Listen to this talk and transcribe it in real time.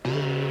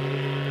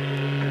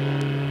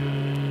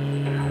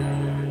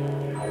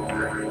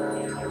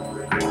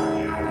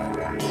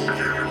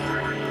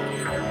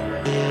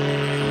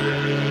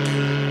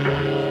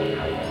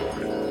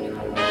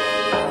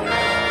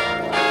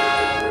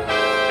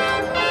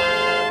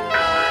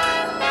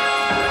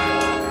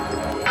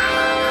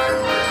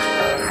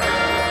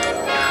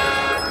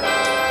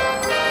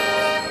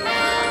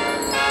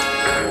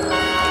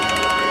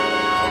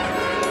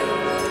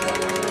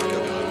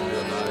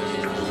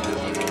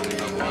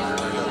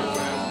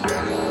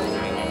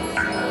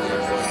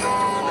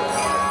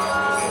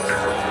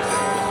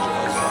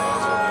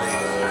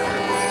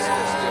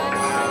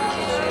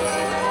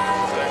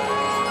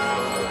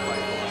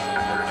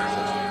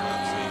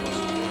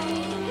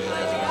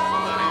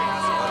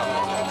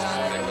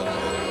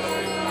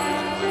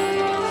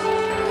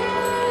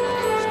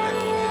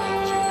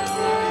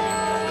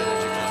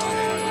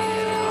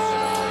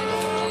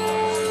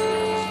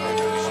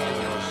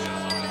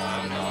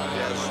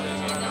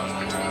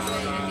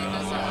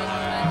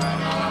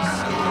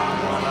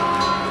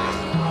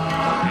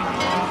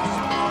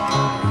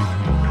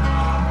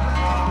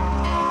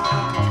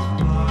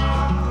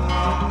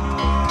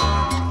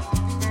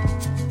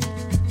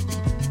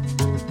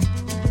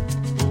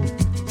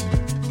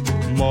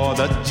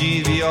Moda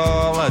de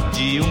viola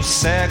de um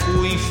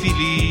cego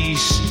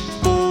infeliz,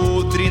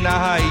 podre na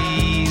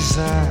raiz.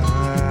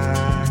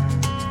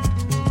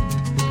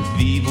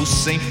 Vivo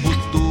sem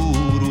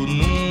futuro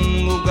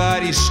num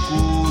lugar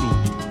escuro,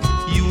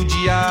 e o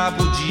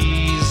diabo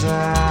diz: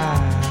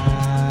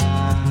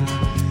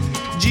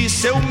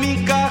 disse eu me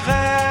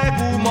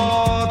encarrego,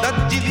 moda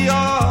de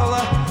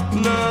viola,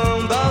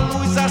 não dá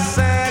luz a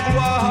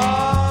cego.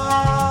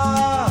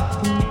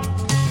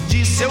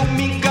 Disse eu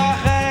me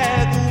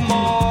encarrego,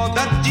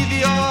 moda de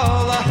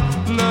viola,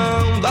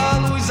 não dá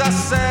luz a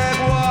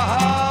cego.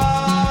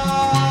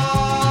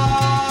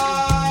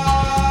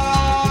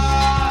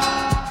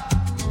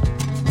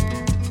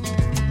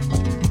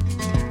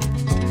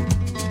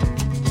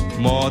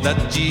 Moda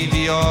de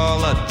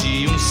viola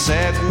de um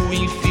cego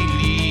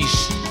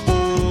infeliz,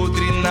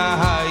 podre na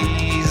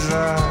raiz.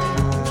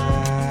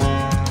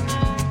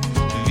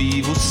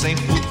 Vivo sem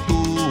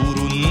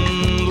futuro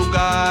num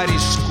lugar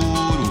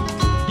escuro,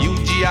 e o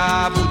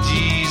diabo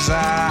diz: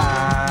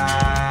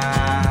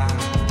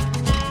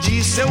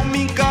 disse eu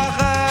me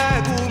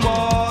encarrego,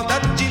 moda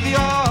de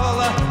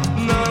viola,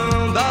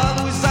 não dá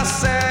luz a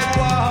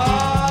cego.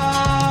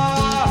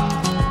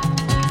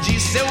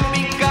 Disse eu me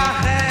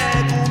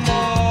encarrego,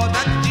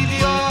 moda de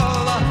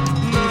viola,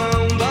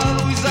 não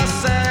dá luz a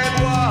cego.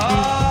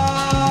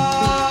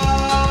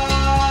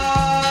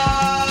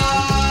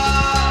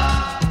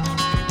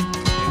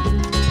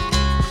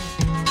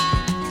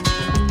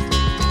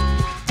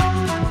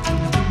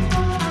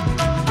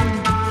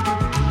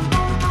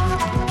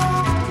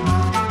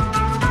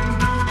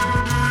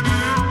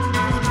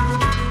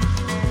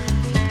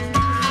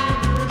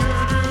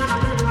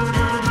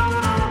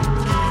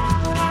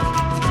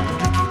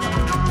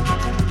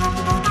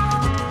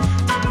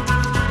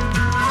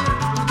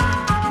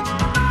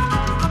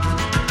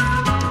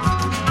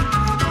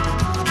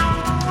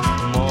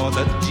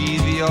 Moda de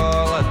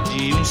viola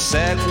de um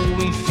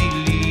cego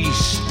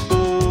infeliz,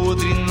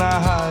 podre na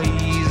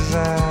raiz.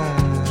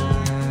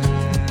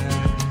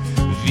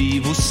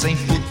 Vivo sem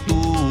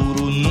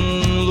futuro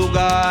num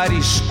lugar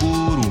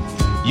escuro,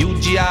 e o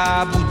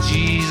diabo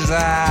diz: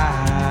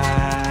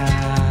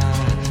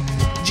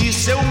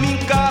 disse eu me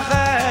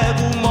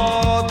encarrego,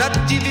 moda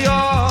de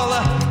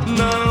viola,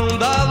 não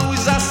dá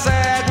luz a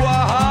cego.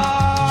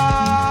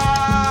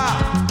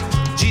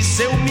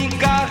 Disse eu me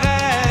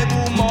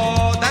encarrego,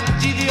 moda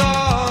de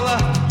viola,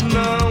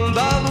 não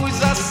dá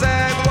luz a cego.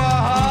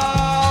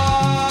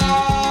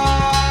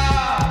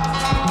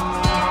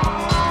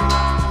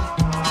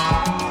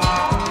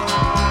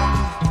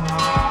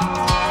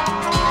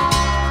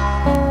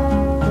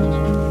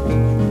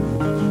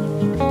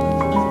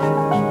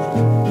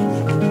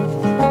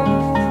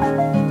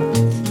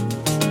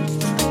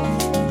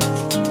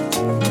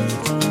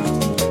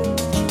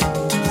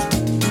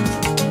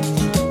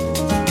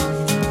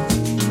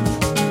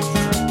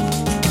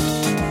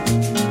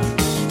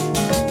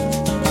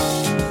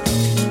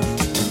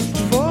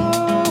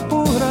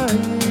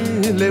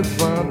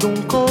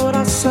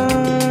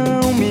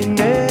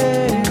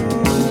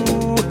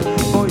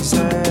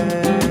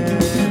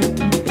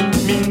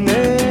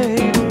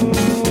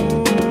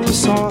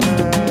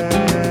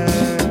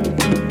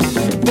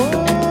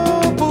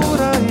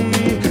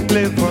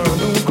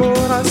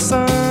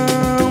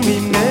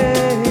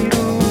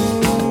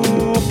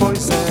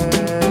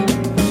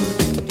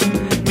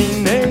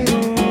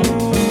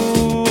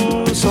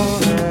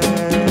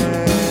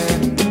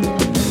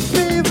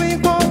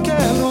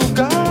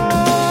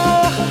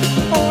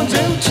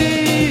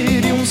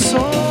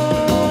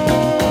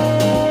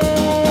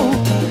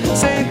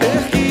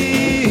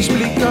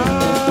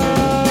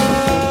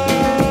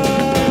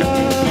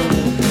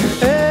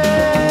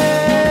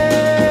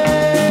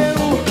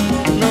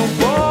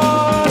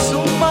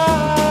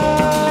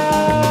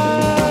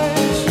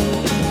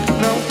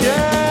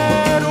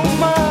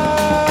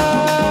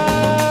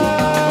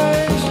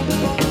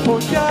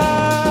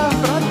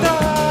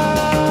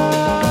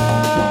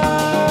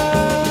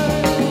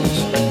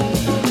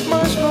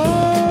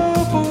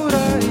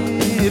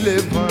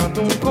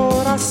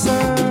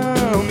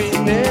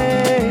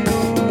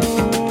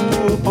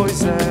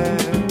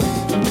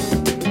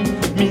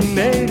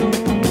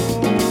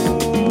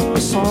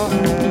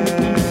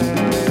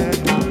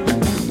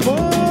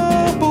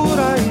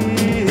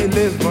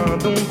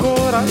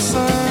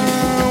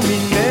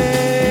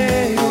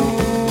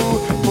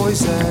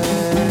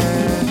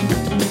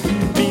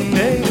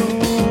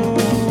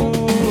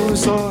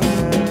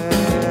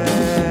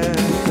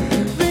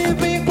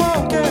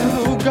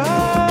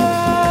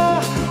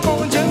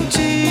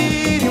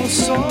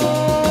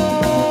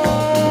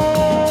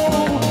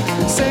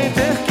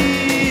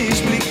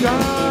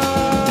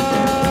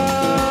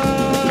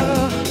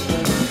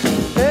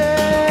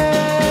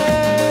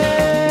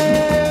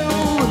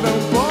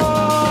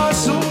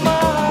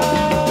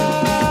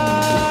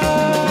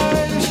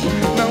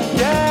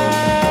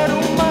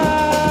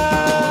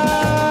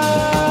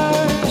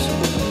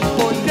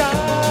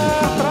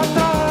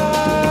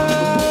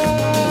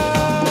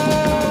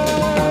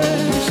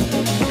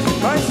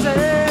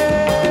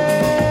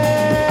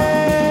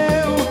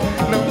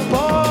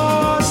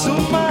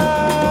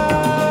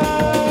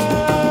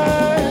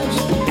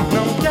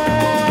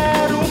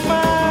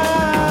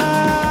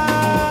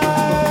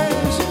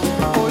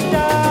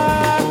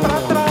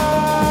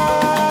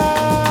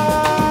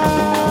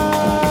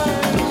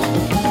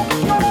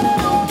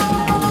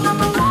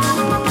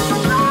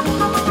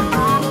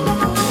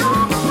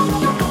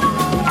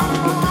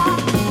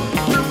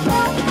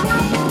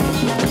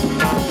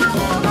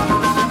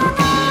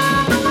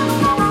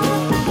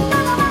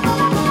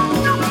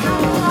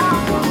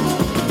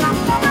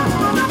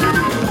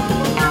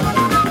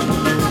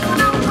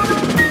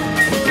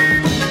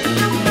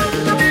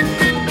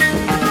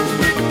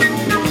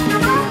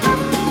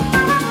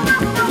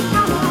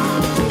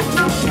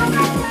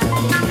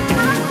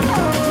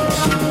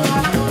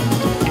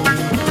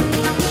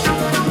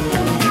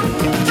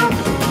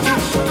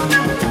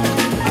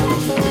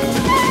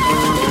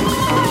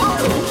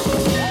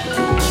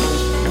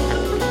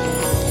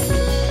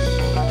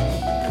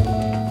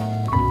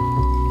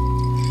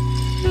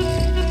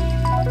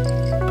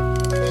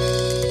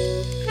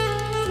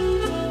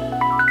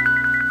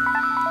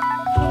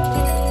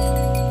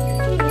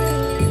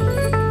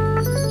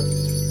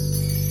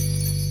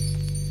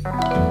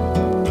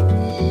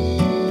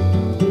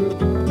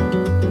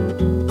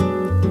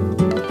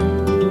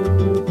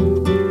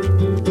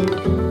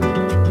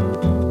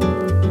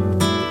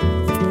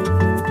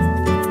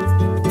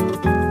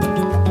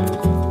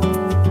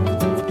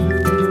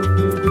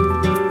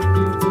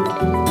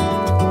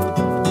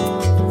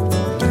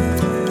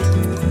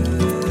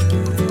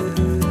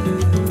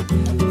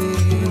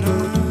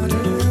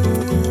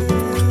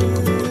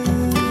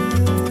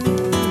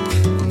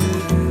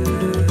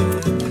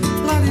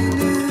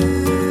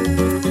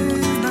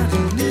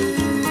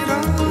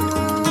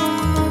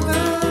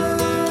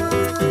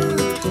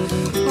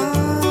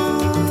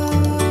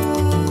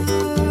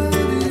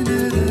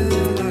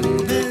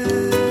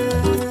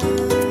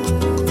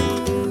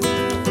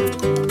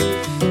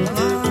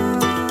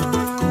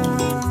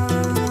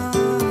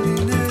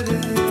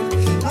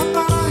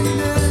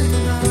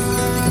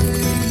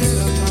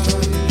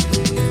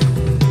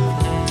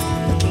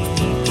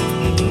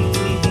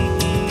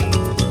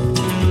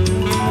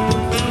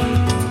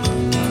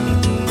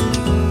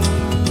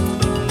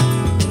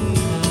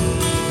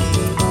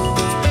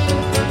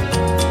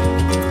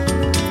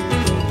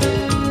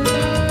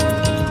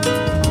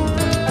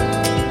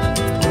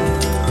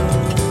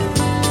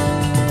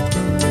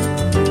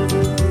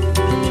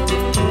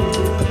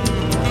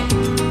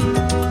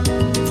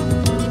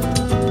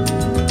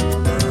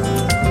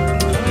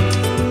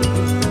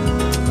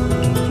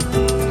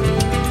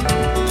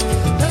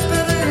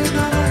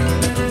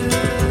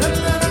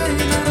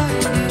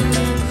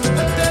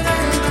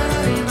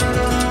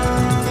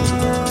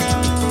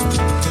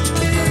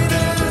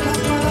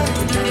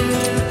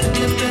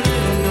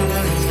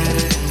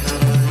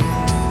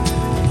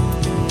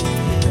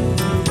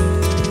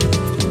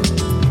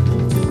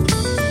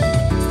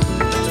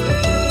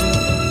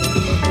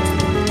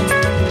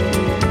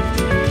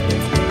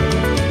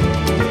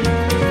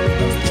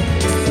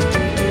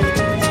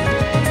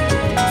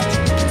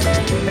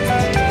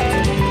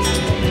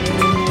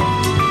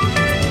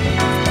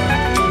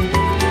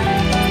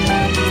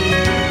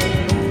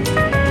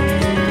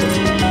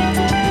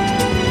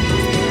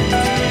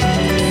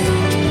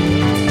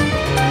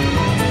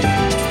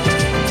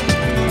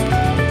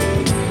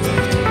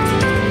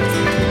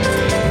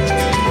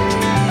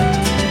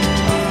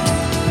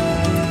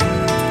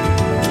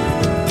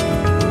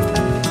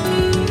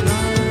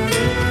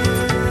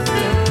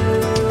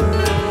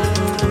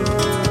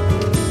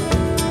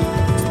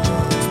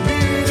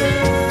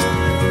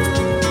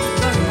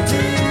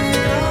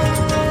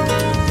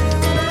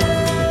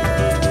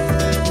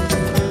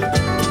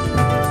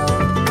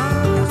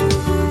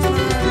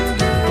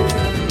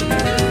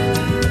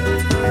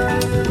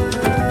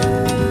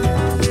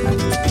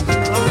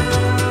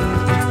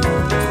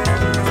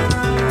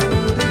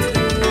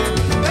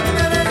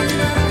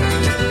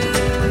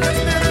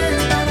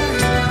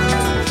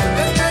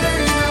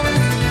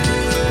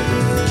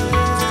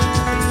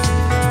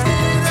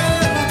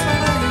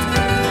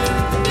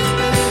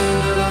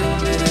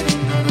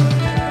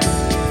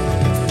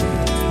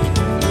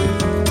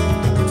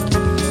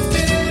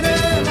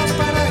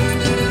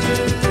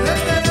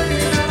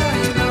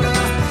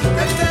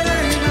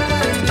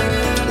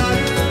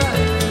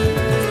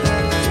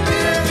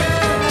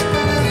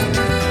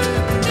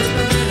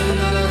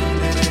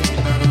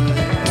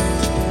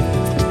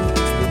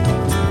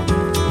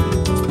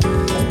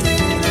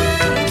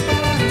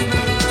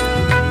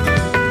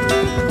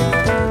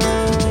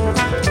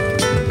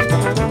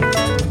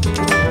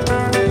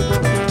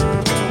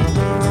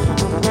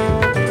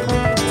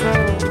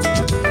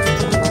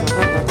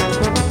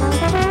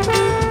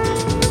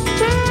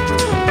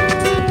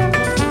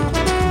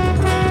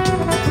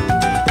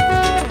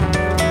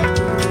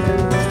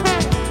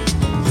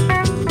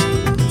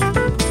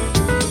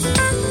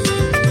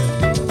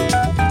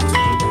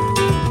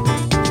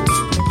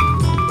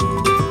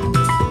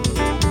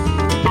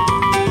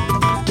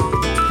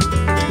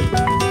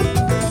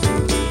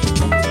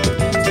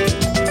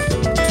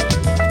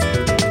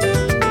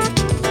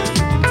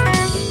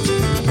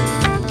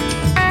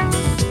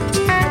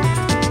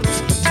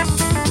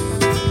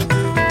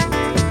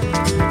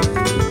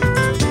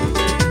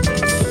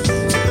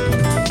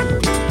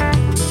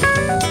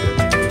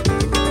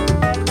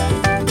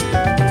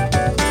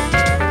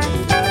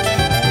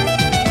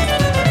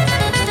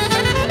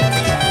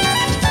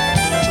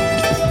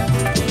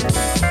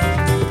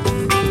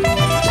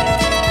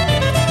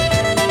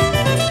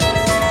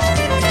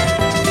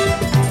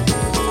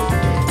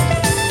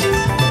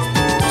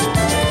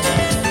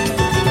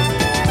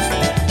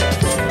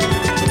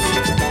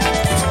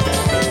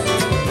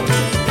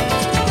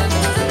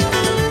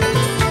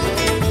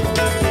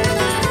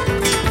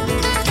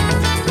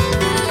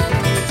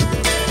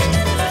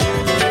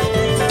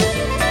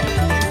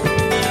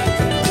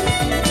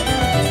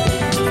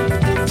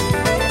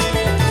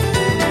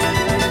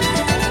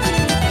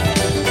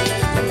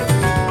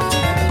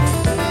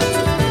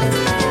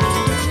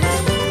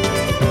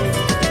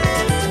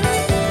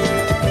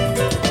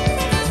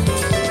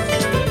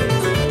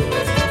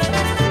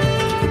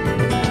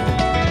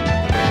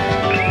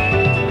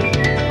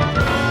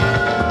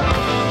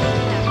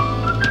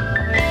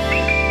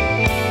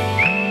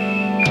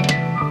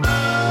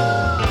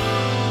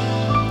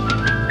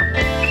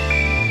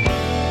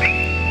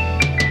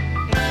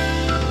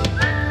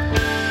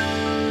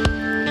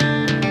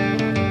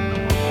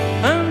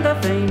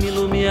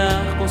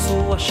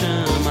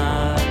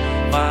 chama,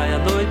 vai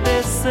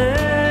anoitecer.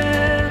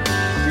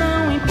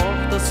 Não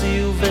importa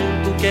se o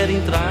vento quer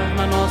entrar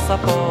na nossa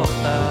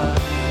porta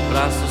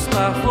pra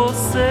assustar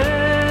você,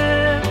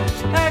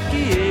 é que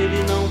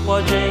ele não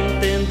pode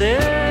entender.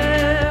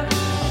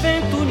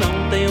 Vento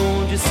não tem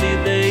onde se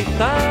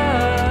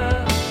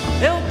deitar.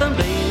 Eu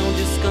também não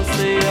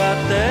descansei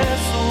até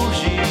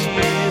surgir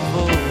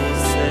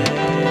você.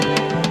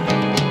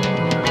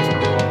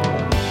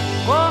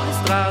 Corre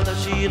estrada,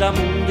 gira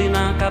mundo e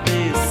na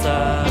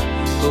cabeça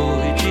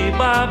Torre de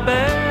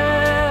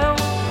Babel.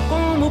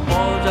 Como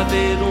pode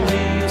haver um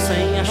rio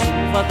sem a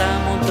chuva da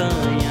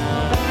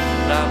montanha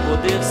pra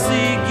poder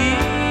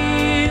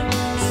seguir?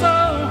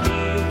 Só um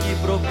rio que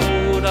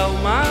procura o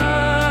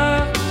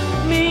mar.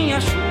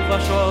 Minha chuva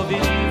chove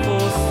de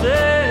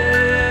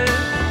você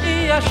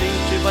e a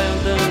gente vai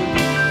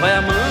andando, vai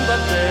amando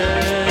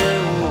até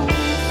o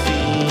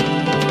fim.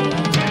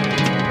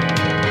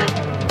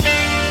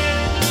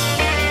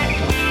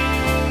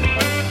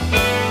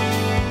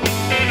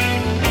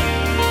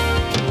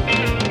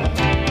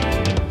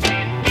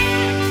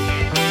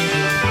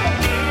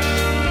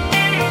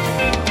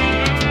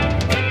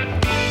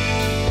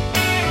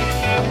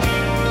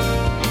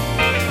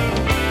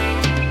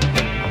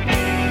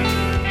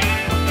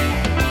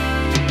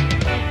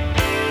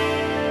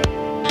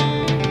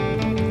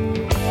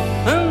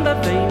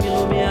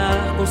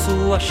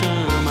 Sua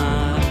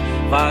chama,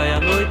 vai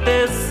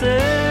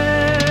anoitecer.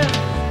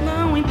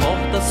 Não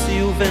importa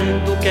se o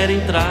vento quer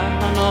entrar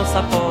na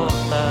nossa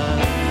porta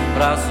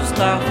pra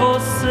assustar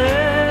você,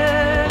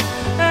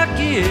 é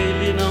que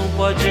ele não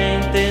pode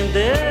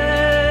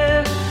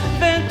entender.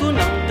 Vento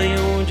não tem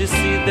onde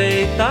se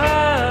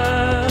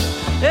deitar.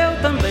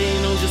 Eu também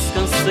não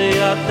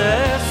descansei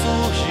até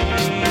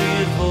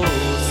surgir você.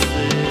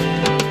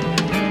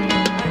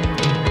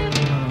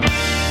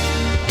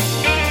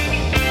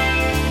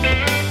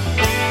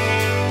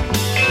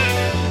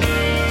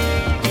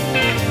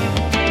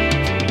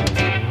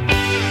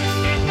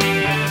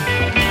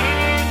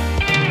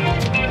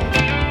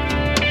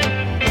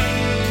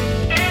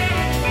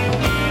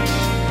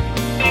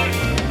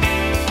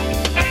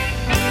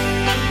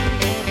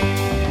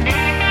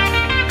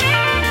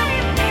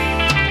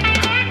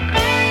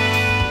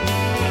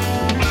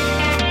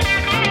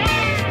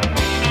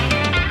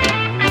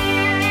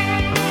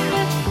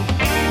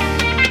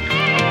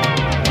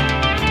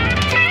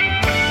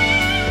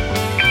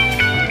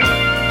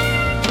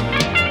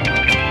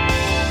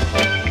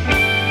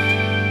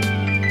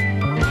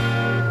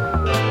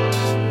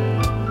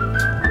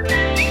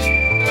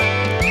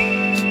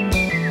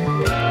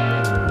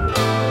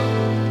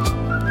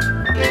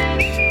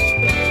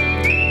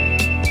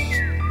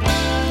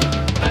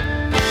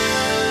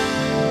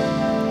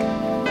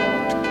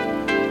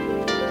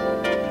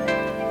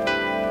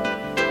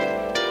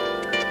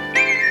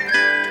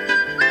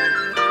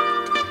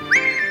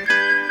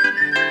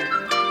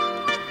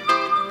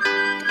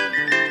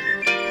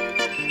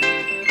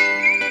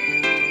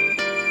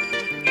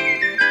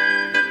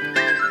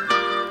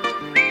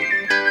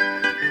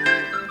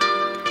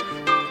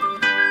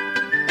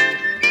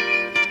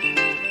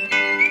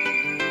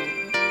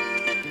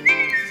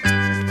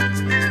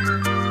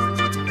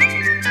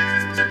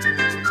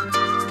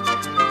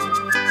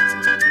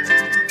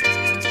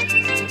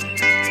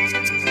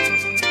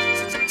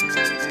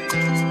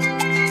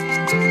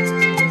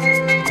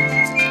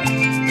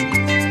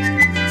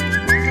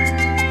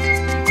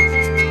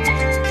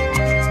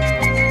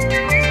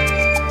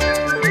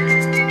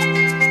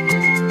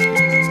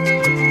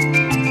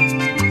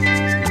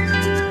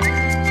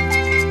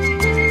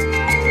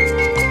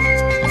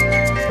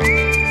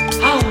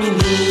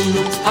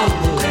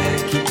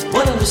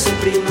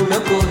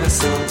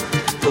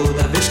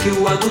 Toda vez que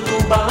o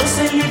adulto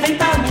balança, ele vem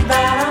pra me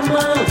dar a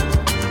mão.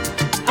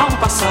 Há um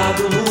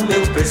passado no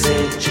meu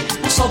presente,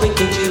 um sol bem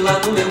quente lá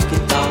no meu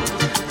quintal.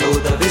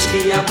 Toda vez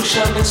que a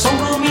bruxa me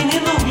assombra, o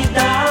menino me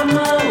dá a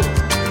mão.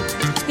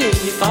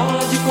 Ele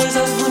fala de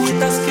coisas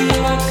bonitas que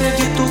eu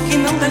acredito que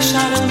não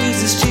deixarão de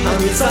existir.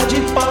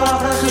 Amizade,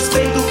 palavras,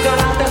 respeito,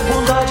 caráter,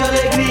 bondade,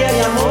 alegria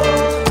e amor.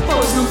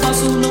 Pois não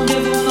posso, não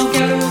devo, não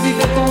quero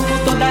viver como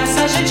toda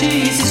essa gente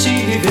insiste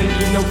em viver.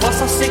 E não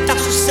posso aceitar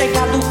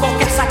sossegado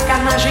qualquer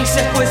sacanagem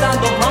ser coisa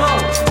normal.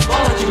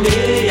 Bola de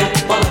meia,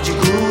 bola de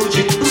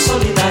grude, o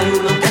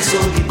solidário não quer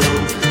solidão.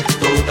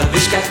 Toda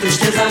vez que a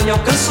tristeza me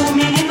alcança, o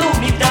menino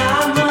me dá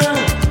a mão.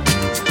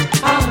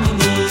 Ao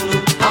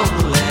menino, ao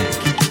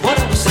moleque,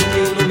 morando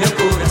sempre no meu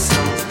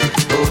coração.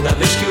 Toda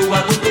vez que o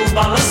adulto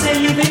balança,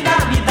 ele vem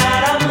pra me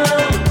dar a mão.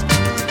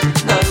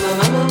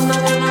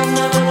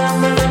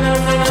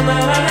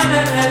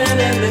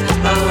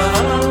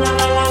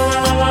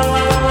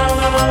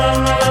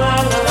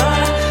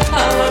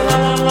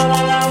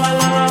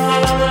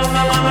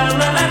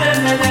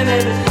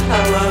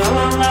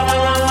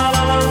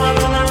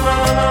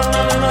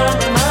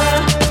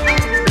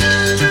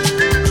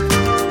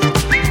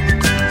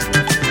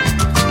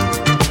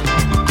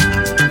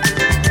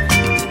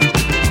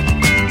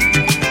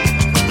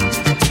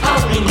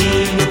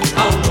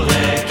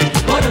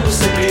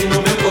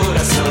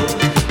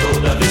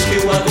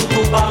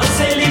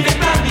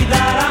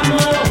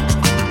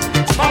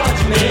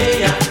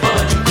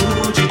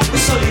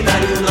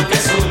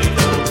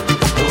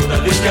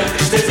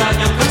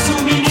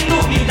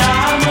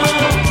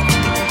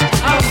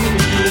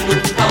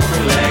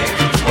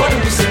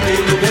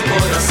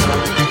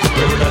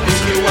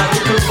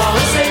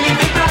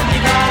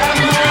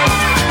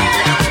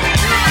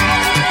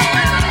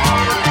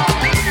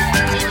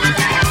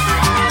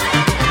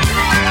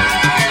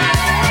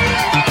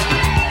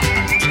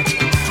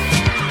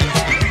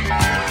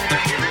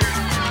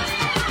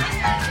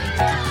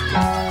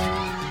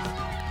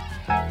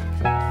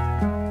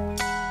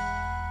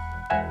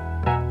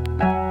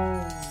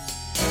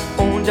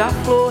 onde a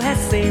flor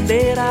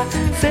recenderá,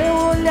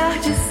 seu olhar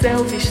de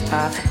céu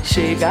está.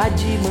 Chega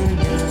de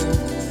manhã,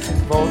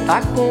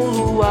 volta com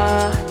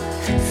luar,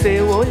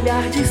 seu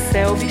olhar de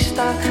céu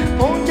está.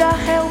 Onde a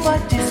relva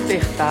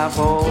despertar,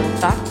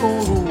 volta com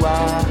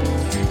luar,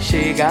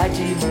 chega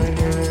de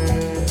manhã.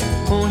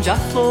 Onde a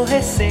flor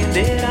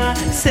recenderá,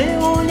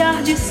 seu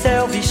olhar de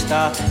céu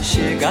está.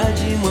 Chega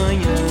de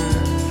manhã,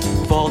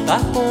 volta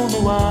com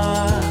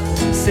luar,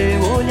 seu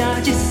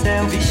olhar de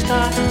céu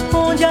está.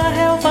 Onde a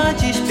relva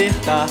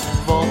despertar,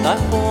 volta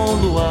com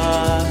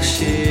luar,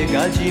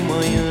 chega de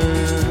manhã.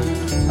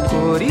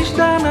 Cores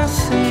da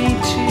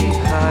nascente,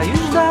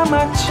 raios da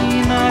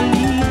matina,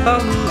 limpa a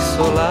luz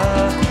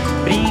solar,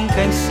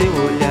 brinca em seu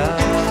olhar,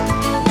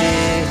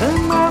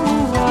 derrama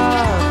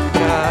luar,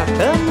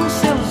 prata nos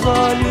seus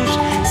olhos,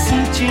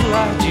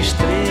 cintilar de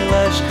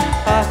estrelas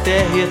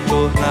até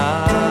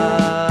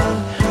retornar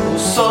o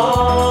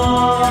sol.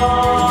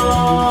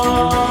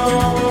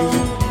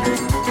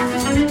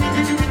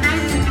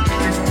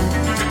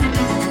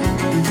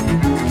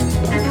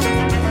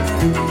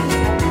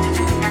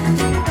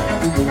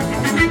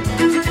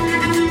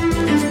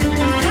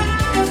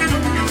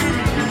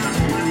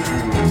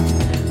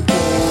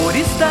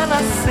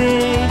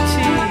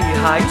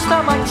 Raios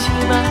da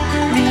matina,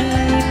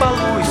 limpa a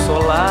luz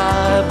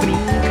solar,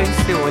 brinca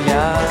em seu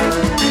olhar,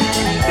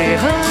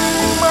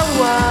 derrama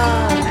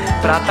luar,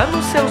 prata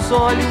nos seus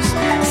olhos,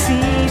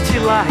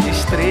 cintilar de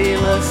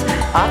estrelas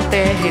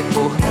até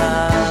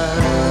retornar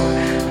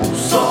o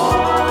sol.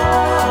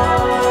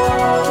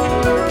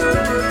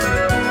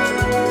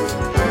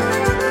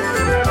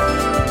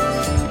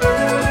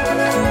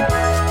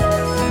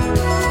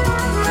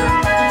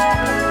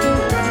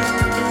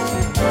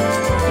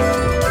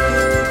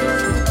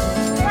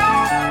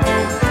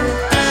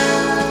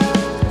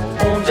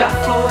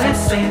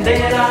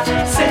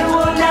 Seu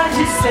olhar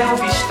de céu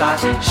está.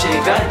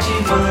 Chega de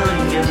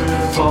manhã,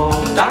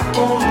 volta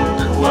com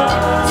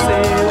luar,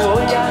 seu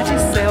olhar de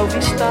céu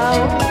está.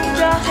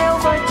 Onde a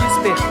relva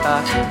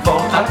despertar,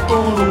 volta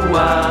com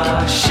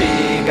luar,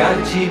 chega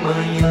de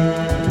manhã,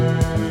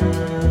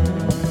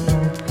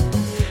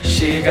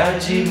 chega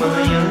de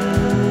manhã,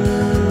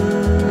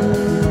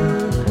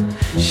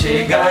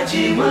 chega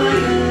de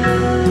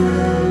manhã.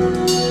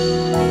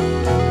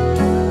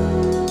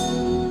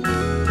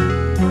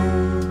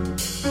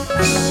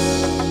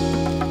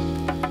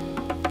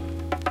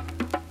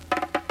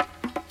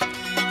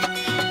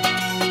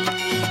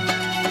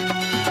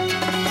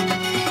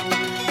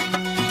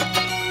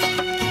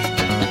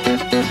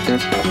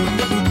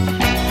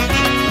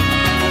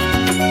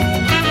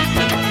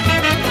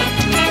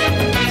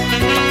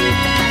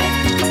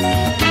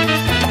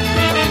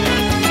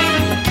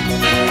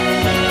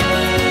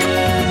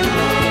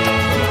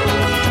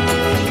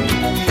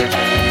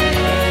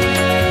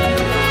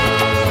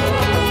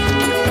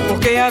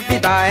 Porque a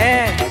vida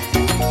é,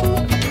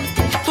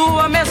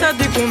 tua mesa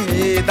de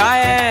comida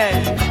é,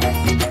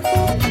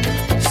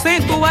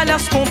 sem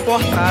toalhas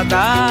comportadas,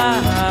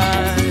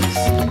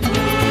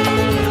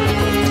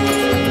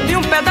 de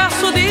um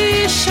pedaço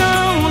de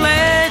chão,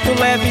 leito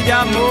leve de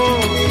amor,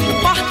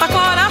 porta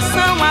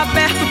coração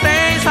aberto,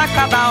 tens a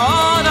cada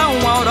hora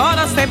uma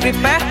aurora sempre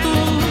perto.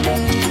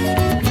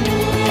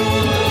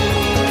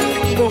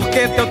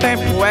 Porque teu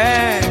tempo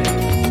é,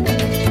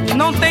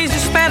 não tens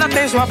espera,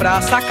 tens um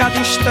abraço a cada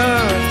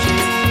instante,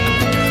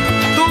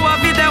 tua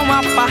vida é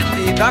uma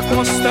partida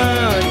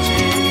constante.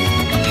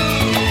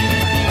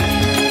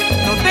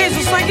 Não tens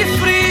o sangue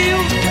frio,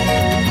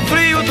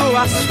 frio do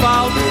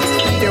asfalto,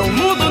 teu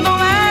mundo não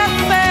é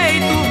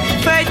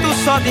feito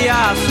só de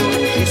aço,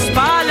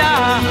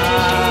 espalhas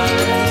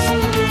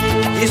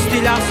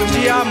estilhaços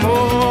de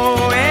amor.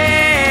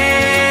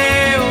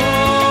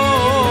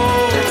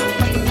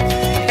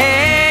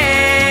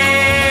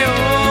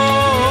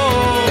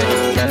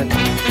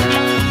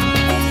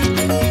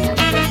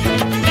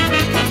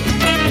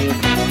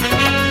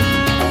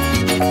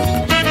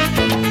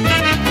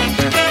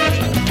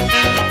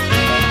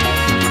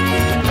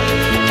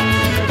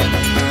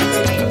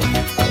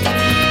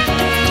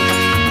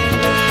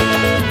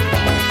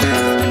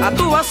 A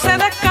tua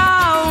sede é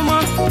calma,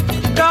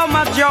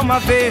 calma de alma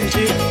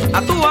verde,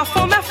 a tua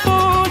fome é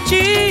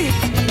fonte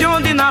de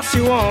onde nasce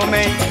o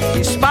homem,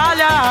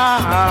 espalhas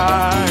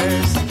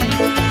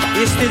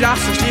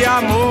estilhaços de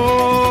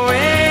amor.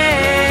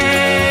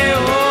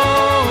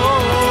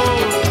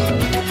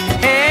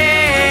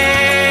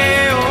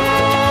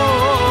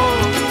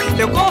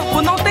 Teu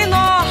corpo não tem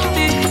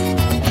norte,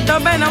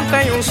 também não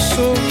tem um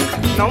sul,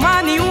 não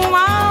há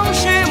nenhuma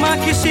algema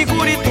que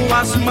segure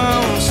tuas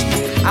mãos.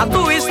 A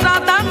tua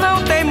estrada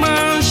não tem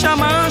mancha,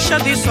 mancha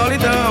de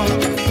solidão.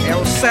 É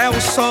o céu,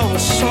 o sol, o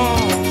som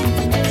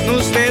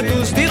nos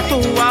dedos de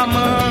tua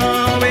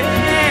mão.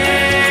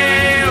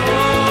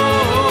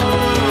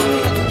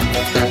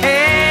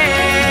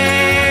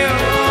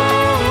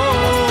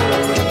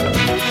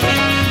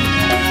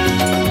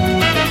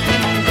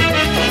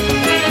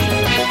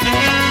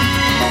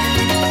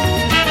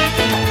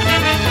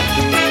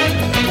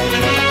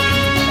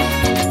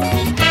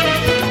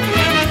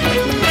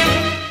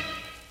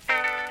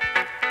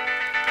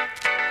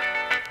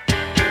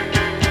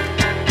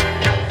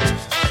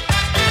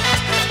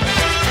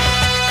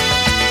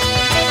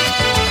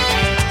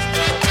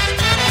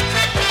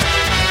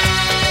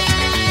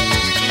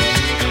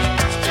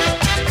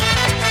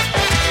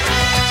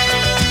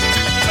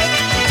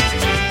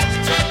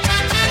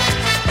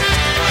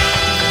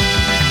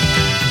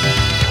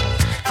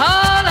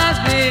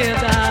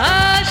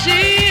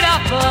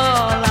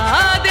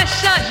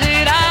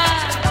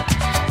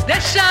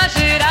 deixa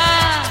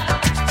girar.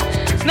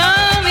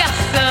 Não me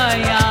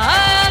assanha,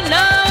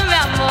 não me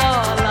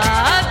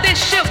amola.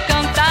 Deixa eu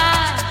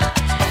cantar,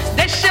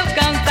 deixa eu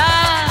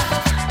cantar.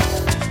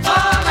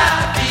 Bola,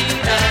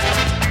 vida,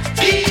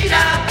 vira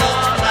a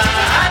bola.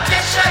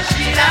 Deixa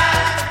girar,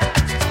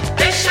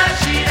 deixa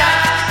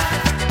girar.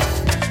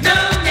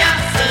 Não me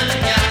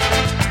assanha,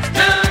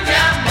 não me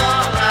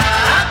amola.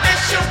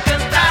 Deixa eu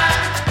cantar,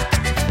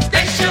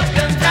 deixa eu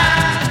cantar.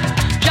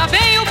 Já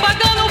venho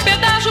pagando o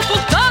pedágio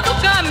por todo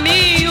o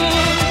caminho.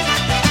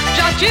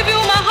 Já tive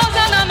uma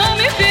rosa na mão,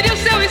 me feriu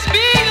seu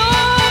espinho.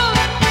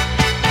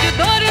 De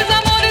dores,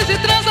 amores e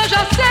trança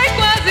já sei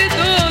quase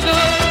tudo.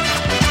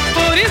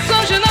 Por isso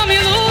hoje não me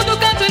iludo,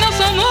 canto e não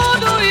sou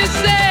mudo. E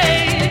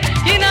sei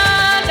que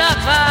nada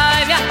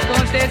vai me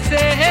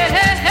acontecer.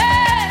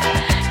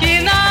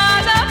 Que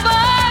nada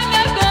vai me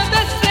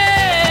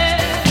acontecer.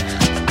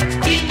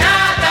 Que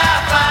nada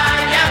vai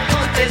me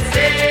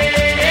acontecer.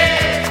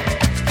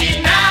 Que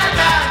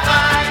nada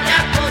vai me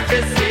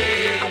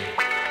acontecer.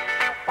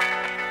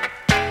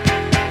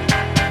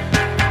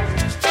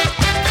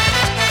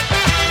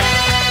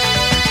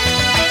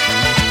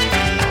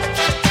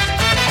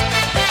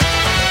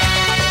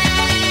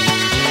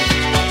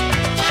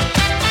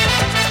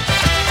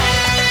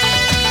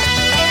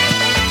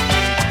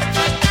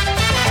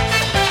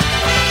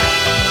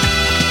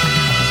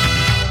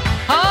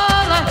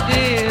 Rola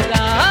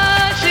vida,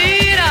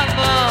 gira a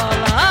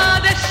bola.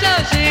 Deixa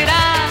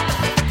girar,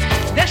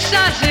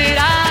 deixa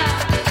girar.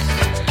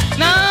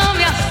 Não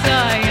me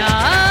assanha,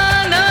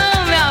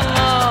 não me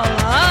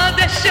amola.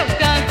 Deixa eu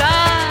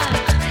cantar,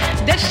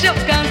 deixa eu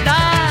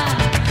cantar.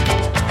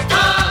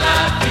 Rola,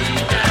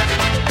 vida,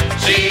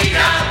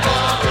 gira a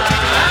bola.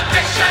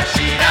 Deixa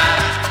girar,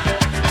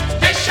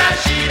 deixa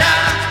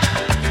girar.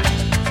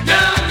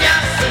 Não me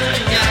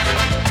assanha,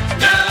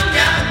 não me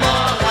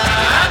amola.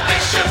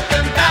 Deixa eu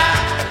cantar,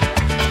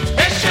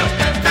 deixa eu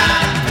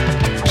cantar.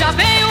 Já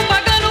venho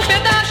pagando o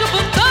pedágio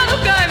por todo o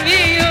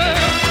caminho.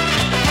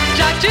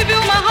 Já tive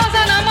uma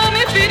rosa na mão,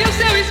 me feriu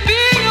seu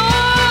espinho.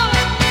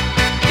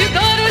 De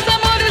dores,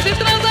 amores e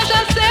trança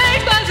já sei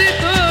quase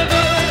tudo.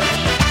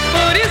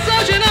 Por isso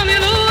hoje não me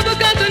iludo,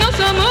 canto e não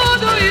sou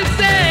mudo. E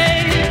sei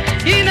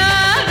que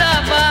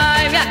nada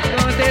vai me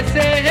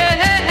acontecer.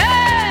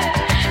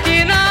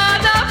 Que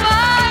nada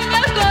vai me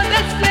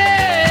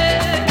acontecer.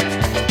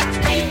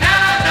 Que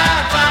nada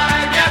vai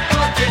me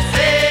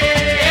acontecer.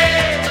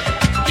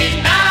 Que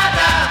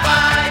nada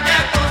vai me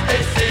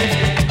acontecer.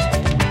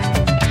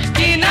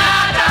 Que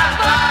nada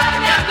vai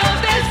me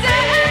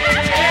acontecer.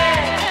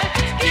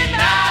 Que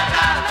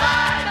nada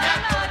vai me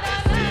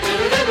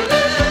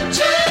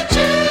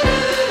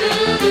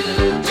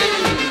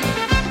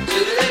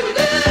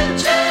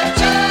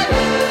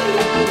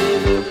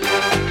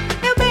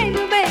Meu bem,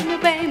 meu bem, meu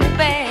bem, meu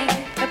bem,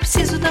 eu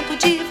preciso tanto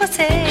de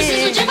você.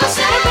 Preciso de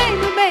você. Meu bem,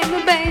 meu bem,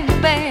 meu bem, meu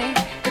bem,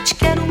 eu te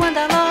quero,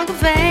 manda logo,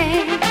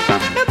 vem.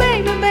 Meu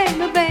bem, meu bem,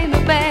 meu bem,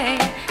 meu bem,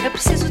 eu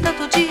preciso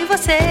tanto de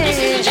você.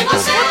 Preciso de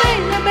você. Meu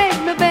bem, meu bem,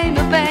 meu bem,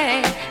 meu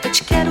bem, eu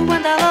te quero,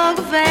 manda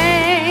logo,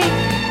 vem.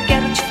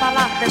 Quero te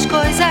falar das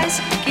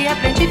coisas que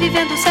aprendi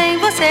vivendo sem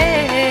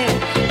você.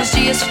 Os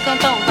dias ficam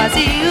tão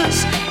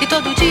vazios e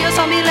todo dia eu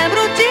só me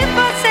lembro de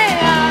você.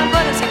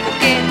 Agora eu sei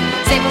porquê,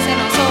 sem você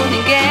não sou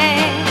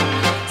ninguém.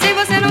 Sem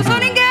você não sou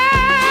ninguém.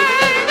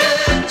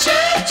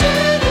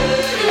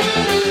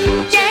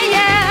 Yeah,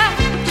 yeah.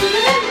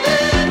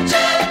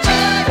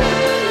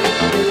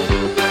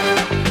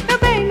 Meu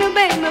bem, meu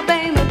bem, meu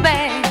bem, meu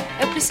bem,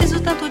 eu preciso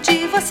tanto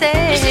de você.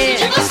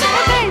 Preciso de você.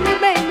 Meu bem, meu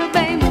bem, meu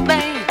bem, meu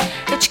bem,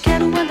 eu te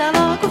quero, manda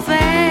logo,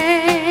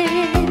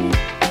 vem.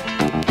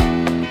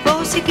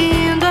 Vou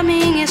seguindo a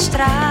minha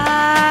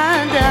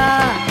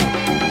estrada,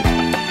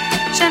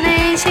 já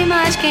nem sei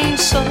mais quem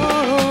sou.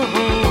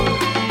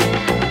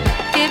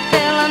 E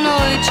pela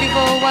noite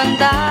vou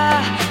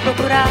andar,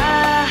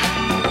 procurar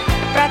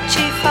pra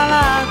te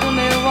falar do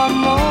meu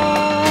amor.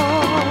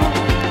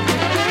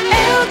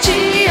 Eu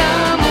te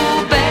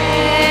amo,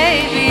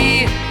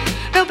 baby,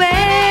 meu bem.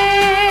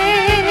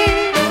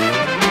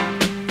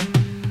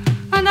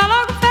 Anda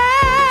logo, vem.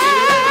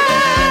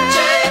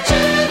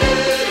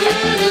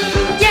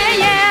 Yeah,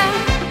 yeah.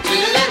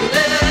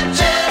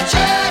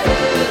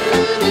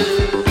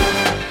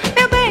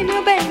 Meu bem,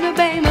 meu bem, meu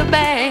bem, meu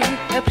bem,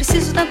 eu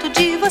preciso tanto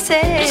de você.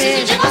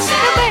 Preciso de você.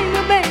 Meu bem,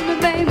 meu bem, meu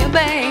bem, meu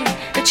bem,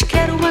 eu te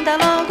quero, manda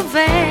logo,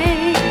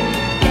 vem.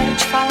 Quero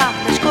te falar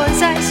das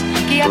coisas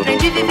que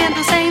aprendi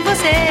vivendo sem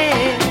você.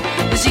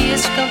 Os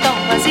dias ficam tão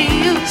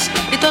vazios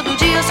e todo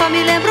dia eu só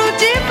me lembro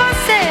de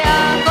você.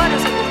 Agora eu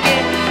sei porquê,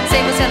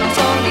 sem você não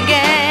sou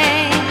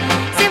ninguém.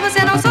 Sem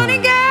você não sou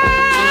ninguém.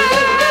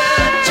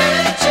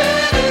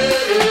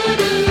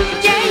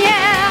 Yeah,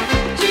 yeah.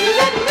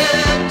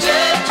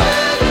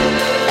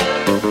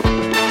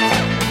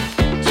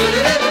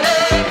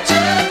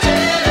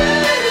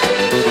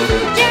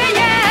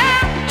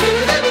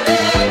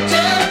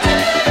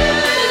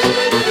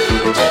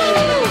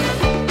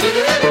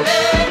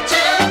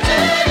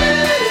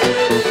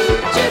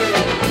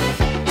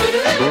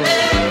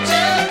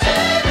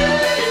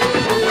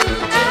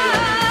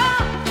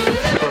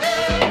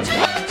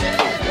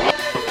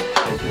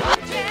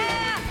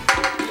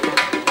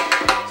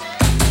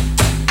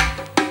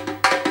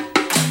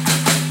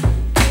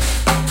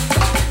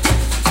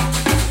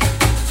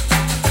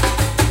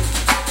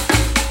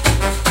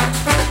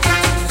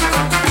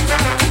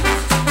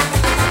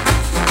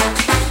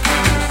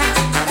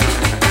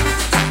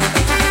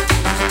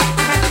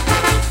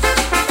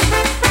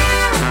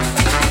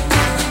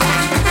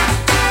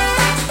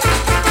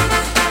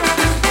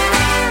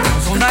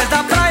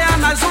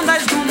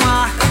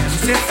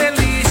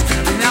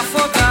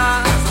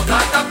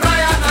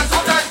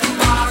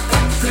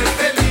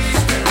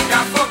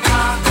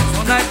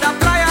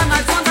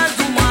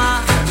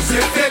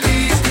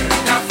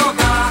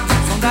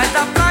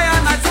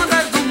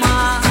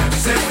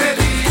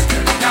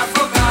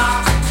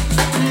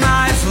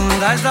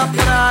 ondas da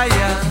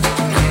praia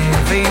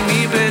vem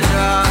me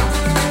beijar.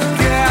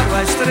 Quero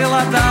a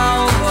estrela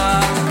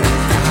d'alva,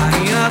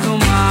 rainha do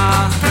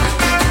mar.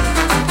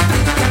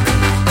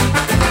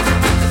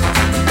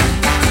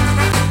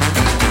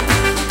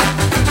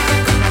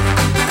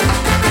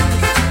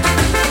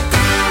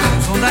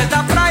 Nas ondas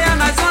da praia,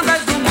 nas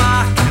ondas do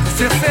mar, quero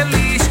ser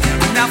feliz,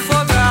 quero me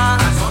afogar.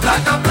 Nas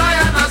ondas da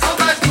praia, nas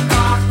ondas do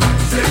mar,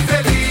 quero ser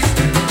feliz,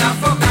 quero me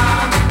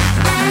afogar.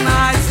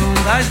 Nas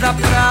ondas da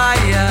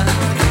praia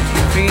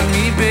vem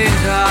me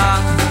beijar.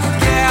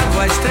 Quero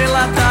a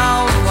estrela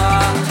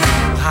d'alva,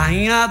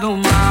 rainha do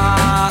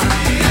mar.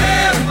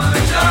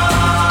 Iemanjá.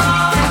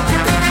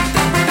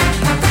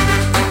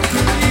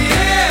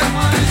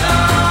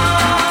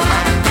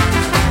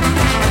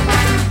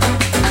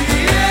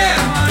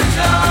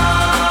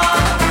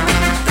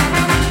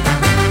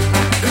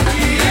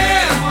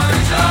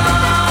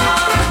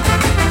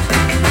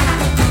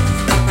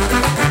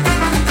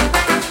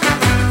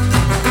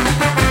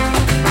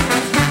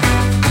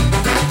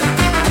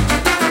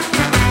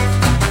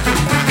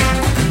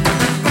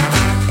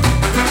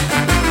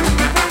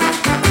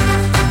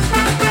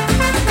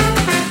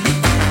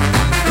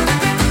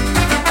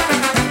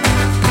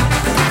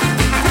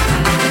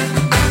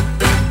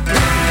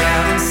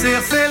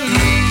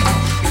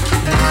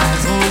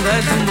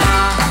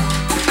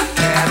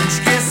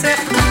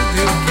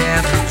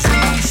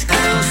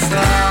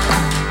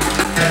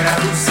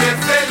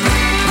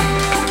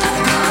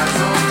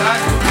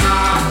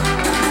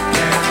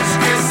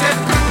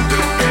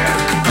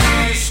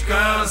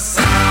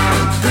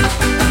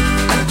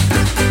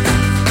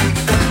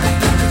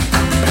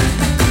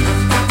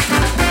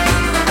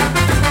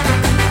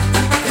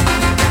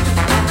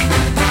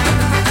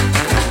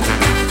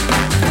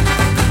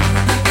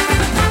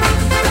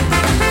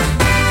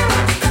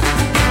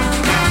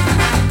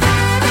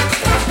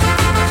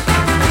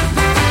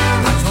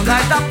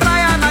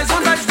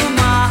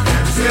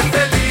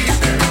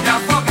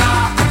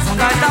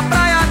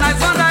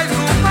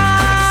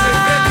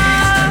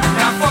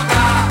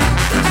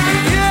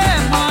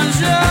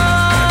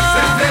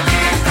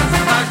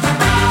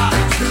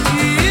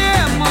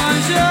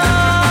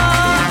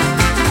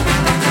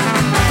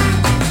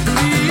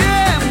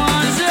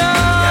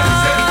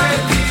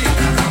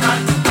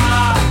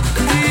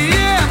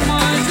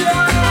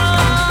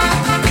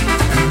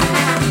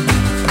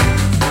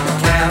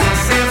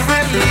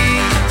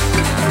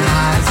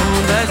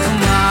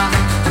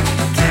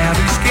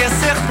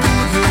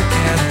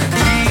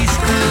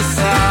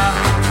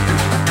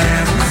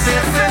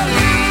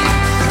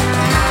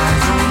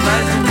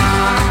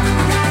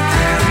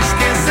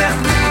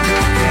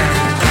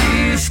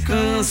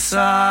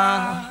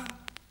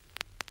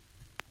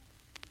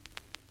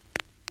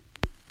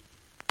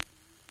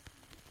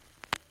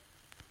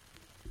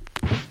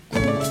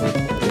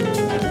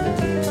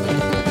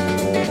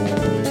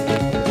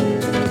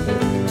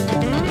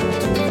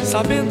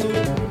 Sabendo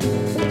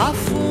a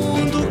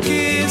fundo o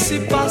que se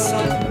passa,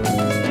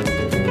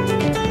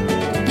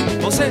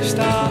 você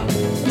está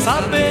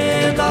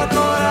sabendo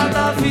agora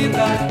da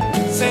vida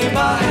sem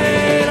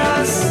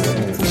barreiras.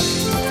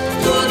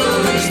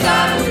 Tudo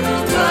está muito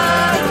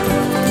claro,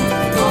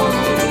 como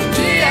um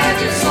dia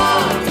de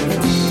sol.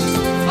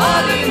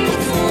 Olhe no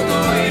fundo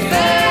e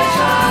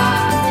veja,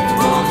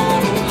 como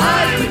um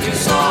raio de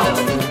sol.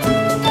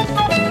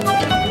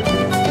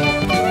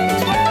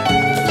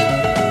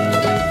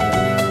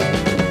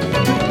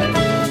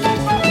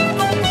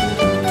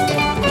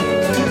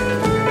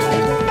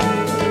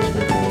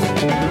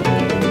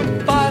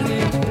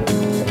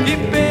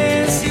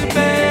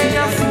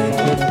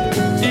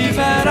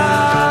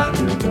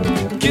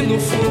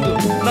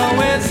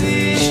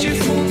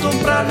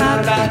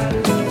 Nada,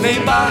 nem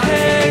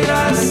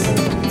barreiras.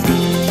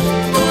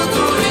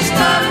 Tudo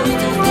está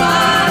muito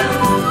claro,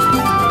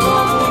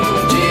 como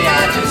um dia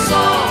de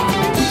sol.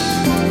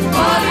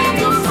 Olhe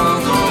no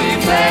fundo e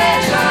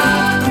veja,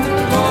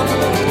 como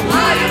um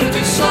raio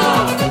de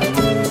sol.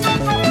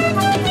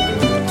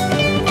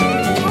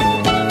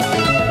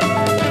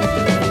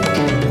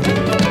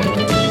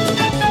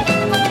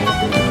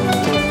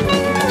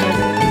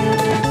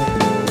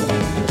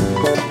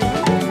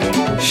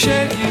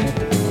 Chegue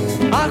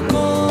à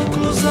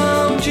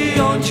conclusão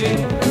de onde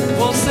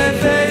você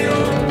veio,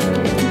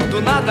 do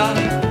nada,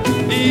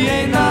 e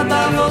em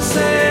nada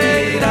você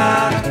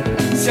irá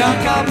se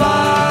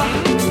acabar.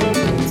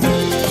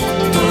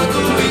 Tudo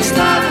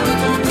está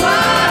muito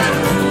claro,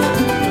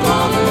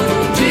 como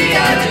um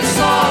dia de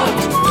sol.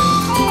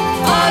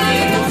 Olhe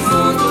no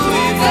fundo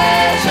e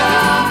veja,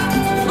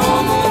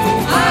 como um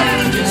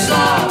raio de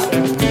sol.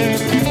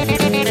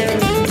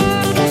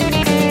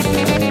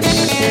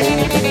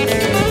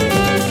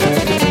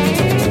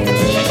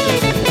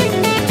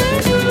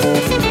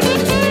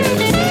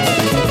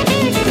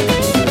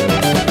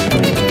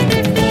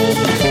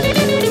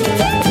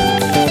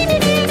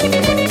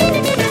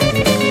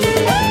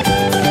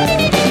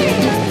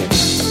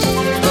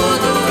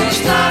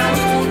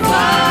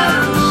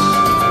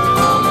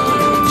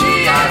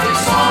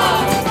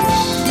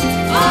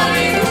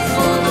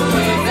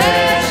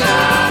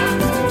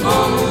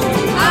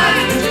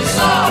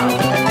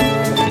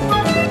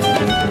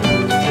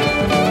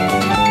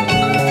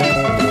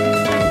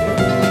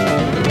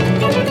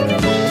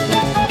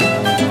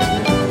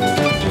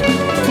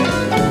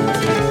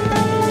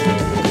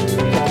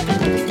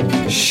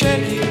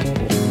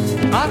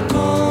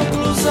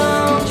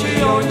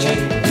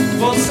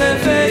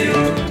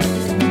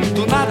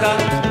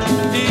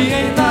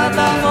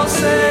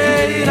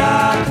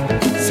 irá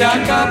se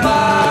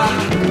acabar.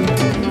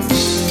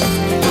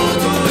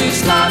 Tudo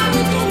está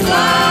muito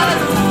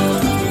claro,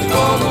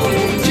 como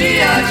num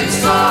dia de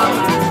sol.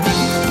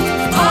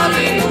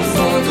 Olhe no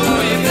fundo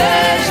e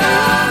veja,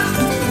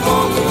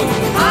 como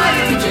num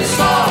raio de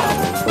sol.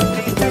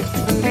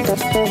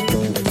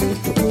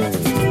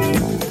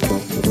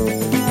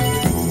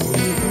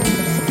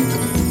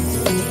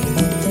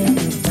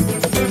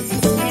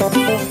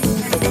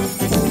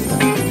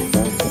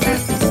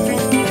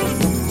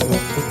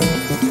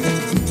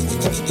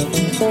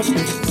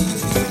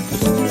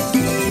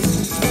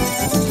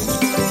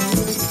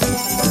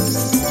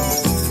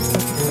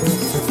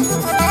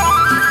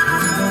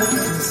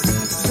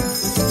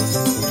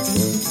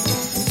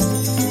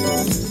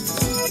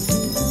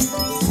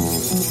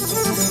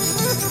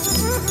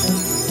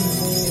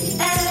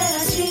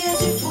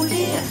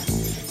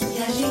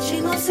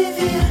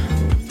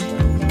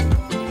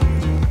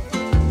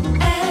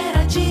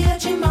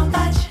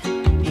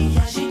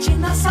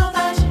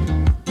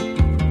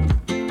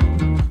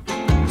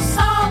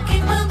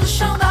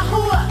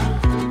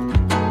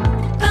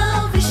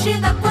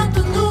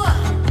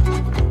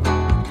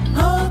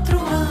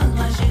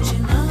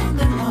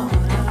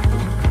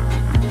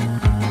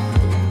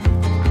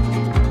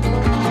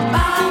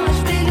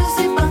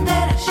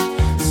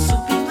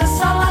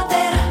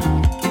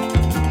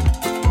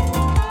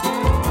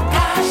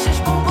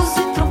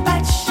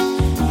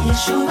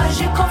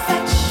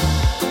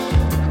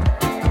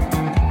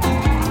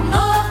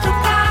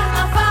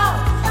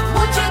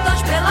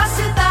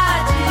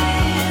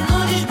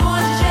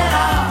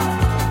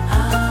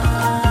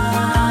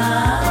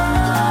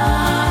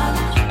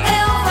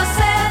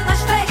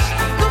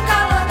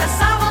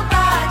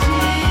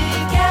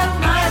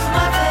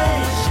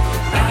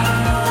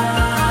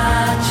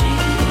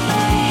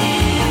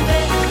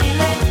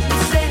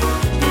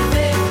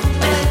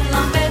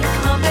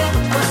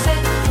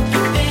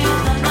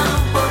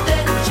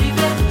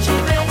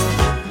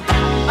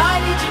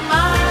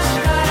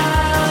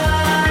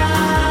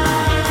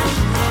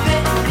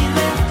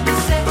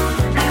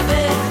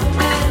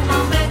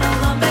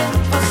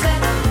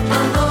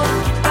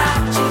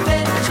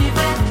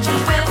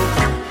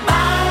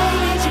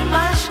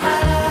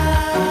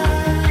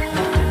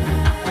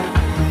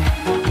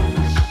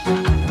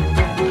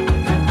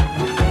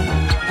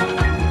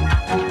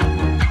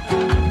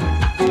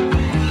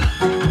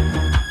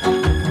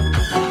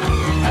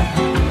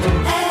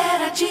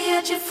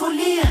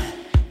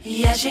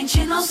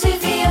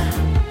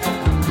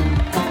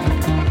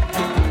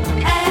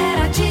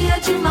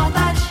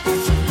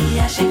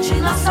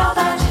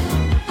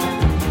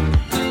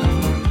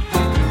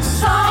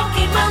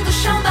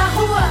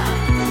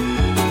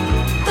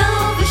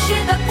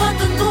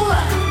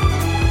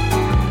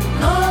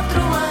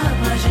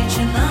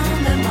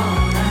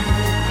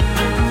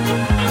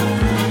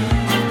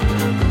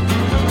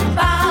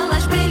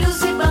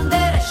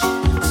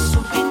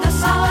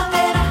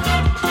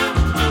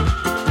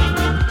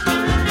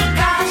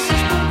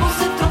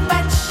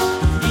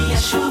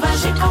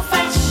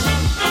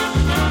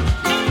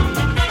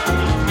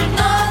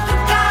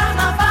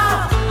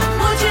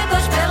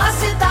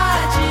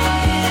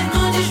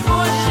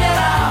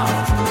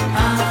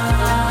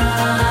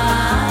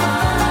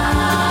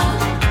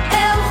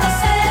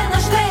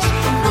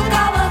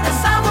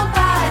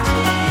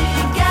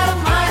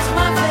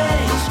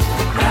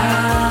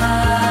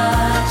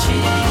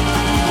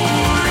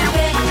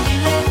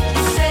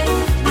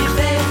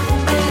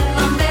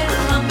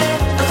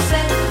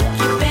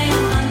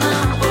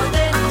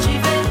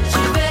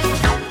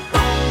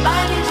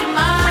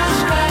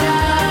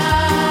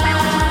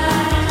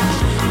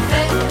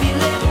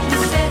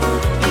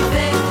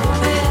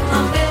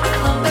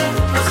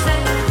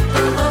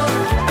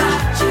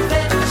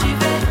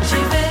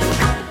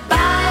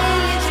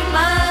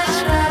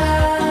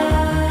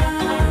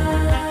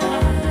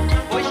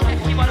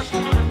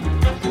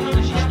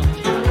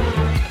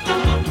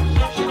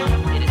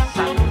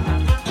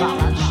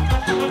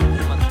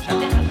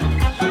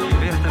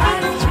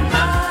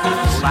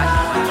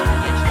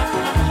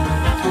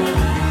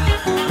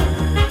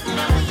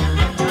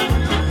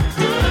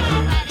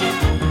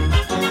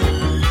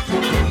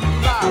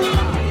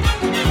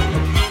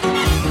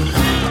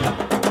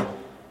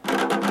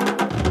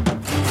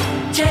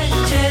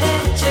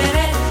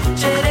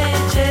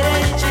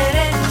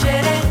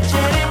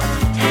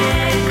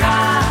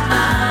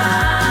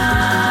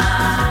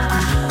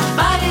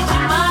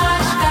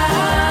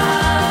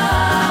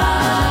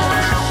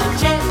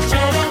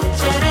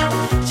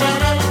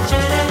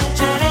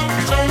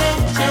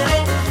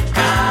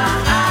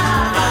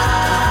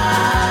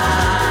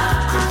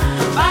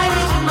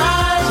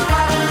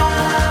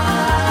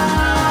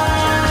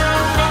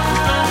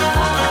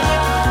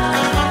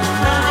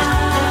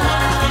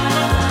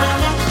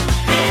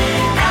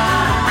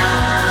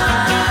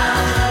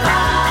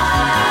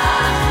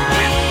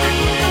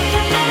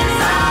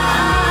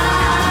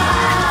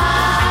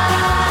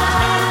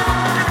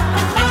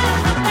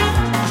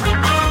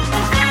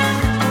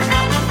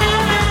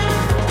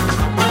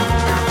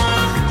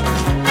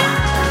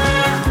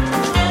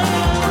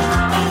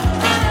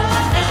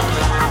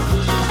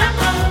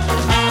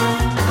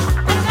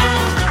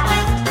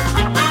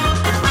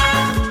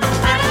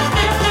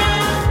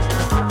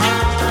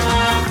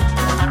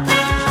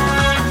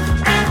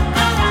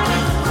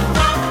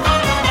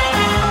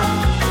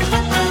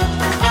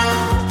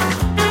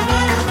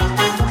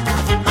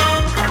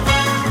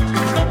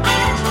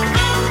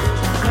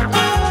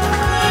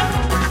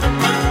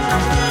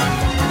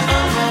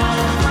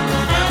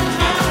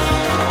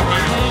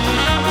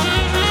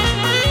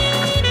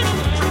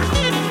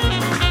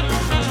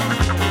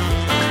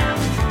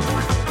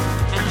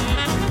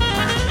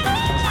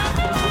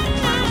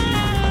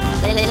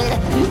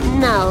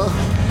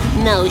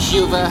 Não,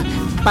 chuva,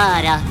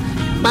 para,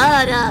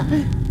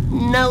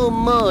 não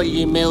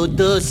molhe meu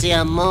doce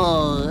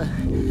amor.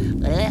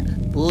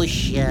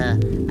 Puxa,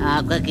 a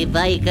água que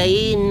vai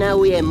cair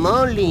não é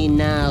mole,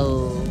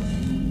 não.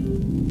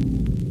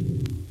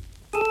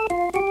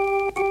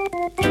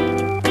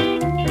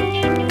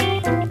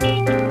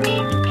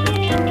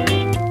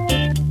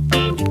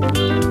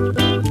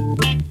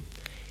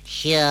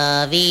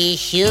 Chove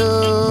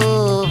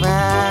chuva,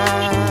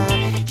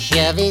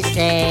 chove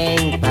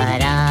sem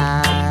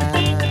parar.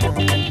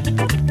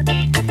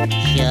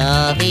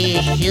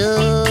 Chove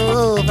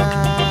chuva,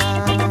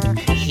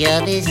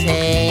 chove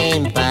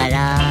sem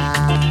parar.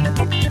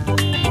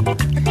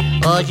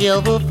 Hoje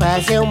eu vou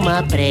fazer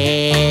uma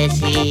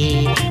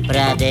prece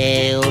pra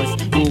Deus,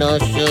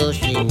 nosso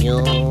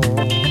Senhor,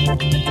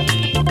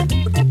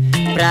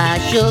 pra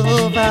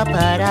chuva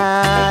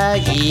parar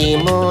de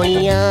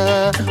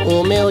manhã,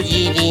 o meu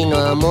divino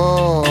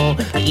amor,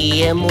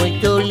 que é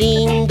muito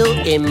lindo,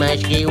 é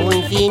mais que o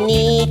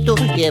infinito,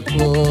 e é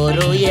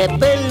puro, e é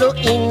belo,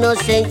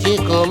 inocente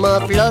como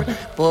a flor.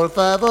 Por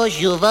favor,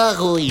 chuva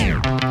ruim.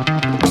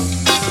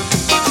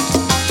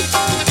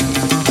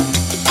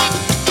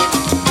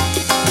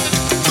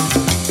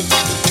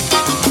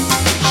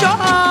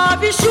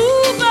 Chove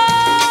chuva,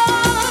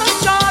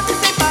 chove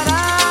sem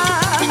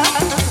parar.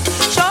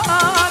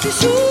 Chove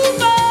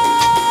chuva,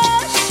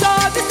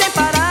 chove sem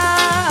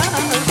parar.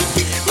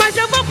 Mas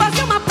eu vou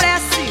fazer uma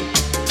prece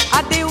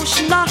a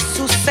Deus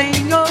nosso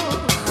Senhor,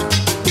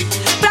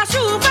 pra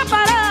chuva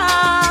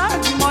parar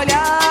de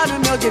molhar o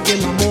meu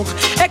divino amor.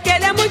 É que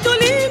ele é muito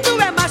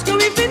lindo, é mais que o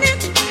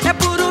infinito, é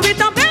puro e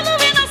tão belo,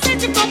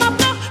 inocente como a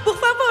flor. Por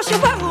favor,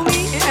 chuva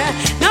ruim,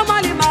 não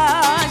molhe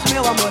mais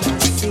meu amor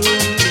assim.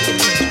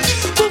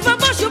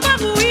 Chuva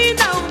ruim,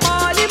 não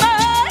molhe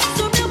mais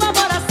o meu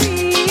amor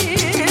assim.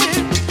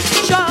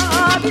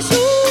 Chove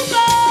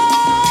chuva,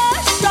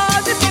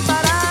 chove sem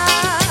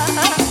parar.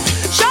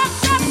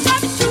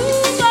 Chove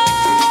chuva,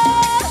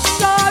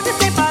 chove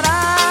sem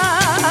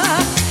parar.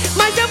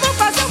 Mas eu vou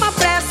fazer uma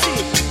prece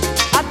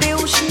a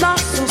Deus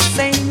nosso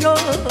Senhor,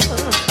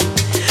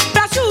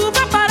 pra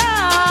chuva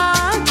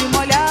parar de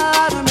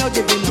molhar o meu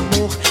divino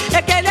amor.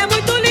 É que ele é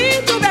muito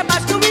lindo, é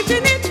mais que o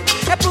infinito,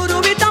 é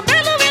puro e tão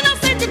belo,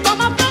 inocente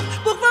como a flor.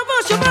 Por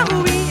favor, chuva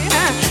ruim,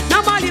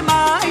 não molhe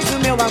mais o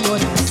meu amor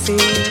assim.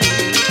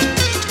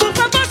 Por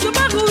favor,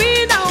 chuva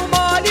ruim, não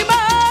molhe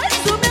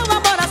mais o meu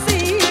amor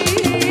assim.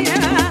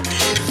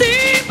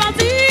 Se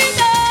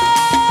vazia,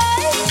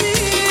 se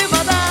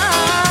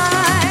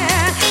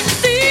vadai,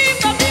 se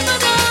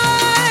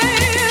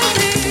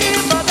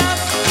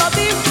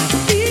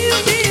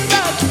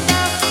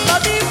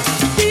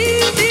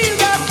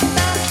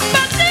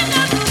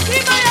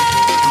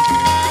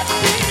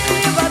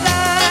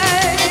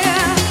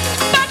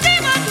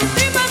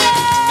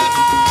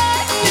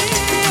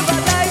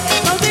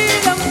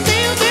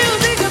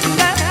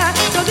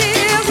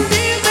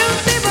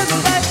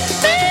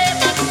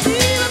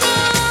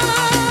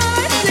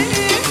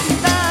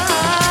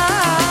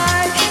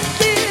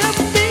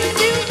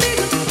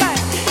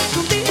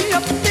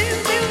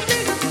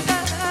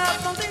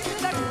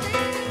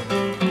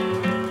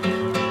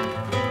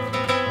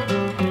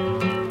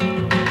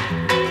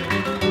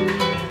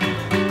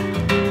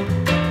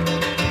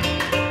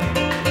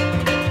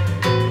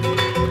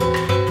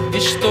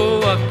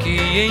Estou aqui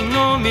em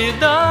nome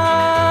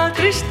da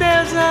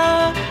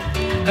tristeza,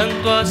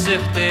 canto a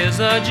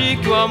certeza de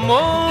que o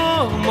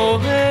amor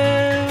morreu.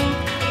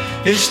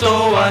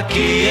 Estou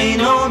aqui em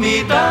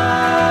nome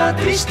da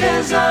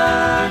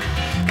tristeza,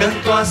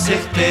 canto a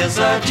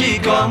certeza de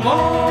que o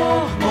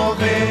amor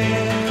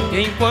morreu.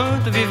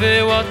 Enquanto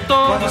viveu à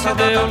toa, se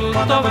deu,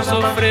 lutou e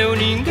sofreu,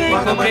 ninguém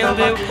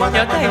compreendeu e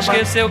até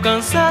esqueceu,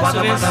 cansaço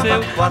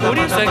venceu. Por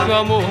isso é que o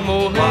amor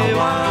morreu.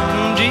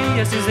 Um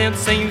dia cinzento,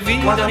 sem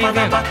vida nem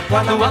vento,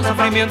 não há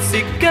sofrimento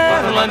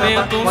sequer, um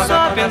lamento, um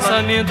só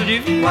pensamento de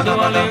vida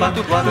ou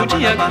alento. No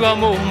dia que o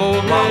amor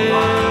morreu.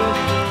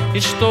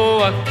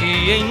 Estou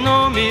aqui em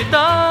nome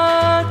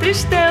da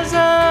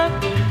tristeza,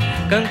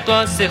 canto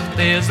a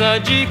certeza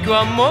de que o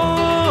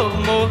amor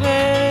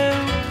morreu.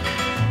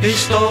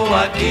 Estou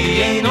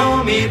aqui em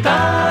nome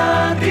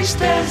da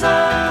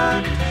tristeza,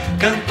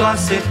 canto a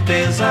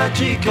certeza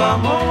de que o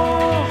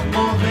amor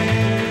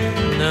morreu.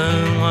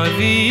 Não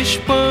havia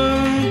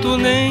espanto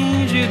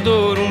nem de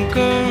dor um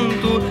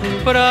canto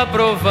pra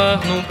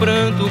provar num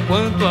pranto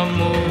quanto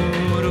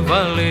amor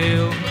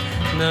valeu.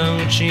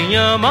 Não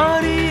tinha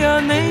Maria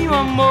nem o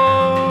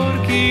amor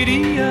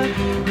queria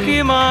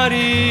que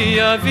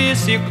Maria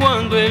visse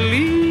quando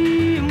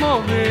ele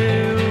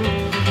morreu.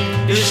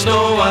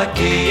 Estou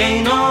aqui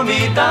em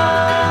nome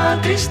da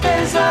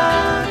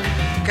tristeza,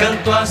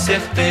 canto a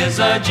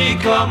certeza de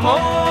que o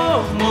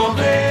amor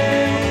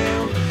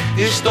morreu.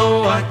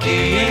 Estou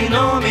aqui em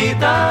nome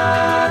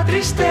da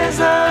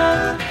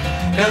tristeza,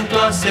 canto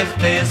a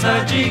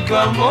certeza de que o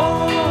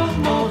amor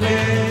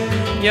morreu.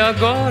 E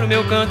agora o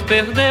meu canto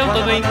perdeu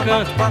todo o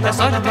encanto, é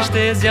só de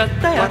tristeza e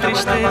até a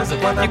tristeza.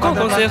 Ficou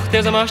com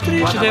certeza mais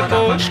triste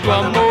depois que o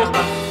amor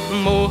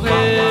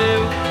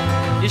morreu.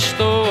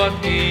 Estou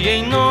aqui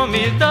em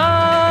nome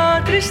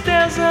da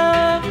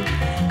tristeza,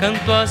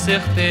 canto a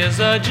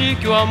certeza de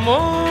que o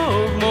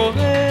amor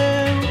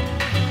morreu.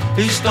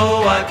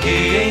 Estou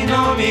aqui em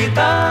nome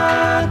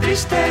da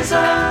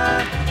tristeza,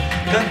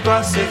 canto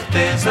a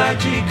certeza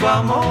de que o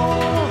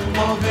amor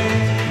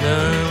morreu.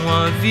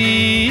 Não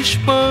havia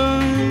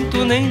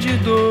espanto nem de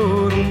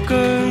dor um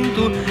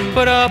canto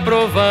para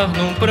provar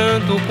num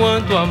pranto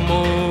quanto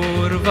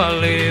amor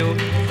valeu.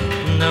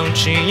 Não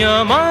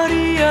tinha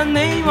Maria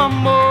nem o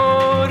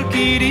amor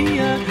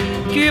queria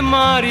que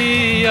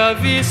Maria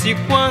visse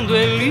quando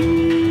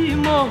ele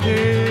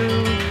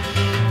morreu.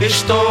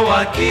 Estou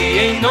aqui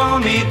em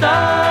nome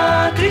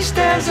da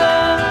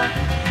tristeza,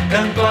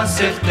 canto a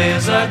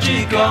certeza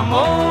de que o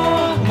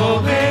amor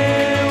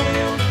morreu.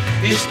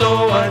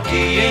 Estou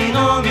aqui em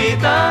nome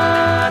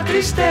da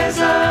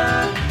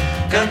tristeza,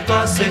 canto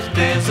a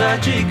certeza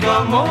de que o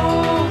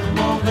amor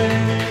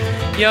morreu.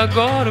 E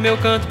agora o meu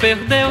canto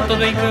perdeu todo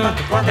o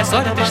encanto. É só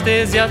a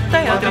tristeza e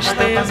até a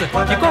tristeza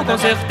ficou com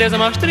certeza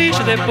mais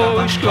triste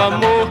depois que o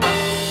amor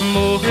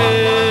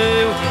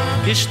morreu.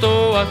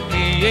 Estou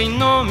aqui em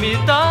nome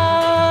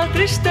da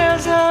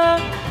tristeza,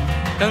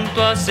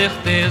 canto a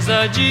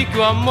certeza de que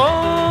o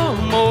amor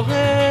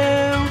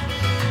morreu.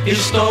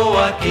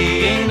 Estou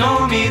aqui em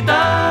nome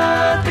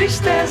da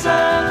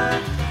tristeza,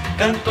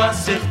 canto a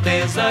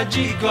certeza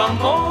de que o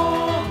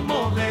amor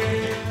morreu.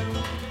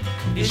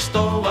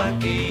 Estou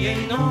aqui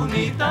em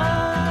nome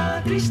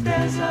da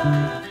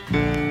tristeza,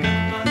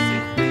 canto a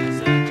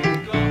certeza de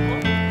que o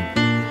amor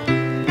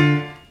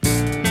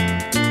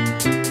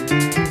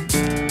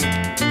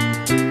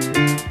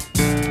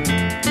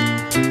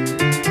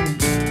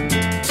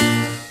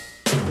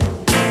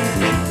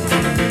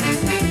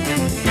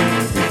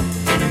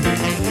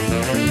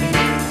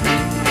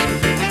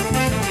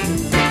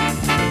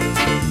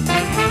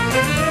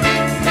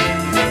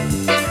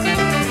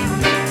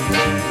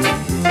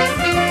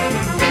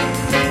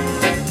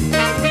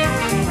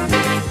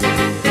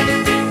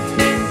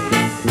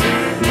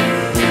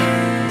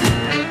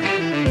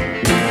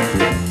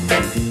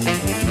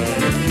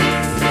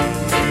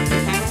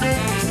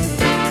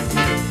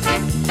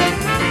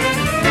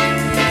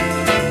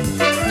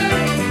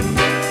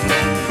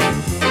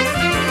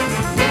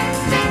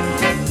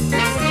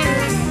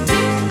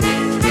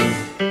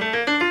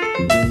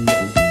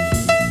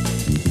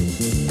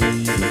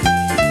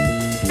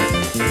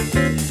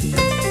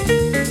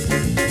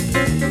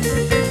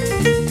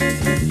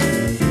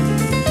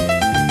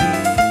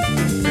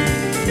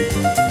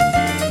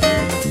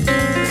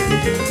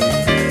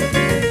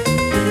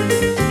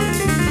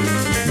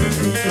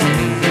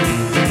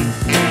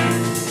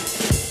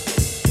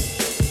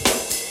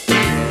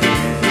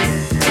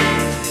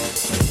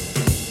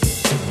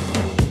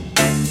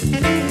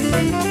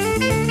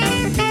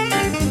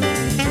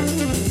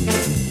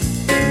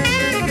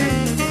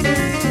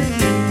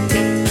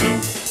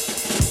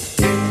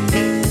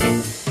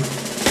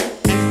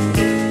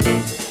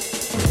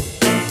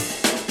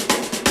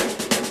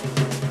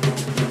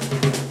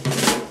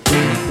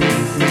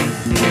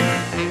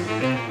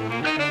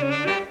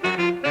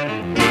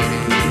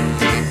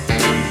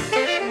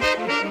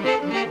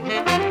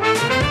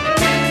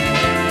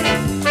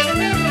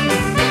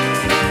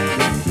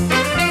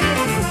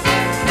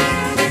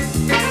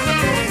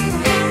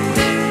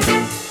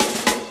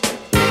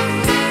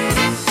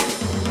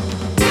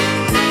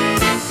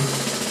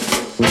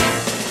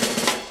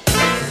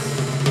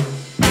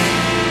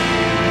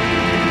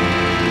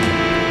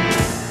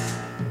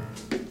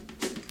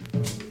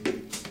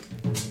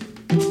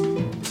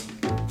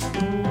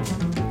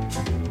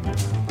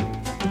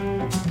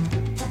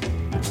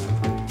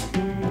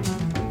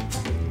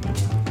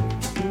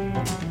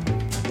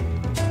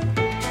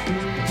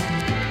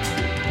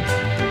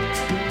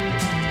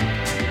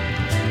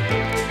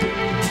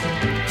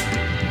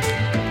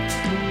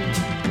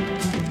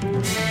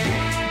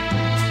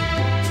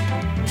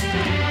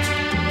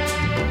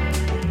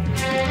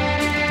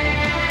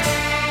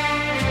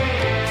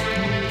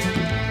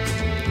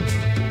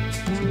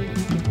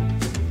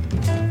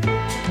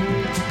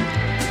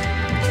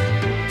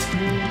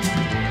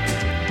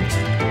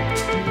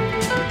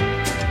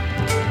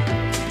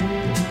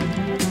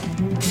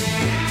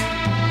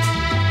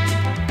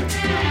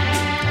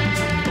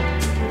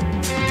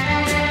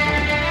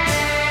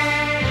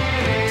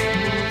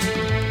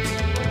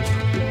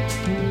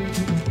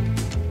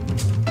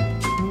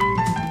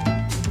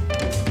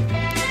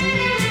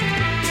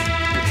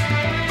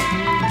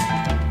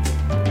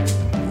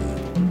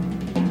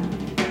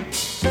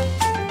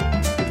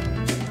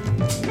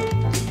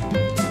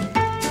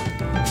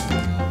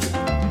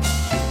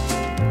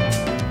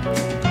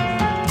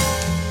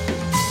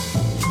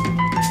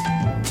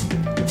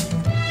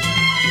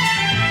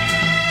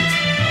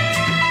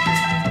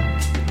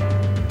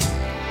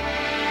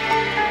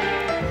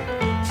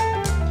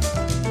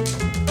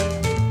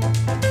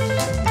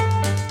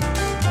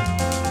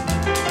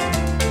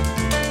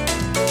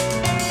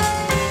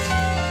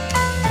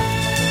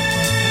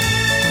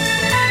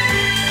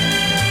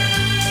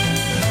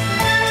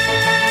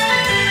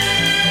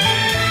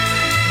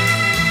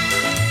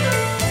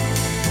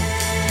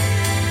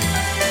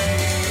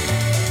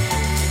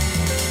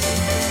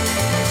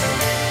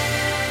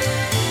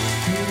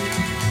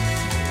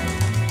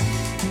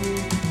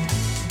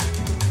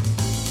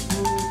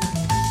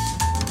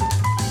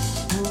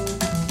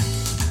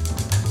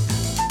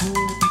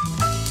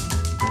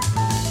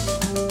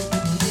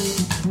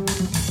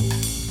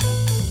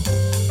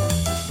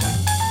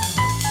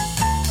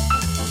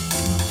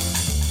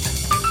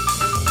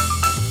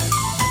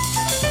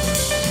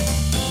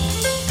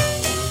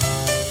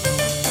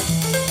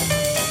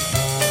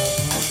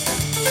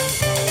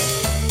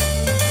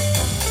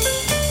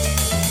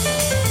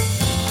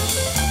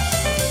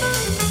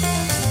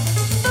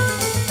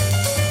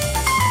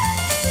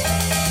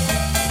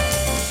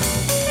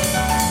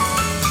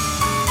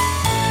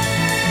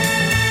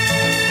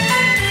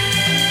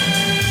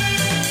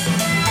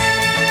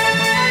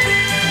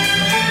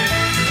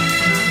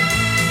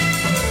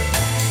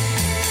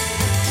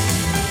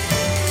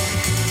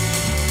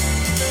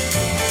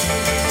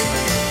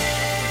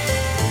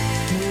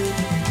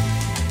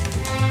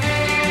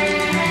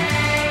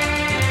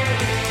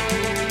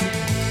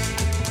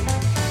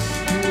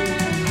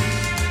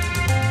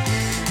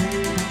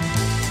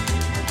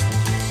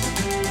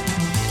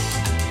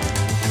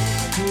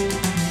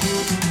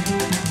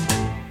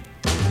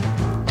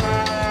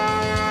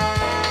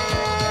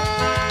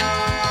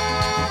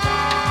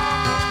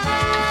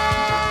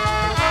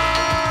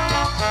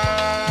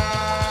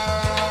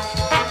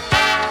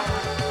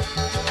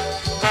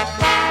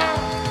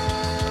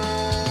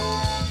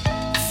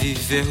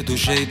viver do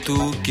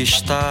jeito que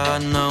está.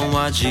 Não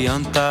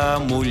adianta,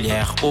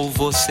 mulher. Ou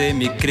você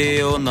me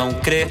crê ou não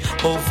crê,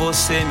 ou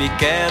você me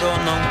quer ou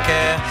não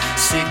quer.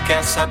 Se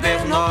quer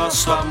saber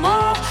nosso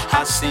amor,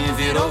 assim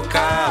virou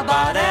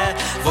cabaré.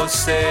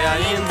 Você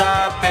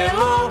ainda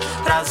apelou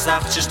pras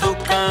artes do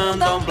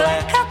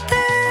candomblé.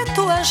 Cadê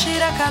tua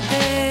gira,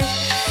 cadê?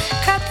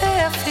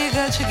 Cadê a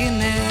figa de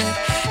Guiné?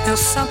 Meu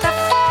santo é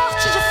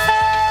forte de fé.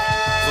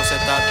 Você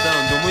tá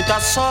dando muita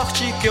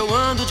sorte que eu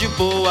ando de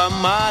boa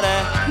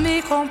maré.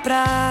 Me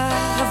comprar,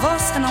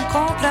 você não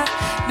compra,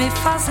 me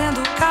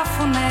fazendo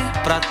cafuné.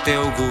 Pra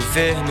teu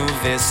governo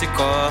ver se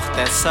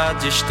corta essa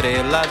de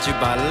estrela de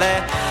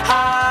balé.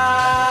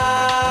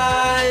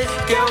 Ai,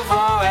 que eu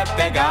vou é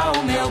pegar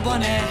o meu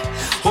boné.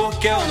 O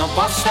que eu não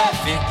posso é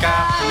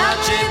ficar na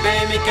de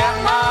bem, me quer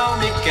mal,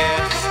 me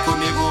quer.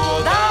 Comigo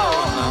ou dá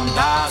ou não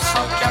dá,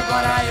 só que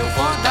agora eu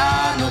vou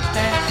dar no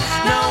pé.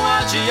 Não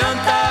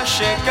adianta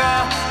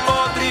chegar,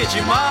 podre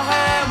de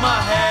maré,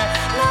 maré.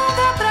 Não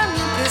dá pra me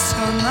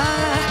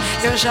impressionar,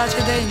 eu já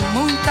te dei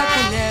muita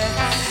colher.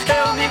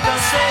 Eu me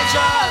cansei de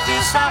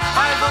avisar,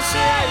 ai você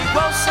é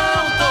igual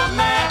São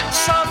Tomé,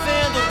 só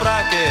vendo pra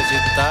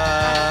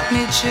acreditar.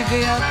 Me diga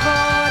e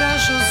agora,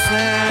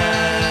 José,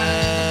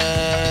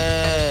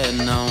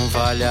 não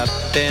vale a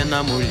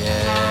pena,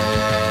 mulher.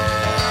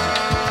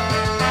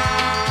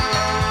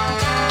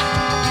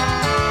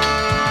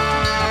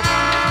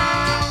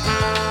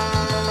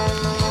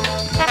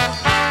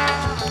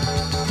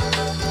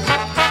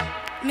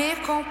 Me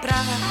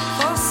comprar,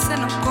 você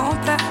não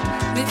compra,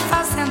 me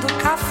fazendo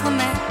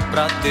cafuné.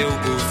 Pra teu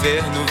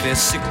governo ver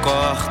se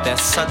corta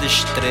essa de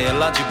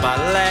estrela de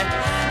balé.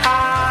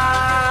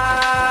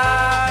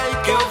 Ai,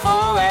 que eu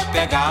vou é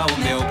pegar o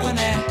meu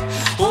boné.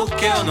 O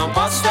que eu não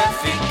posso é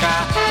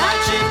ficar na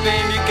de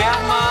bem, me quer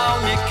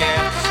mal, me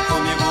quer.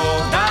 Comigo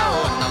ou dá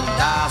ou não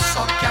dá,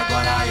 só que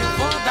agora eu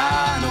vou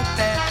dar no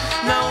pé.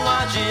 Não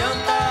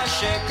adianta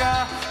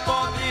chegar,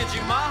 pobre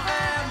de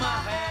maré,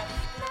 maré.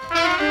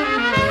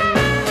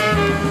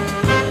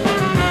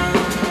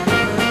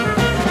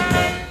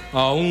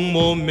 Há um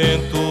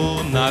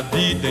momento na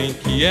vida em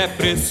que é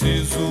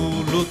preciso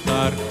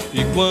lutar.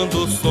 E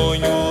quando o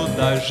sonho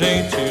da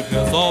gente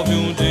resolve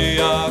um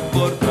dia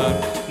acordar,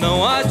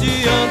 não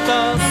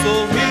adianta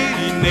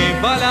sorrir e nem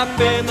vale a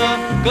pena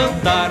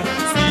cantar.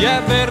 Se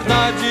é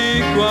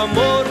verdade que o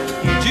amor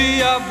um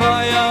dia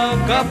vai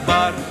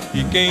acabar.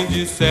 E quem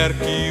disser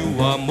que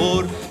o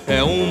amor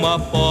é uma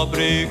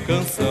pobre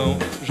canção,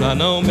 já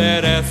não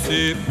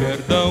merece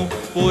perdão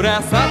por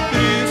essa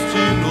triste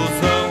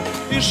ilusão.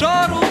 E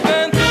chora o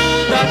vento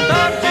da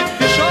tarde,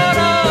 e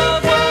chora a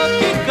água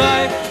que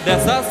cai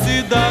dessa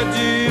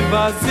cidade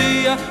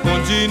vazia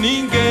onde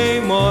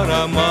ninguém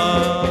mora mais.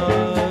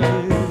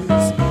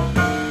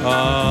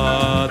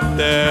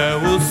 Até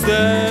o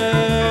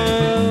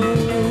céu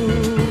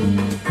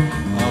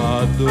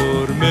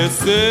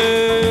adormeceu,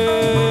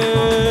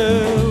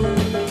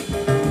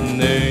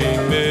 nem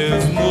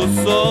mesmo o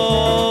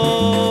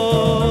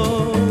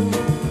sol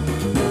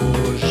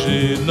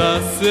hoje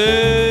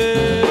nasceu.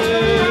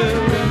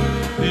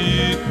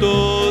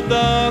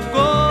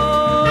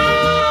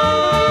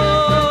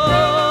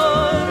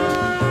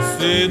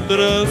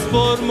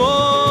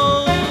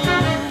 Transformou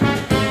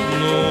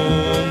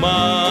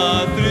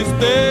numa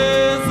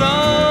tristeza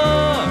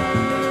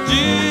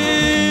de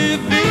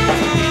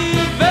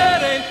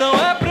viver. Então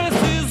é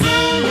preciso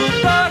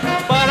lutar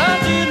para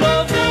de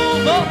novo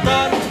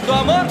voltar do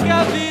amor que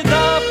a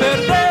vida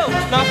perdeu,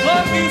 na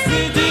flor que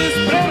se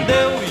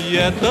desprendeu. E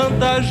é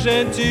tanta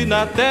gente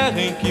na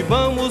terra em que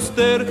vamos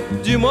ter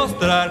de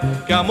mostrar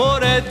que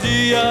amor é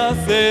dia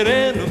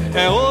sereno,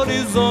 é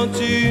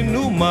horizonte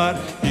no mar.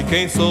 E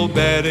quem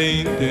souber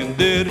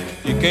entender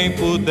e quem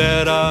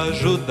puder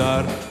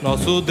ajudar,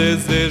 nosso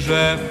desejo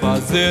é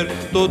fazer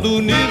todo o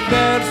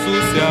universo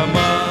se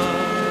amar.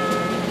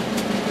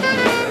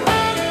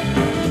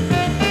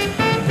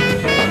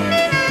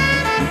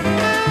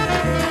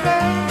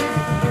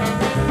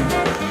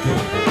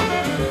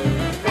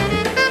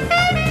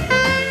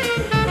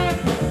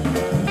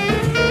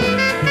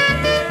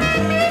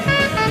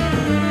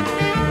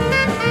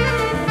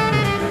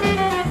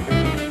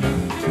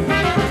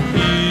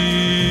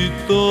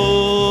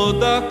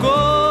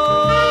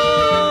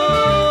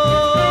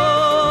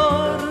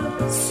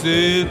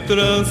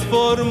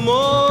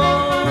 Transformou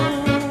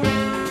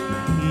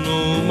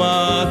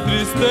numa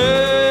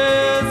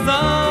tristeza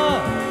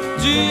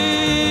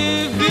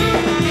de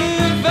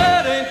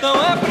viver. Então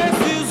é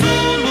preciso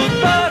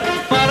lutar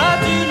para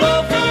de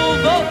novo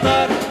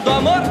voltar do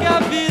amor que a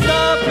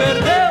vida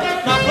perdeu,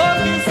 na flor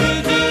que se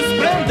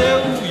desprendeu.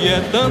 E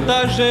é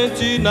tanta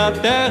gente na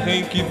terra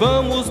em que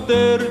vamos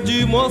ter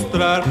de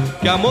mostrar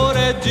que amor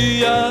é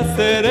dia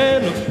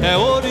sereno, é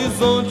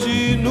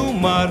horizonte no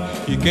mar.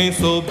 E quem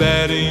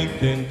souber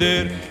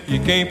entender e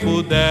quem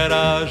puder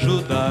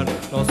ajudar,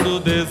 nosso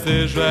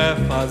desejo é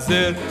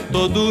fazer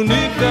todo o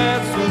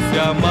universo se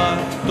amar,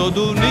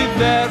 todo o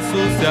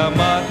universo se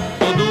amar,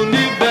 todo o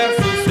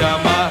universo se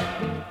amar.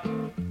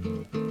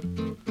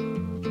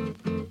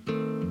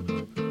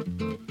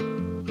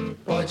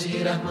 Pode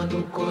ir armando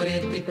o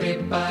coreto e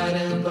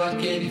preparando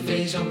aquele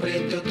feijão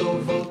preto, eu tô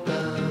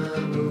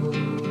voltando.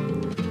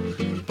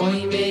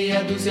 Põe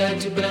meia dúzia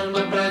de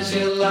brama pra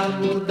gelar,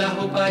 muda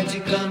roupa de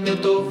cama, eu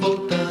tô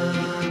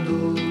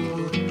voltando.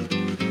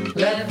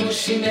 Levo o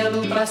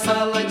chinelo pra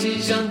sala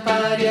de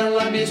jantar e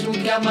ela mesmo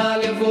que a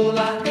malha eu vou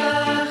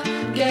largar.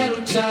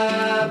 Quero te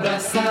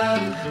abraçar,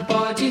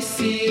 pode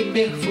se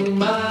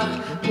perfumar,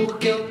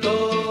 porque eu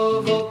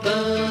tô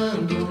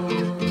voltando.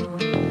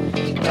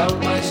 Dá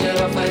uma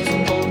gera, faz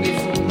um bom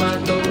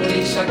defumador,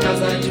 deixa a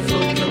casa de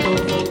flor que eu tô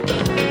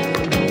voltando.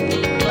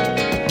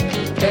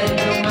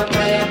 Pega uma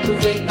praia,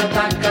 aproveita,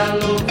 tá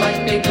calor, vai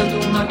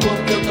pegando uma cor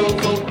que eu tô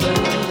voltando.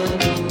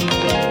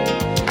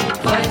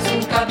 Faz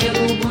um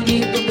cabelo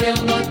bonito pra eu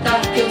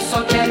notar que eu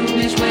só quero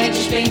mesmo é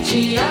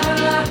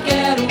despentear.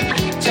 Quero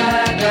te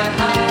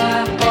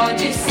agarrar,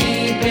 pode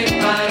se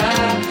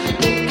preparar,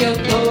 porque eu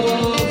tô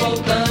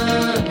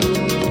voltando.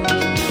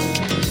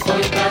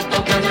 Foi pra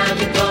tocar na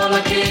vitrola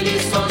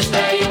aqueles sons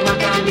velho, uma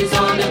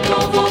camisola, eu tô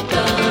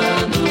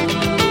voltando.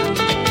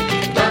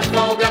 Dá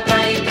folga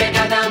pra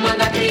empregada,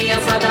 manda a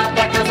criançada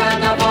pra casa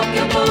da avó que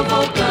eu tô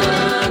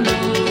voltando.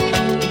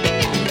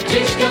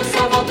 Diz que eu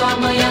só volto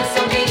amanhã se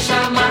alguém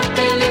chamar,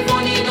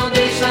 telefone não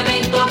deixa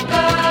nem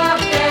tocar.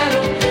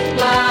 Quero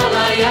lá,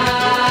 lá, ya,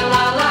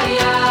 lá, lá,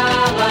 ya,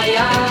 lá,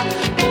 ya,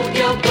 porque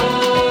eu tô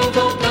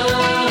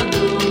voltando.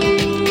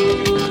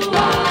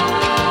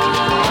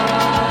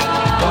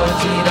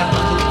 Pode ir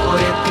armando o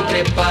coreto e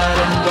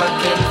preparando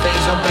aquele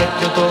feijão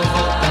preto, eu tô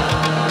voltando.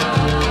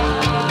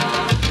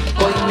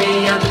 Põe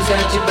meia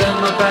dúzia de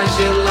brama pra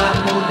gelar,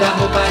 muda a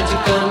roupa de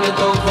cama, eu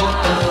tô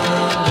voltando.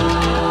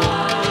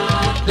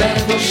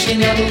 Levo o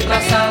chinelo pra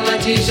sala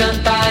de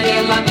jantar e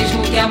ela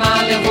mesmo que a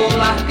malha eu vou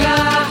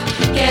largar.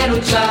 Quero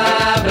te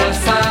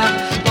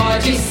abraçar,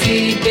 pode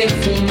se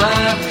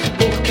perfumar,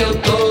 porque eu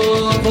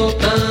tô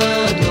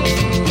voltando.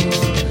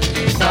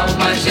 Dá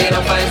uma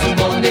geral, faz um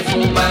bom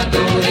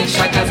defumador, enche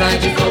a casa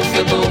de flor que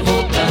eu tô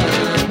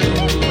voltando.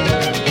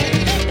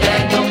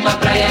 Pega uma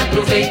praia,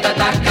 aproveita,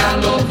 tá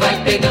calor, vai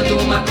pegando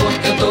uma cor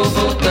que eu tô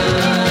voltando.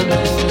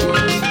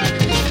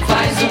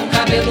 Faz um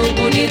cabelo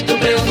bonito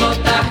pra eu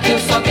notar que eu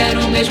só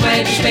quero mesmo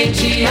é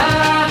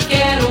despentear.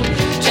 Quero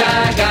te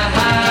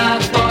agarrar,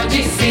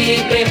 pode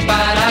se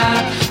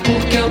preparar,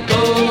 porque eu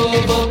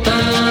tô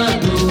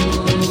voltando.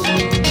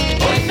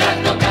 Foi pra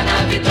tocar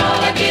na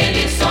vitrola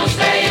aqueles sons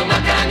velho,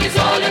 uma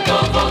camisola, eu tô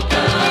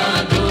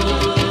voltando.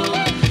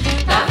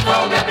 Dá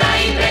folga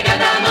pra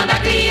empregada, manda a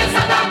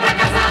criançada pra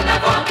casa da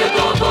avó que eu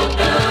tô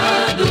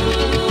voltando.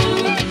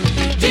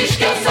 Diz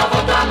que eu só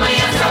volto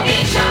amanhã se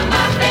alguém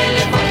chamar,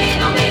 telefone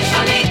não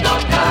deixa nem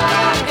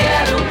tocar.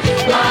 Quero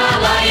lá,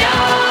 lá, ya,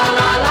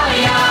 lá, lá,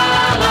 ya,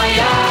 lá,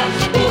 ya,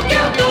 porque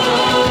eu tô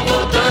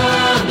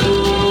voltando.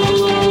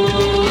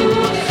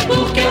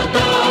 Porque eu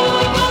tô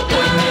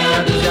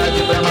voltando. Já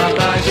de brama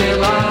pra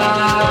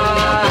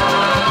gelar,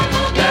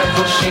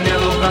 levo o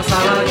chinelo pra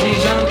sala de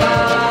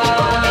jantar.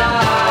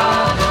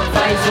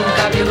 Faz um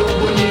cabelo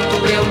bonito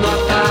pra eu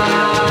notar.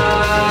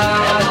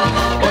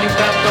 Põe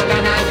pra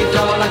tocar na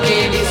vitrola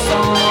aquele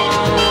som.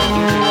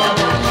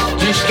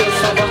 Diz que eu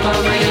só volto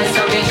amanhã se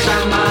alguém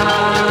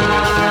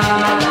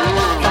chamar.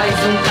 Faz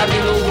um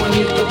cabelo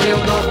bonito pra eu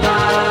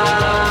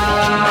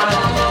notar.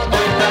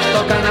 Põe pra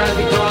tocar na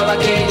vitrola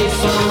aquele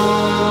som.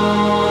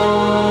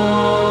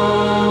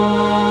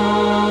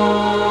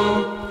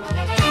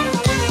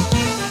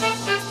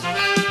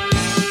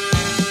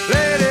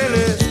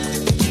 Lerê,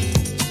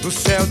 do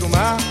céu do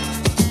mar,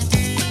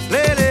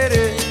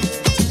 lerê,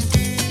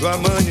 do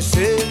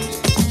amanhecer,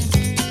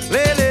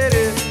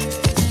 lerê,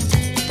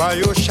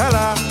 vai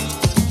Oxalá.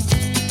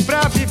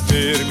 Pra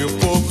viver meu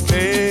povo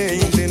tem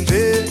que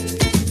entender,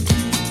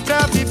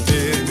 pra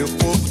viver meu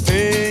povo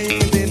tem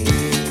que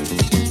entender.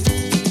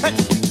 Hey!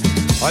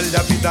 Olha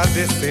a vida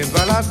descendo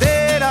a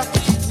ladeira,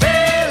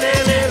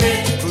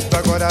 lê, tudo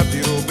agora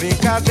virou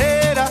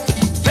brincadeira,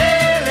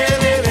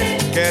 lê,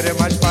 quero é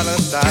mais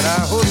balançar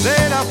a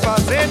roseira,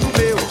 fazendo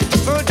meu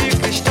som de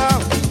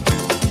cristal.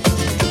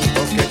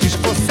 Qualquer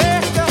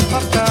desconcerto é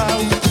fatal,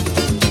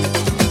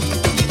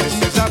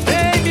 precisa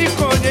bem me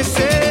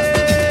conhecer.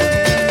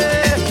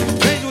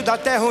 Venho da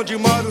terra onde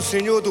mora o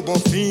Senhor do Bom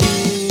Fim,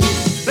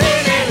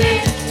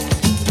 lê,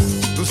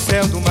 do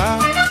céu do mar,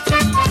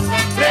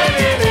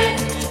 lê,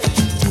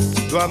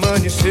 do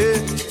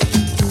amanhecer,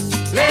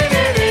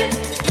 lê,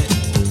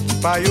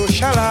 vai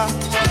Oxalá.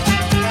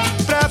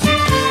 Pra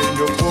viver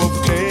meu povo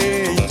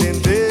tem que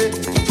entender,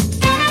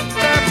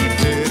 pra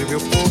viver meu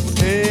povo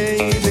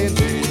tem que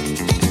entender.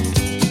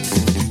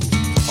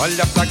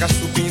 Olha a praga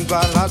subindo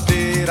a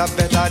ladeira, a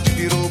verdade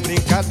virou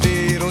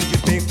brincadeira. Onde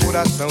tem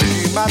coração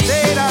de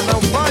madeira não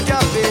pode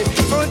haver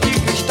som de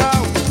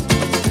cristal.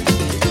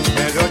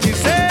 Melhor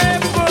dizer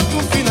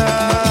ponto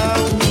final.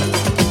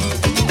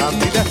 A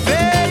vida é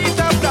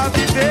feita pra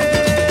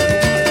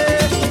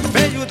viver.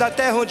 Venho da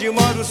terra onde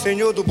mora o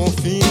Senhor do Bom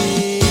Fim,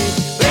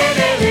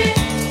 lê,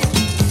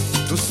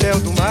 do céu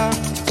do mar,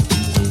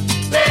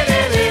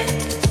 lê,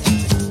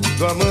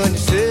 do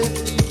amanhecer,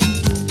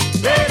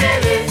 lê,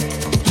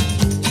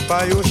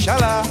 vai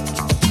Oxalá.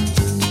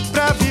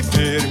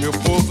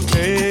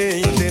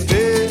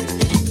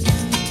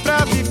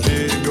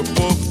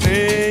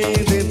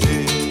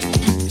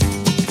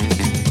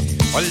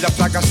 Olha a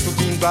praga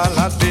subindo a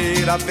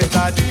ladeira, a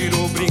verdade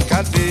virou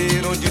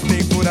brincadeira. Onde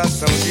tem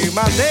coração de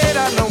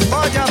madeira não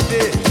pode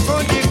haver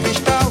som de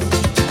cristal.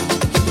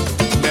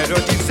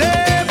 Melhor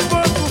dizer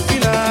ponto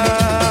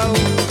final.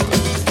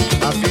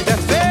 A vida é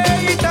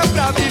feita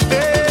pra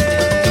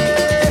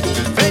viver.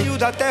 Venho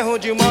da terra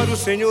onde mora o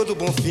Senhor do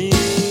Bonfim.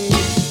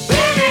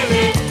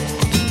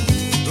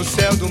 Do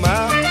céu do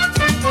mar,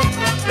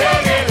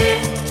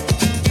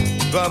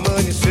 do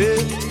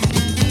amanhecer,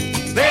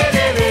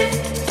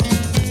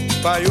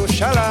 Pai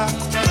Oxalá.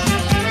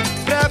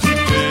 Pra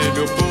viver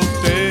meu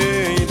povo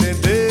tem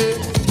entender.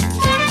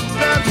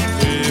 Pra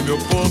viver meu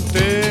povo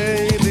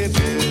tem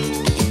entender.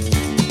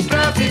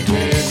 Pra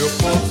viver meu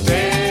povo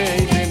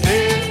tem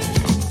entender.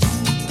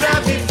 Pra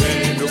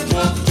viver meu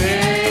povo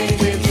tem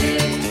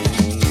entender.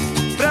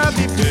 Pra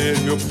viver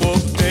meu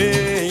povo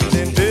tem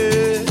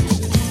entender.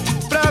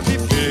 Pra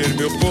viver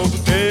meu povo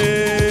tem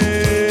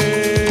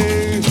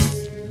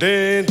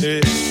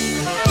entender.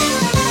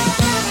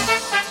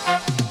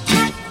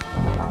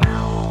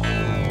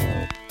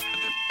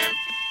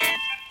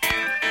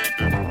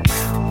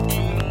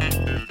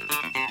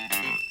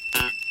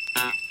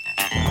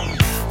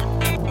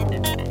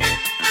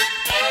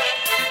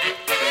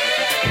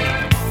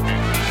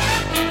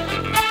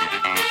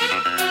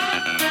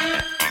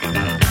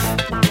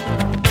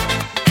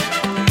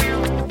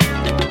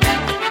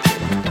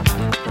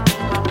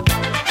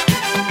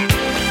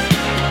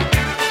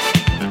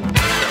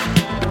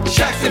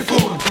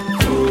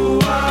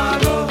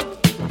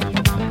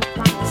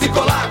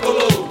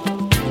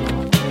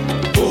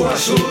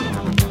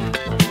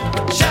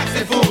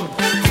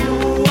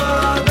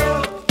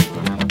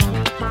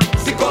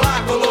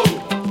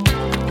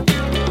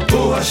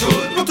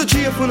 Outro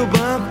dia fui no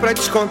banco pra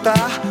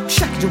descontar o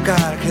cheque de um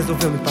cara que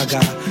resolveu me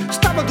pagar.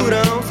 Estava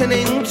durão, sem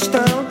nenhum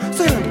tostão,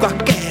 sonhando com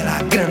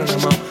aquela grana na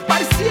mão.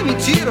 Parecia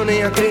mentira, eu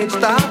nem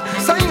acreditava.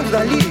 Saindo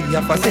dali,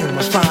 ia fazer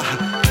uma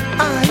farra.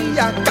 Aí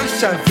a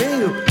caixa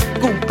veio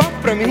com um papo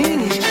pra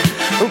mim.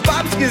 Um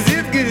papo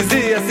esquisito que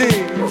dizia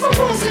assim: por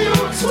favor,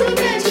 senhor, sua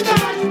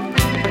identidade.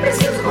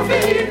 Preciso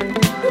conferir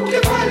o que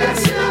vale a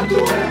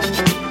assinatura.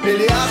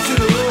 Ele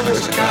assinou a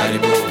caixa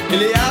carimbou.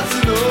 Ele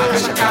assinou a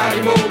caixa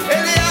carimbou.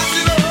 Ele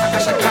assinou a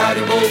caixa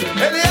carimbou.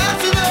 Ele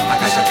assinou a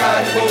caixa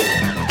carimbou.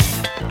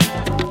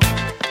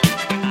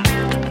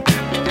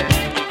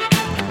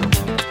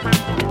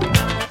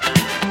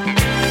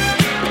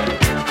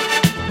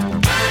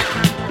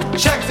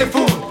 Cheque sem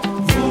fundo,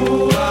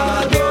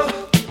 voador.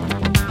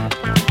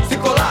 Se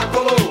colar,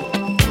 colou.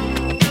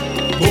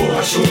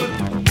 Borrachudo.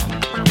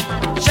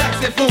 Cheque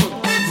sem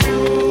fundo,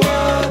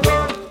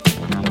 voador.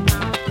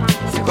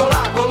 Se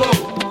colar, colou.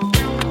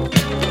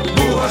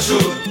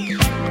 Borrachudo.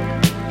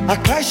 A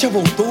caixa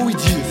voltou e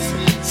disse: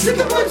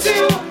 sinta muito,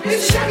 senhor,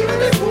 esse cheque não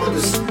tem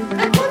fundos.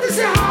 É conta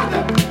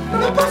encerrada, eu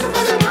não posso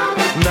fazer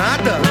nada.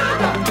 Nada?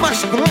 Nada.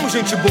 Mas como,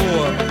 gente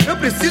boa? Eu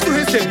preciso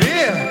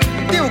receber.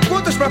 Tenho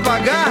contas pra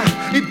pagar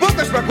e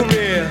bocas pra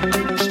comer.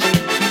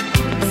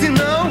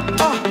 Senão,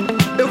 ó,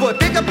 eu vou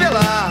ter que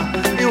apelar.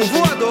 E um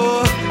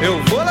voador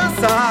eu vou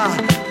lançar.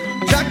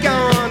 Já que a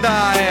onda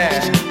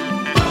é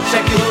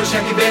cheque ouro,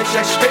 cheque verde,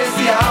 cheque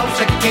especial.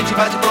 Cheque quente,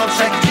 bate pronto,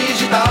 cheque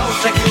digital.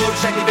 Cheque ouro,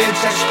 cheque verde,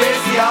 cheque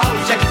especial.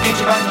 Cheque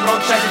quente, bate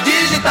pronto, cheque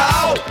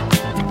digital.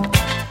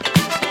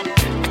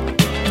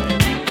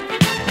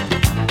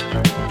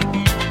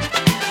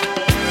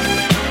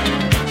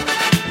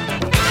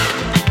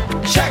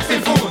 Cheque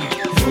sem fundo,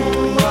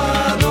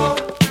 voador.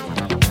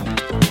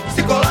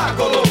 Se colar,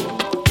 colou.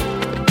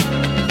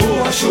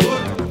 Borrachudo.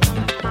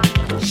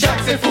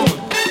 Cheque sem fundo,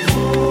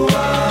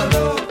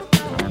 voador.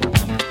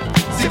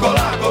 Se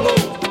colar, colou.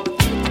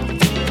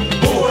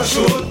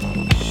 Borrachudo.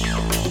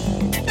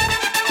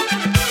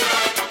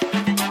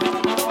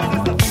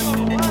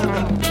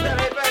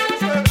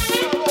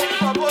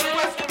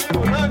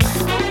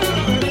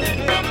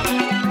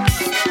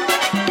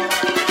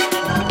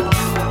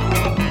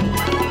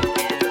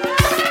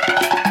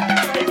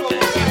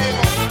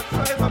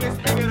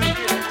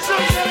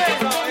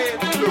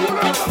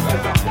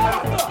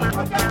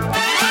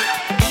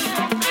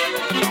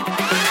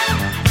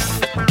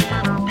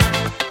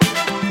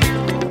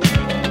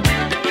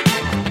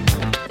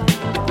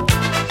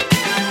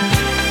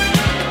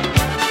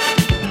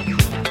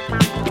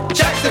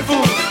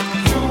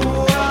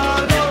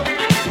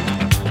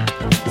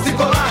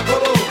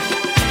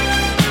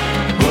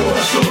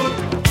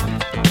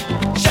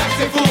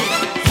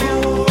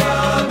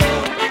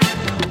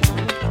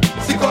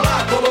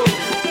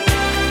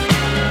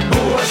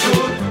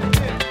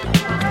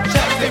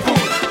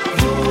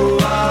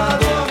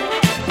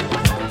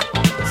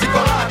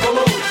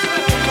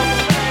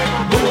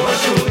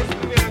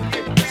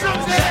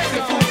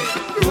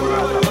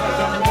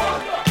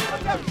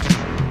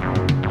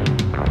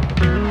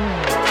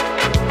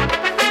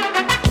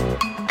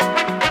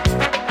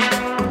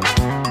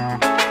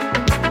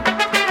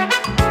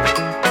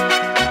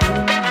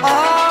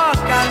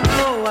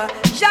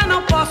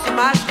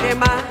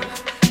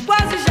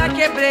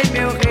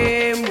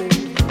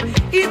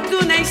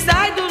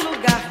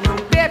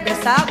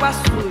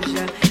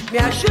 Me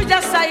ajude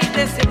a sair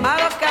desse mar,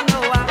 ó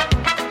canoa.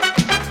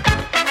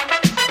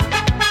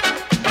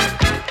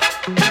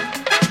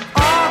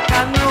 Ó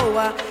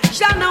canoa,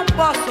 já não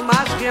posso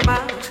mais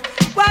remar.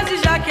 Quase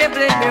já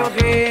quebrei meu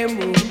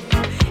remo.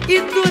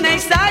 E tu nem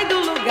sai do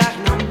lugar,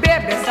 não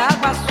bebe essa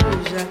água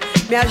suja.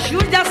 Me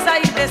ajude a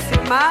sair desse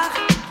mar.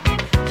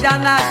 Já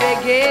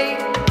naveguei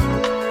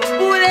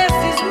por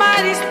esses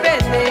mares,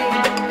 penei.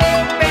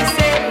 Eu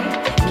pensei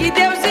que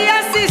Deus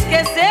ia se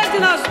esquecer de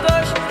nós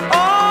dois.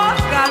 Ó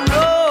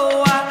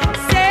canoa,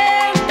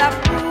 senta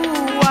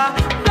pua,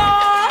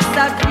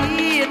 nossa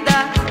vida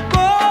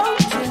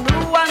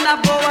continua na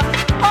boa.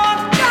 Ó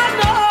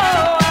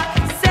canoa,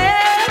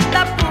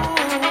 senta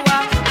pua,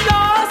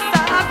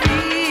 nossa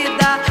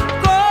vida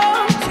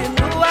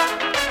continua.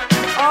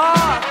 Ó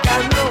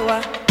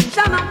canoa,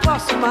 já não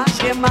posso mais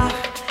remar.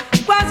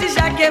 Quase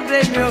já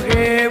quebrei meu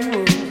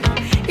remo.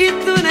 E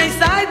tu nem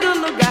sai do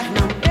lugar,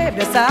 não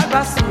bebe essa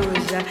água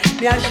suja.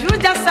 Me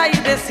ajude a sair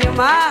desse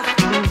mar.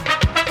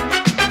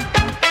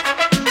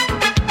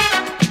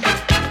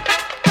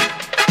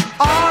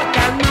 Ó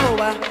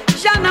canoa,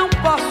 já não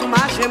posso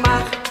mais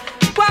remar.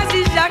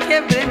 Quase já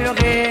quebrei meu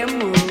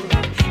remo.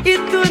 E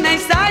tu nem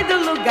sai do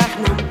lugar,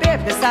 não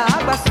bebe essa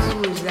água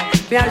suja.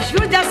 Me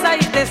ajude a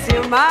sair desse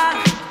mar.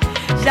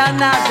 Já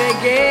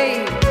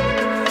naveguei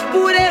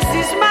por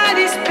esses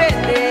mares,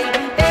 penei.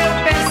 Eu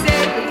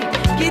pensei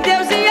que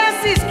Deus ia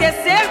se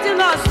esquecer de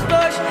nós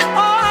dois.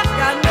 Ó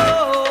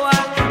canoa,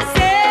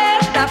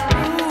 senta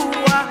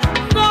pua,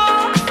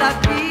 nossa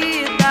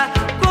vida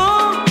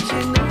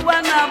continua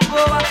na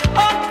boa.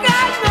 Ó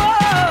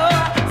canoa,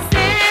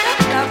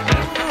 senta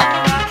pua,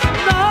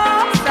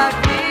 nossa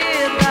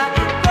vida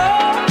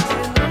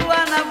continua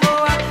na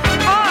boa.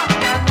 Ó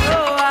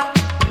canoa,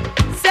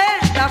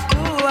 senta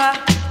pua,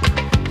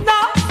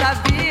 nossa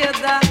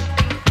vida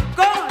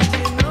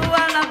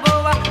continua na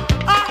boa.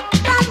 Ó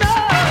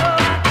canoa,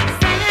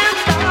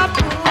 senta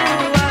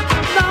pua,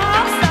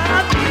 nossa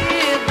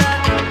vida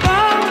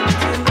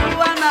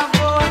continua na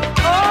boa.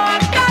 Ó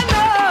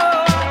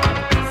canoa,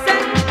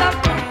 senta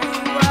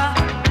pua,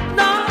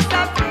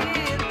 nossa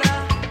vida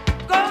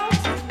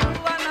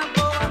continua na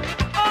boa.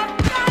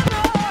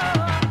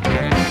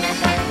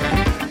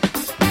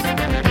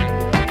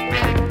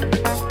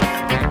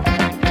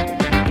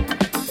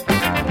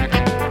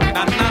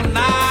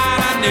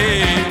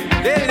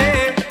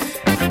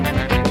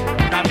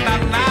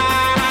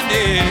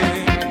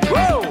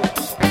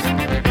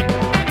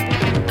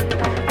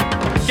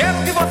 Quero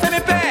que você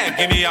me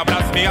pegue, me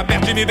abrace, me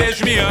aperte, me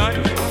beije, me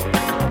ame.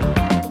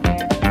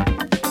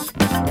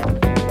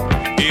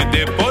 E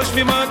depois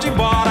me mande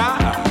embora.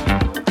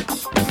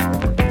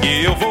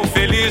 Que eu vou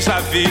feliz da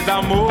vida,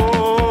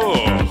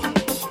 amor.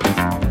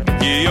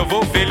 Que eu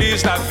vou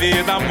feliz da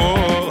vida,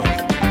 amor.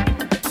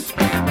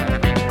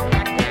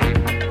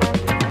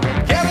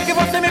 Quero que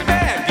você me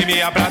pegue,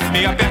 me abrace,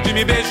 me aperte,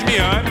 me beije, me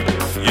ame.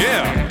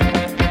 Yeah.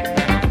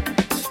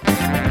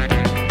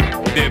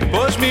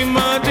 Depois me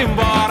mande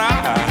embora.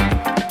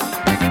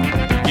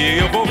 Que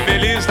eu vou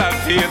feliz da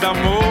vida,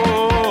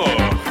 amor.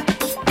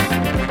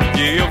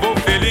 Que eu vou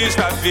feliz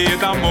da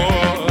vida,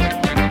 amor.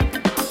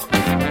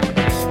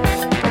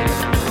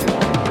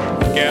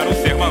 Quero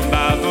ser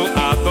mandado,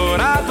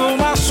 adorado,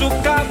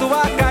 machucado,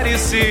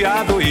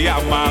 acariciado e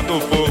amado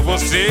por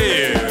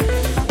você.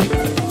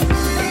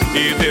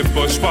 E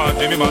depois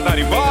pode me mandar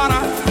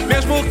embora,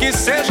 mesmo que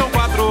sejam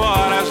 4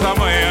 horas da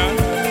manhã,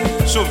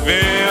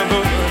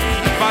 chovendo,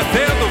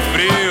 fazendo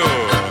frio,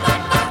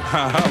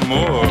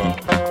 amor.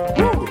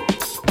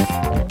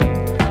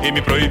 E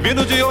me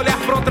proibindo de olhar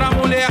pra outra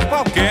mulher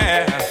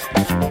qualquer.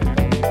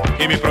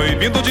 E me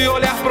proibindo de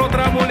olhar pra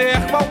outra mulher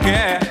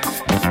qualquer.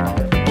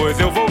 Pois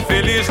eu vou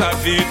feliz na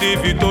vida e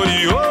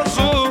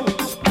vitorioso.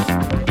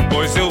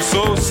 Pois eu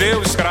sou o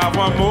seu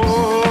escravo,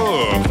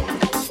 amor.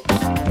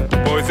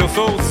 Pois eu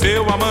sou o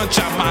seu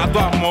amante amado,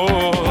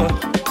 amor.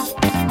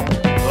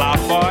 Lá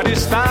fora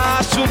está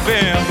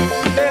chovendo,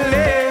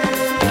 lelê.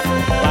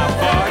 Lá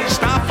fora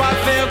está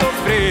fazendo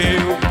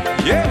frio,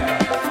 yeah.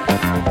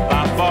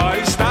 Lá fora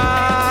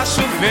está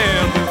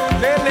chovendo,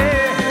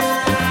 lelê.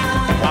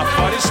 Lá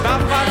fora está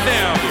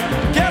fazendo.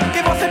 Quero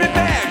que você me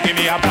pegue,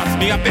 me abrace,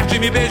 me aperte,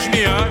 me beije,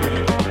 me ame.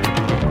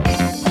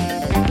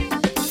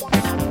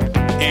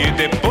 E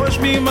depois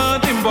me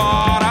manda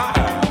embora.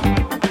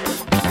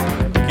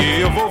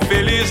 Que eu vou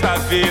feliz da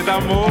vida,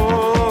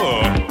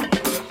 amor.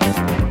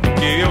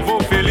 Que eu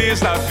vou feliz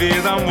da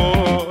vida,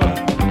 amor.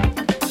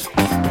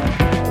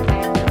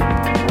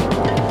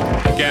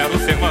 Quero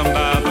ser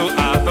mandado,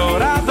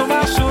 adorado,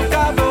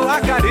 machucado,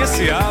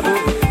 acariciado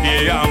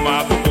e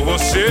amado por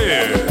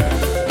você.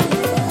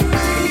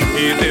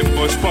 E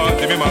depois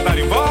pode me mandar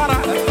embora,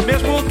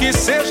 mesmo que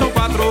sejam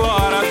 4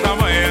 horas da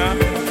manhã,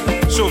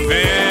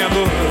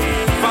 chovendo,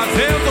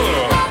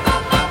 fazendo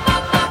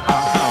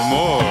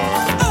amor.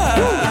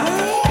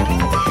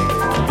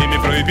 E me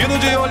proibindo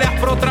de olhar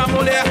pra outra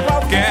mulher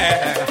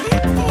qualquer.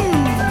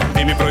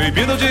 E me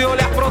proibindo de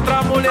olhar pra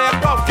outra mulher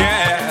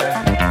qualquer.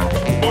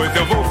 Pois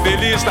eu vou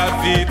feliz da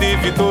vida e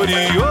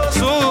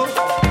vitorioso.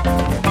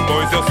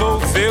 pois eu sou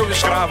o seu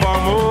escravo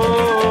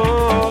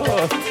amor,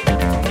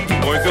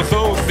 pois eu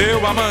sou o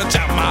seu amante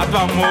amado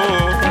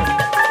amor.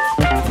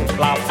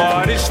 Lá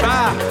fora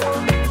está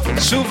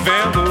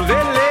chovendo,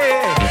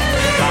 lelê,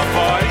 lá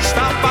fora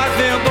está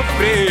fazendo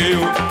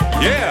frio,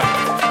 yeah.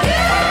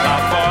 Lá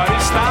fora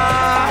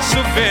está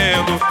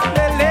chovendo,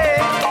 lelê,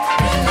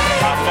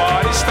 lá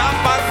fora está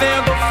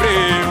fazendo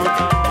frio,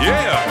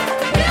 yeah.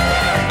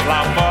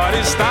 Lá fora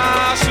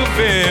está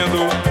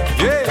chovendo,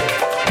 yeah.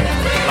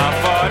 Lá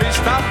fora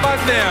está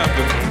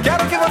fazendo,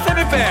 quero que você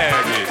me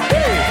pegue.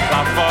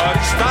 Lá fora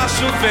está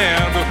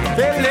chovendo,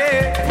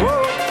 lelê,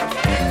 oh.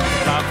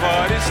 Lá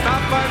fora está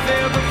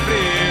fazendo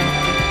frio.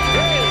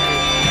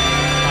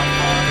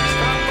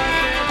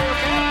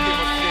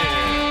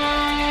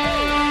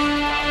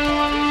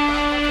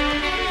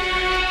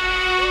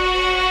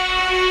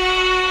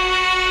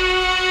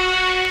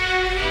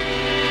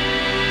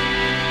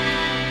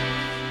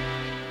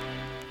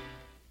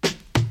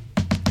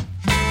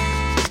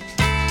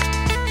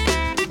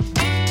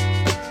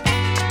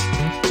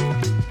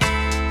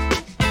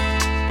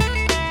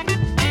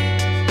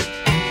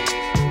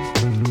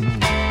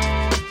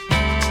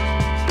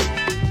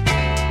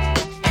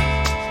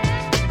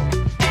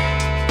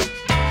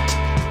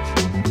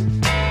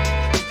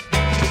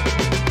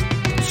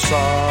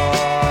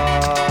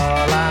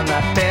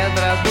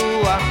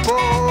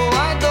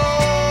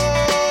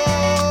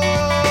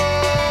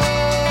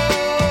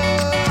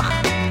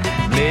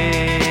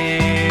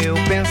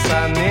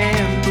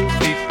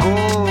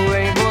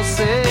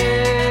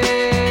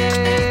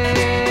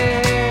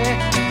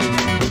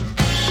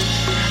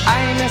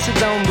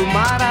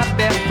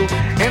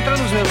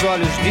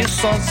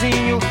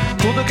 Sozinho,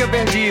 tudo que eu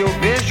perdi eu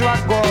vejo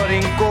agora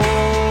em cores.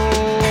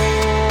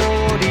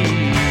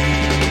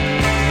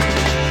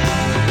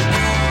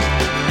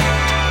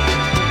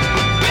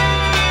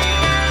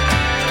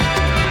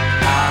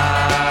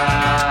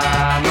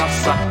 A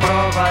nossa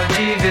prova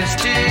de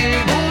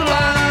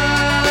vestibular,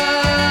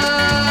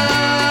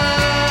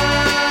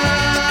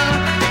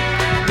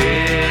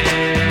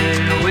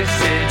 eu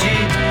excedi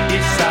e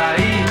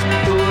saí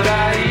por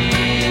aí.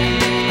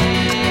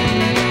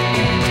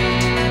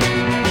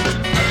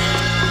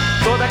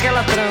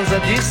 Aquela transa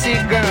de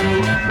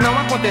cigano não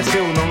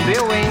aconteceu, não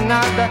deu em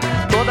nada.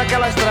 Toda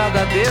aquela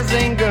estrada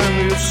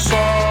desengano e o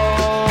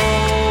sol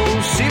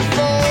se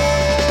foi.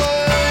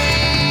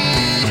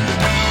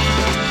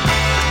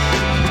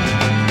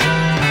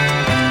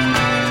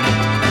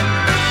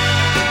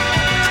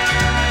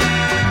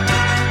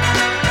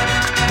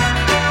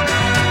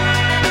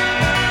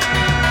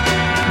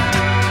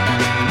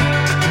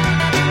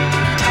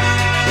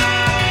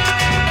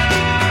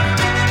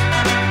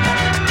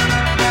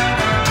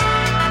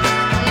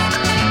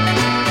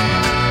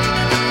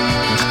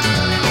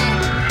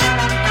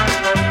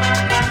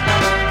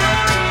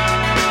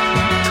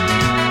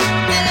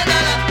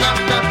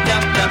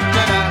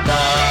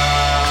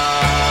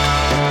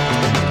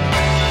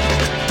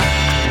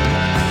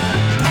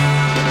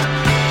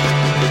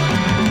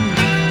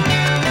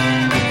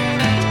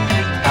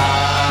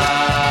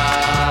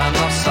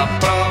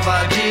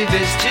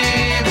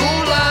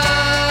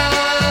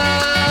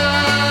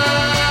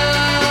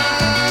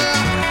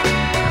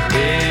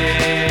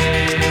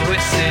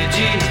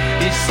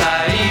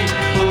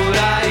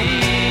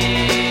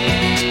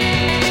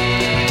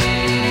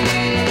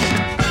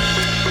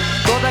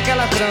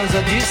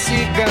 De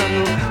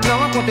cigano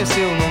não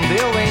aconteceu, não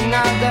deu em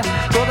nada.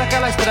 Toda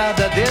aquela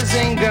estrada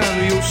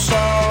desengano e o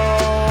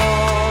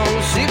sol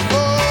se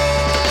foi.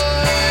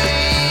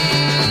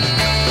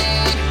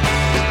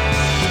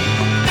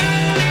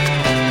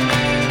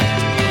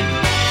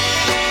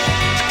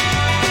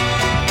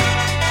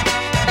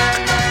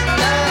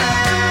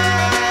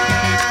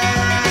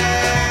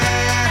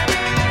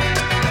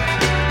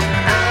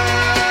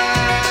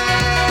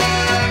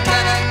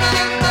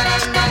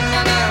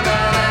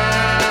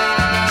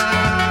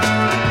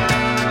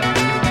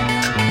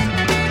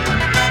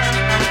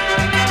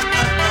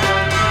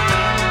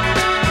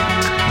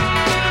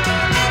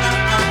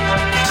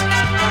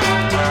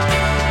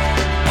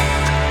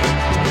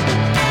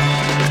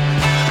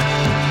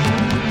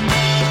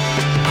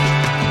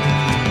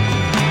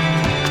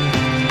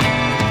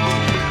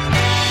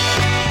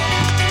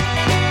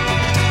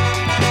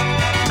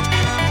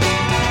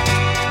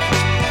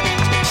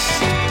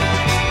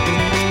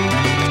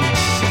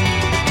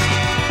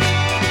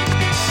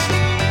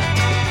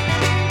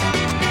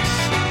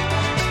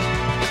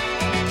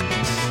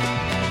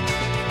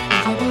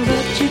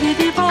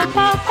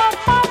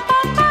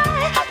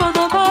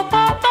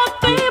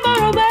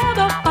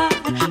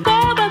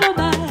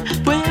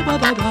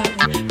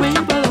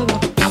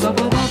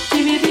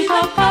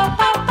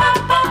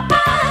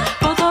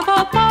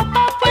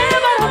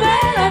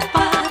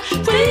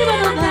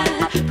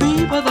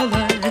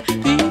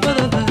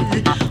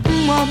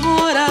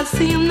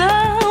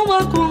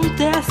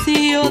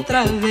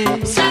 outra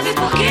vez. Sabe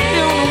por quê?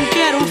 Eu não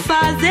quero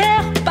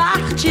fazer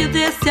parte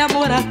desse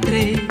amor a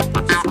três.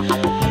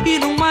 E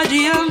não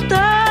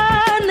adianta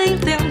nem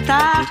tentar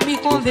tentar me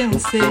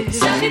convencer.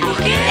 Sabe por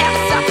quê?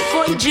 Essa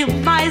foi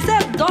demais, é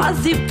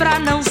dose pra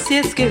não se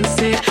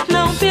esquecer.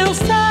 Não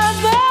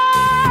pensava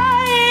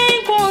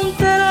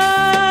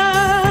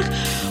encontrar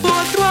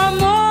outro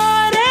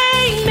amor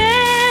em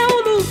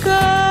meu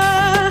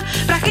lugar.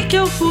 Pra que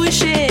eu fui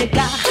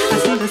chegar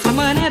assim dessa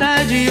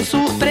maneira de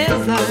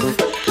surpresa?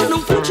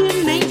 Não pude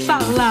nem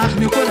falar,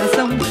 meu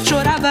coração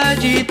chorava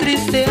de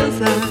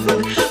tristeza.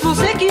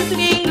 Você quis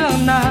me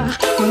enganar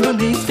quando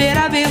nem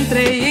esperava,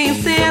 entrei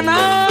em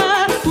cena.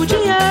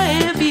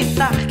 Podia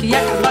evitar que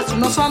acabasse o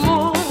nosso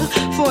amor,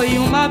 foi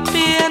uma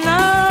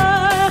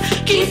pena.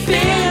 Que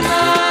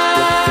pena,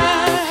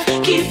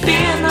 que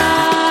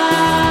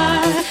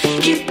pena,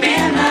 que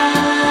pena.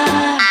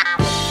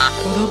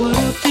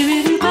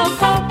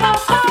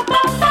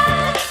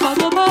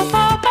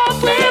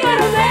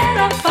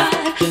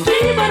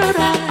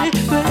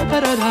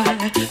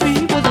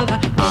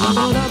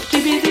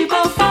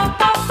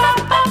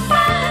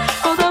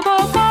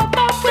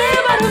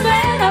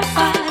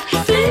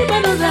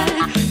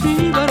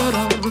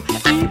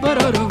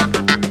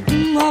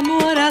 Um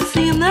amor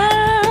assim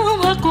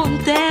não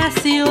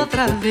acontece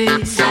outra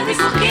vez. Sabe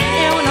por quê?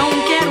 Eu não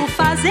quero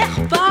fazer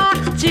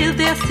parte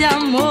desse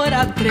amor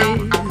a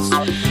três.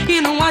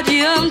 E não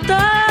adianta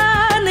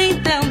nem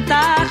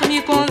tentar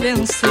me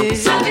convencer.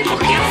 Sabe por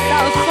quê?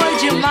 Essa foi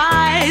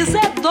demais,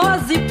 é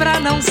dose pra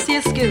não se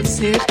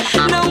esquecer.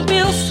 Não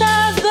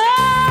pensava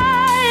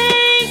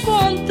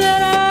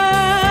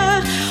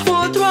encontrar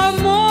outro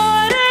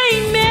amor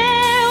em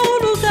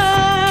meu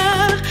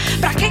lugar.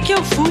 Pra que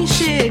eu fui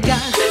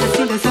chegar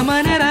assim dessa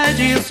maneira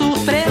de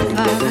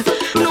surpresa?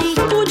 Não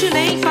pude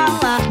nem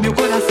falar, meu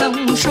coração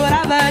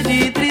chorava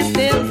de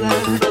tristeza.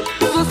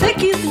 Você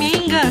quis me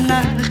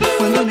enganar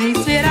quando nem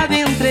esperava,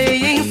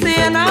 entrei em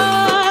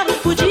cena.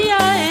 Podia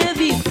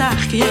evitar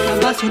que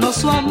acabasse o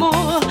nosso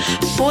amor,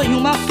 foi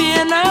uma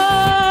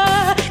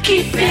pena.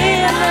 Que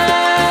pena,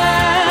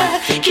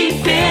 que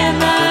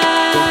pena,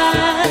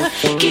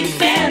 que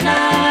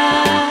pena.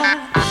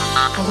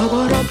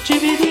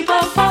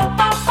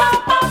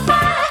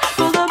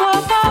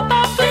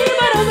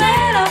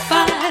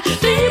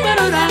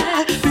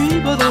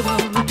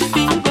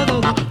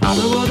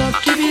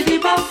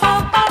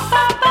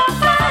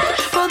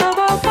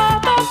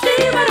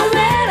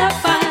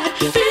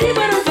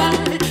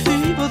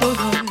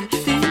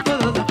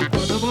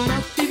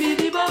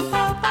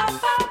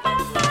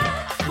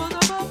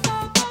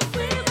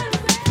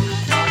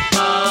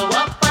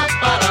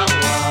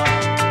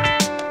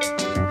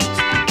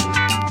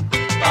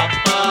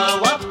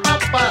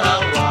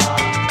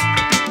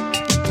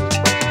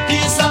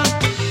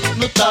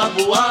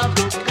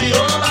 tabuado,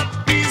 crioula,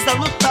 pisa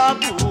no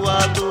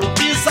tabuado,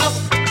 pisa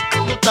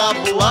no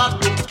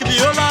tabuado,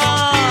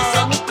 crioula,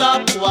 pisa no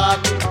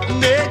tabuado.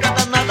 Nega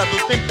danada do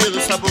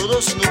tempero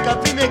saboroso, nunca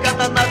vi nega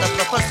danada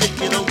pra fazer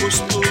que não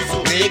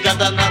gostoso. Nega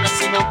danada,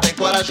 se não tem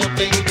coragem eu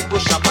tenho que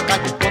puxar faca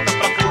de ponta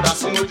pra furar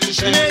senhor de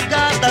gente.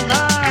 Nega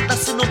danada,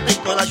 se não tem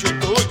coragem eu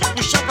tô de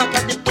puxar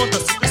faca de ponta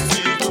se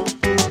preciso.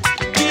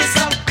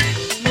 Pisa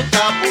no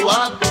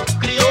tabuado,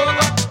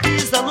 crioula,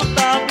 pisa no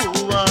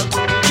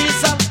tabuado,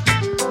 pisa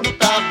no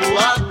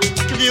tabuado,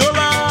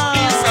 crioula,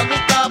 pisa no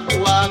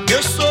tabuado.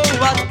 Eu sou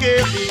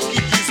aquele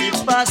que diz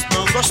em paz,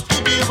 não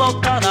gosto de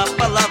voltar a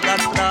palavra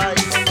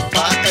atrás.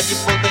 Faca de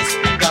ponta,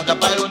 espingarda,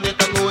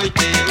 baioneta no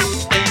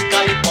oiteiro, tem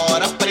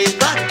caipora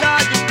preta,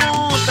 faca de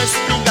ponta,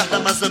 espingarda,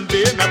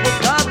 mazambeira,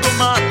 boca do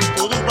mato,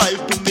 todo vai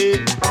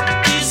comer.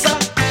 Pisa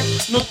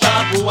no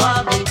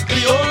tabuado,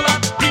 crioula,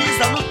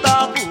 pisa no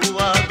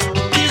tabuado,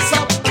 pisa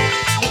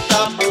no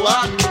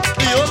tabuado,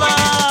 crioula,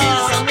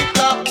 pisa no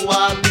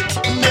tabuado.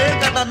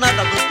 Nega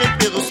danada do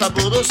tempero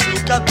saboroso,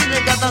 nunca vi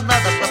nega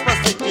danada pra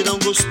fazer que não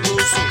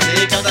gostoso.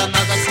 Nega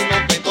danada, se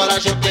não tem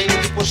coragem eu tenho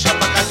que puxar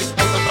faca de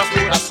ponta pra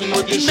furar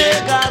senhor de gente.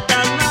 Nega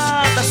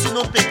danada, se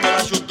não tem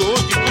coragem eu dou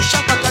de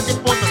puxar faca de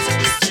ponta se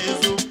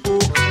preciso for.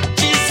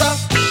 Pisa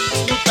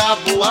no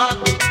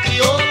tabuado,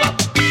 crioula,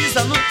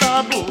 pisa no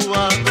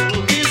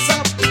tabuado, pisa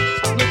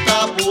no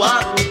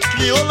tabuado,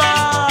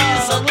 crioula,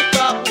 pisa no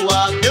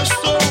tabuado. Eu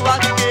sou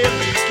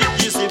aquele que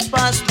diz em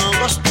paz, não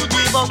gosto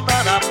de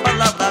voltar a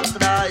palavra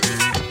atrás.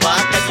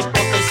 Faca de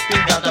ponta,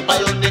 espingarda,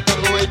 baioneta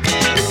no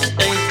oiteiro,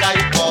 tem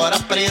caipora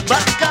preta,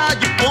 faca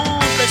de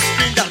ponta,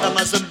 espingarda,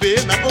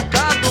 mazambê, na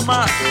boca do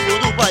mato,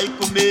 todo vai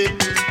comer.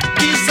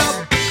 Pisa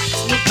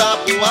no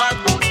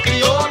tabuado,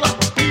 crioula,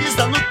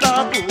 pisa no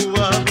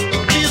tabuado,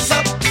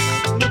 pisa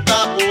no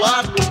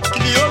tabuado,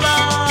 crioula,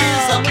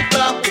 pisa no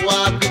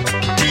tabuado,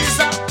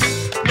 pisa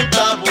no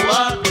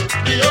tabuado,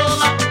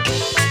 crioula,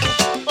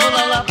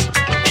 olala,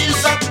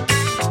 pisa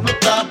no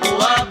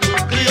tabuado,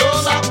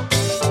 crioula,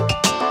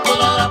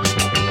 olala,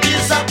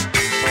 pisa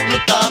no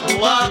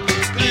tabuado,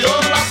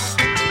 crioula,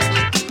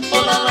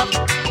 olala,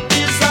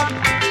 pisa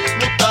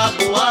no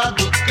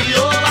tabuado,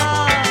 crioula,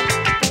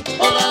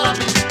 olala,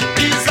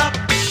 pisa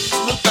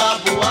no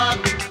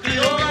tabuado,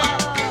 crioula,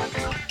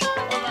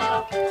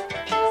 olala.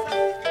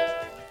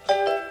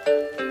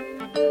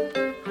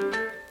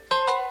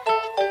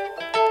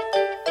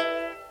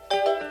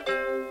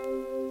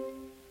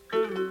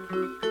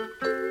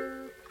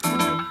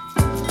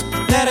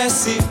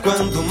 Merece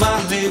quando o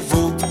mar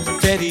levou,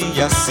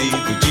 teria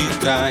sido de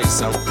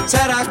traição.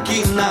 Será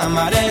que na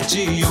maré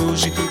de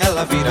hoje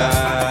ela virá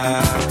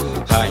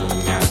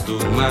rainha do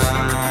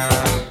mar?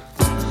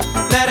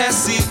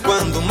 Merece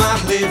quando o mar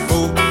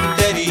levou,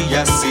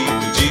 teria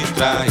sido de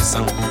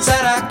traição.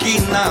 Será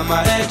que na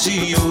maré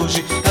de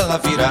hoje ela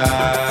virá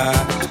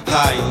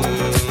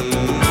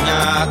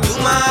rainha do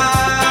mar?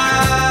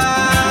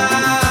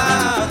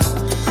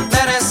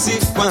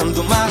 Merece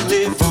quando o mar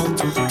levou,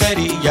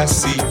 teria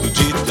sido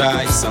de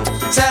traição.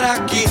 Será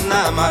que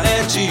na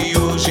maré de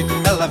hoje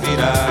ela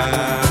virá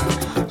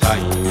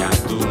rainha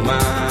do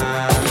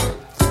mar?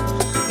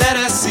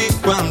 Merece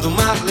quando o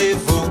mar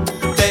levou,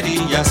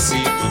 teria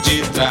sido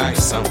de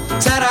traição.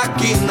 Será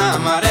que na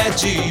maré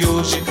de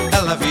hoje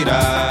ela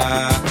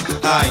virá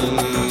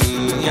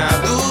rainha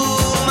do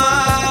mar?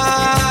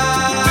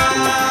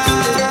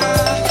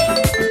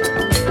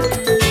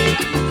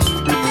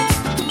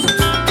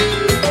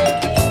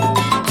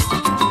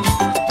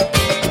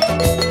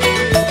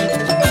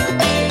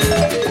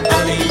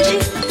 Além de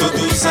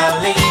todos,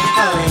 além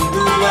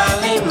do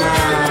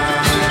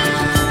além-mar,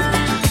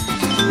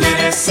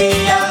 merece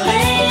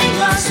além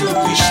do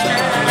azul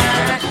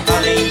estar.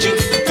 Além de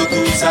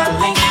todos,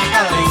 além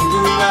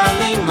do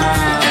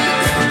além-mar,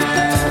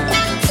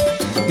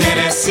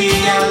 merece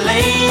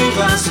além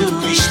do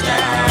azul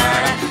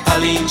estar.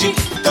 Além de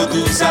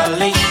todos,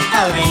 além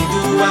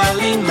do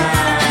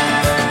além-mar,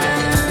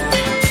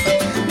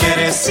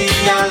 merece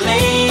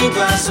além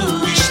do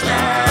azul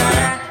estar.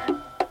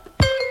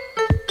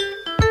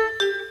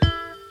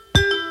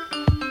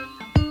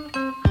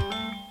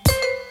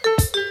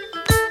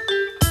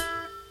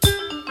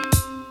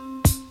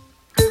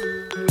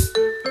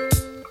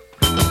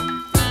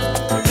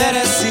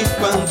 Merece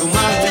quando o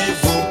mar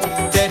levou,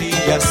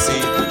 teria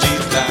sido de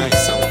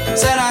traição.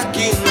 Será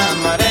que na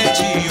maré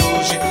de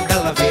hoje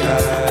ela virá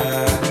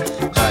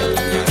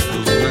rainha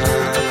do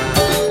mar?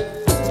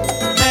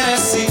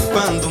 Merece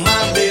quando o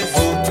mar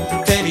levou,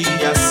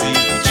 teria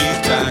sido de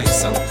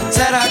traição.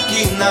 Será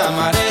que na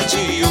maré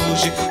de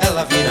hoje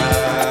ela virá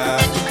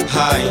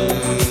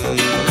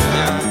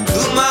rainha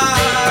do mar?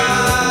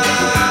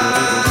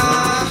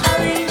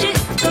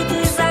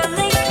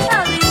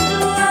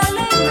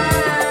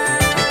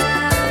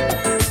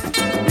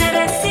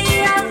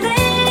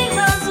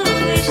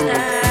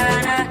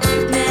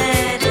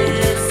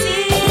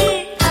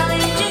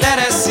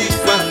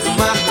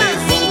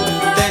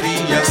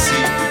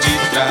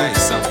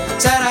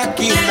 Será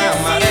que na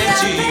maré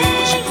de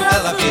hoje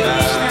ela virá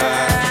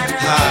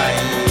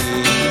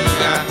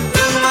rainha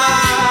do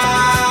mar?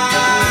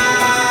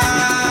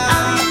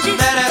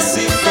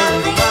 Merece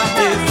quando o mar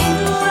levou,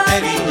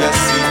 teria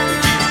sido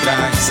de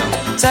traição.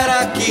 Será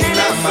que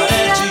na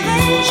maré de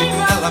hoje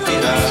ela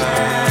virá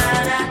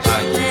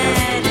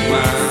rainha do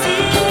mar?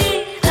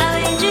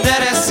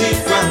 Merece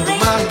quando o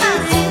mar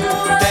levou,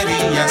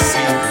 teria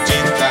sido de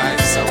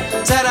traição.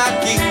 Será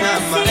que na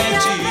maré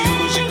de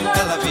hoje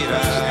ela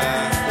virá?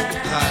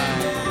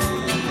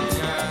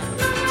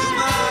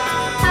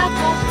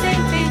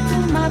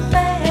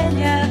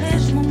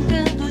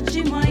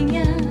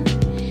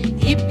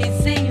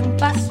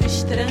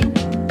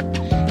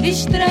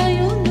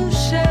 Estranho no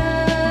chão,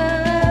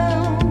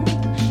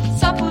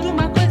 só por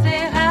uma coisa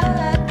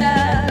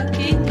errada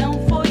que não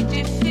foi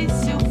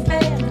difícil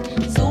ver.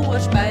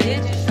 Suas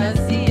paredes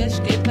vazias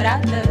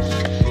quebradas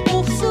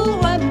por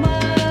sua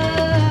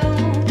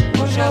mão.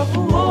 Hoje já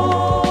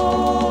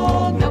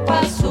voou meu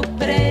passo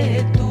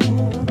preto,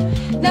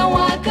 não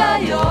há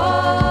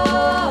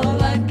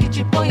gaiola que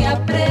te ponha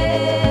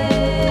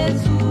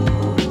preso.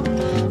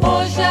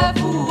 Hoje já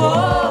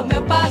voou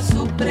meu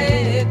passo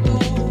preto,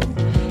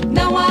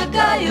 não há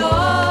gaiola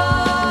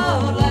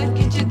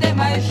que te dê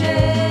mais jeito.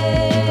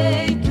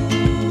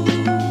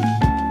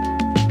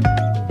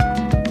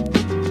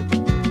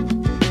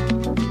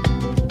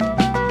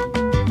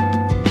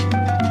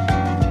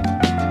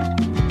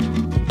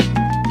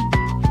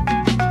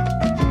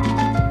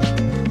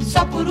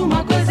 Só por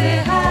uma coisa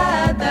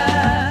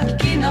errada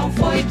que não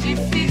foi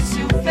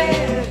difícil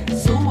ver.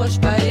 Suas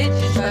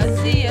paredes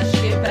vazias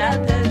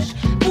quebradas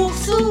por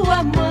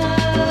sua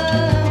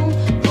mão.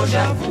 Hoje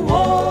já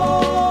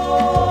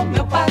voou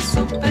meu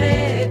passo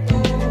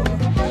preto,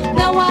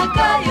 não há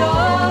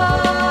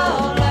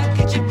gaiola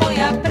que te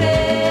ponha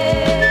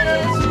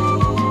preso.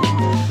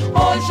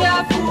 Hoje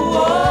já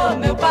voou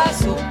meu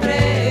passo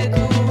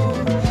preto,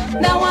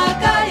 não há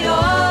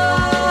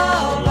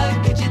gaiola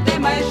que te dê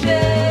mais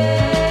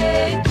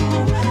jeito.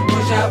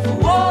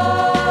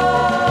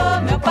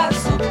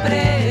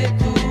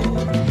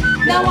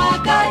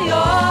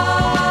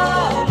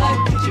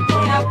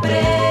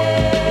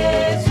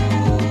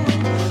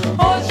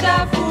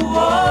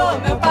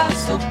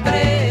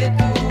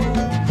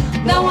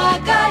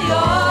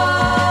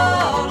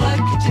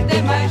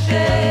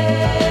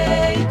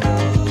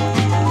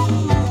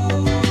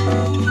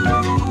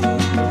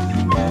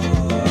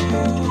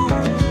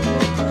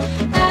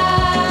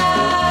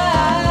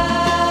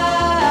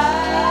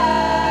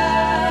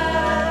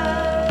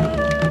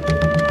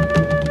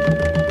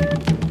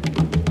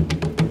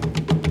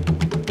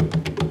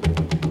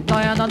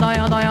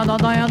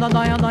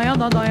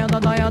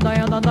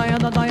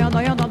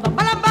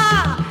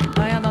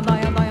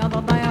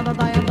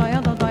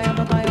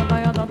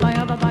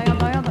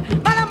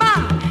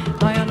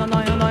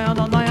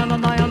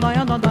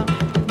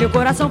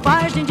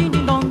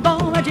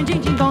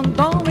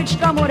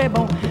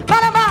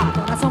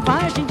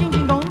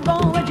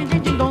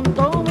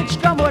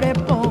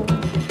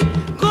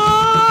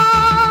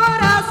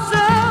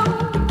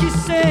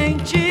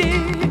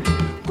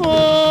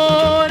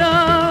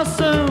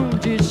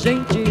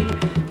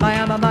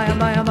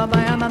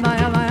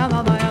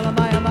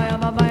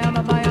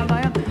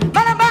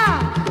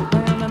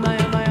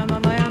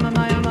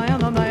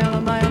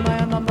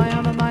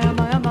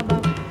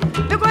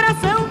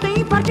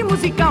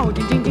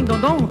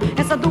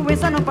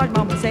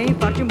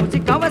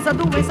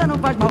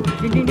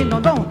 Din, din, din,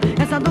 dom, dom.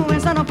 Essa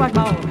doença não faz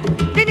mal.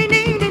 Din, din,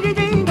 din, din, din,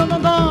 din, dom,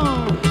 dom,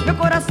 dom. Meu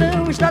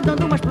coração está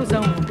dando uma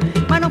explosão.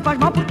 Mas não faz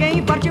mal porque é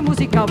infarto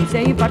musical. Se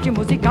é infarto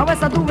musical,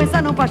 essa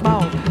doença não faz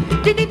mal.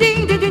 Din, din,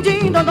 din, din, din,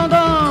 din, dom, dom,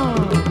 dom.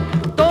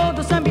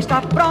 Todo samba está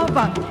à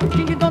prova.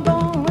 Din, din, dom,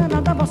 dom, é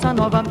nada bossa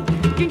nova.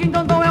 Din, din,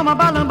 dom, dom, é uma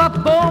balamba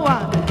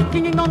boa.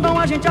 Din, din, dom, dom,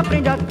 a gente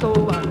aprende à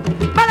toa.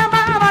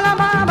 Balamba,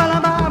 balamba,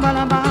 balamba,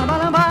 balamba,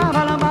 balamba,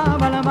 balamba,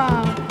 balamba.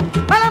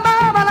 Balamba,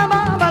 balamba,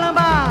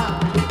 balamba,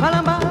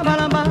 balamba,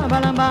 balamba,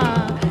 balamba.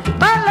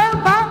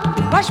 Balamba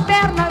com as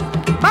pernas,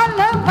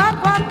 balamba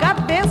com a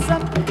cabeça,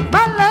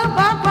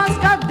 balamba com as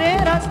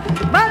cadeiras,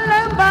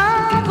 balamba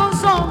com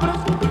os ombros,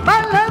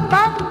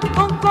 balamba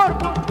com o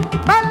corpo,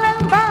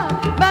 balamba,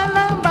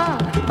 balamba,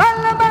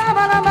 balamba,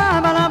 balamba,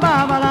 balamba,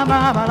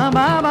 balamba,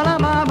 balamba,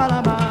 balamba,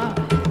 balamba.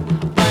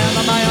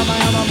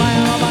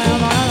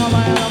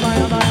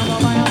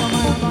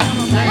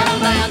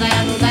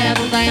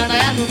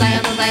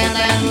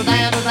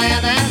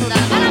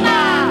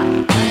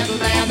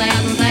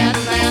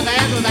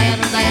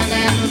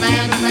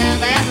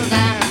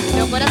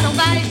 Meu coração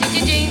faz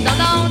din-din-din,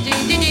 dom-dom,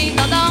 din-din-din,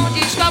 dom-dom,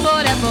 diz que o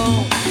amor é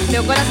bom.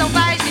 Meu coração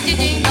faz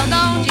din-din-din,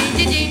 dom-dom,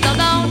 din-din-din,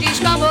 dom-dom, diz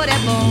que o amor é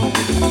bom.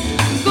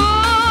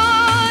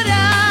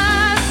 Coração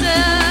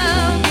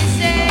que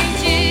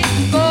sente,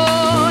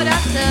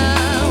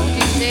 coração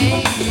que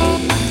sente.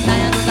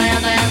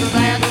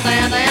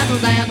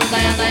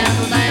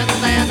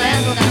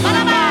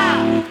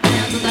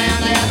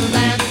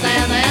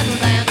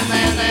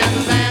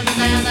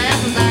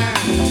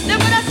 Meu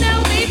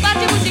coração tem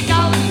parte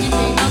musical,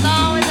 din-din-din,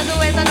 dom-dom, essa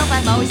doença não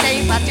faz mal. Isso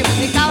é parte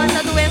musical,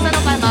 essa doença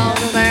não faz mal.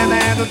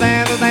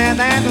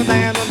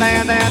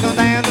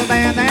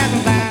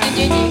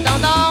 Din-din-din,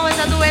 dom-dom,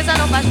 essa doença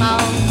não faz mal.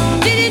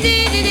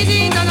 Din-din-din,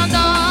 din-din-din,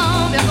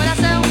 dom-dom, meu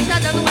coração está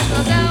dando uma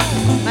explosão.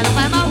 Mas não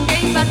faz mal porque é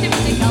parte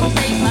musical, isso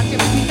é parte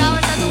musical,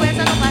 essa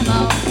doença não faz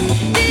mal.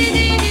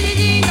 Din-din-din,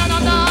 din-din-din,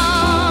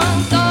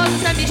 dom-dom, todo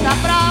sambista à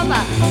prova.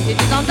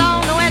 Din-din,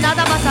 dom-dom, não é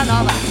nada bossa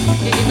nova.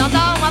 Din-din,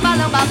 dom-dom, uma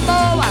balamba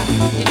boa.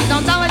 Din-din,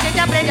 dom-dom, a gente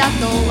aprende à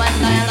toa.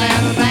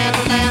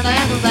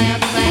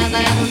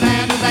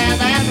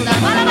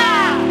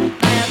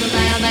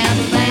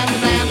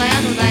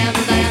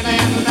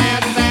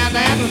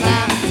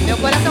 Meu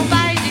coração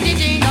faz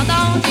din-din-din,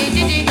 dom-dom,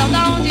 din-din-din,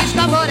 dom-dom, diz que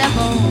o amor é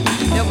bom.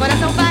 Meu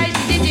coração faz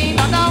din-din-din,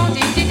 dom-dom,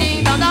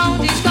 din-din-din, dom-dom,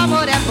 diz que o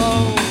amor é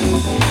bom.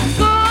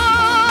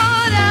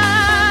 Coração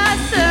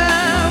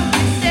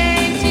que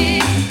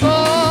sente,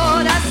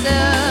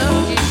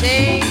 coração que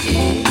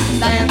sente.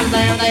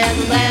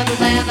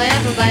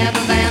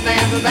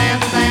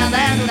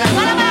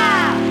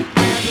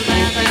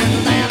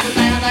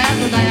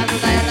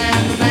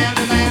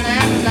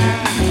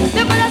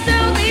 Meu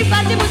coração tem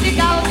parte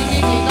musical,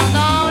 din-din-din,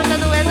 dom-dom, essa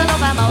doença não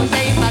faz mal.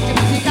 Tem parte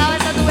musical,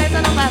 essa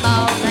doença não faz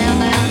mal.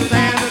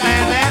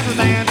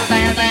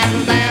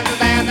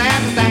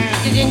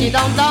 Din-din-din,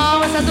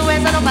 dom-dom, essa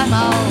doença não faz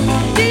mal.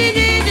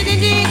 Din-din-din,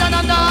 din-din-din,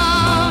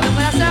 dom-dom, meu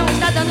coração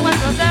está dando uma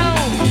explosão.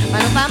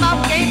 Mas não faz mal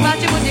porque é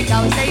parte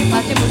musical. Tem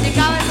parte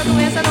musical, essa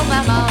doença não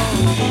faz mal.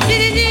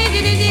 Din-din-din,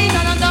 din-din-din,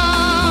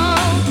 dom-dom,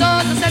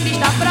 todo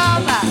sambista à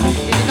prova.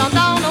 Din-din,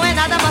 dom-dom, não é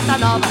nada bossa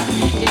nova.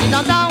 Din-din,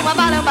 dom-dom, uma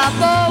balamba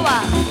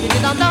boa.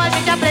 Din-din, dom-dom, a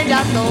gente aprende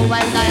à toa.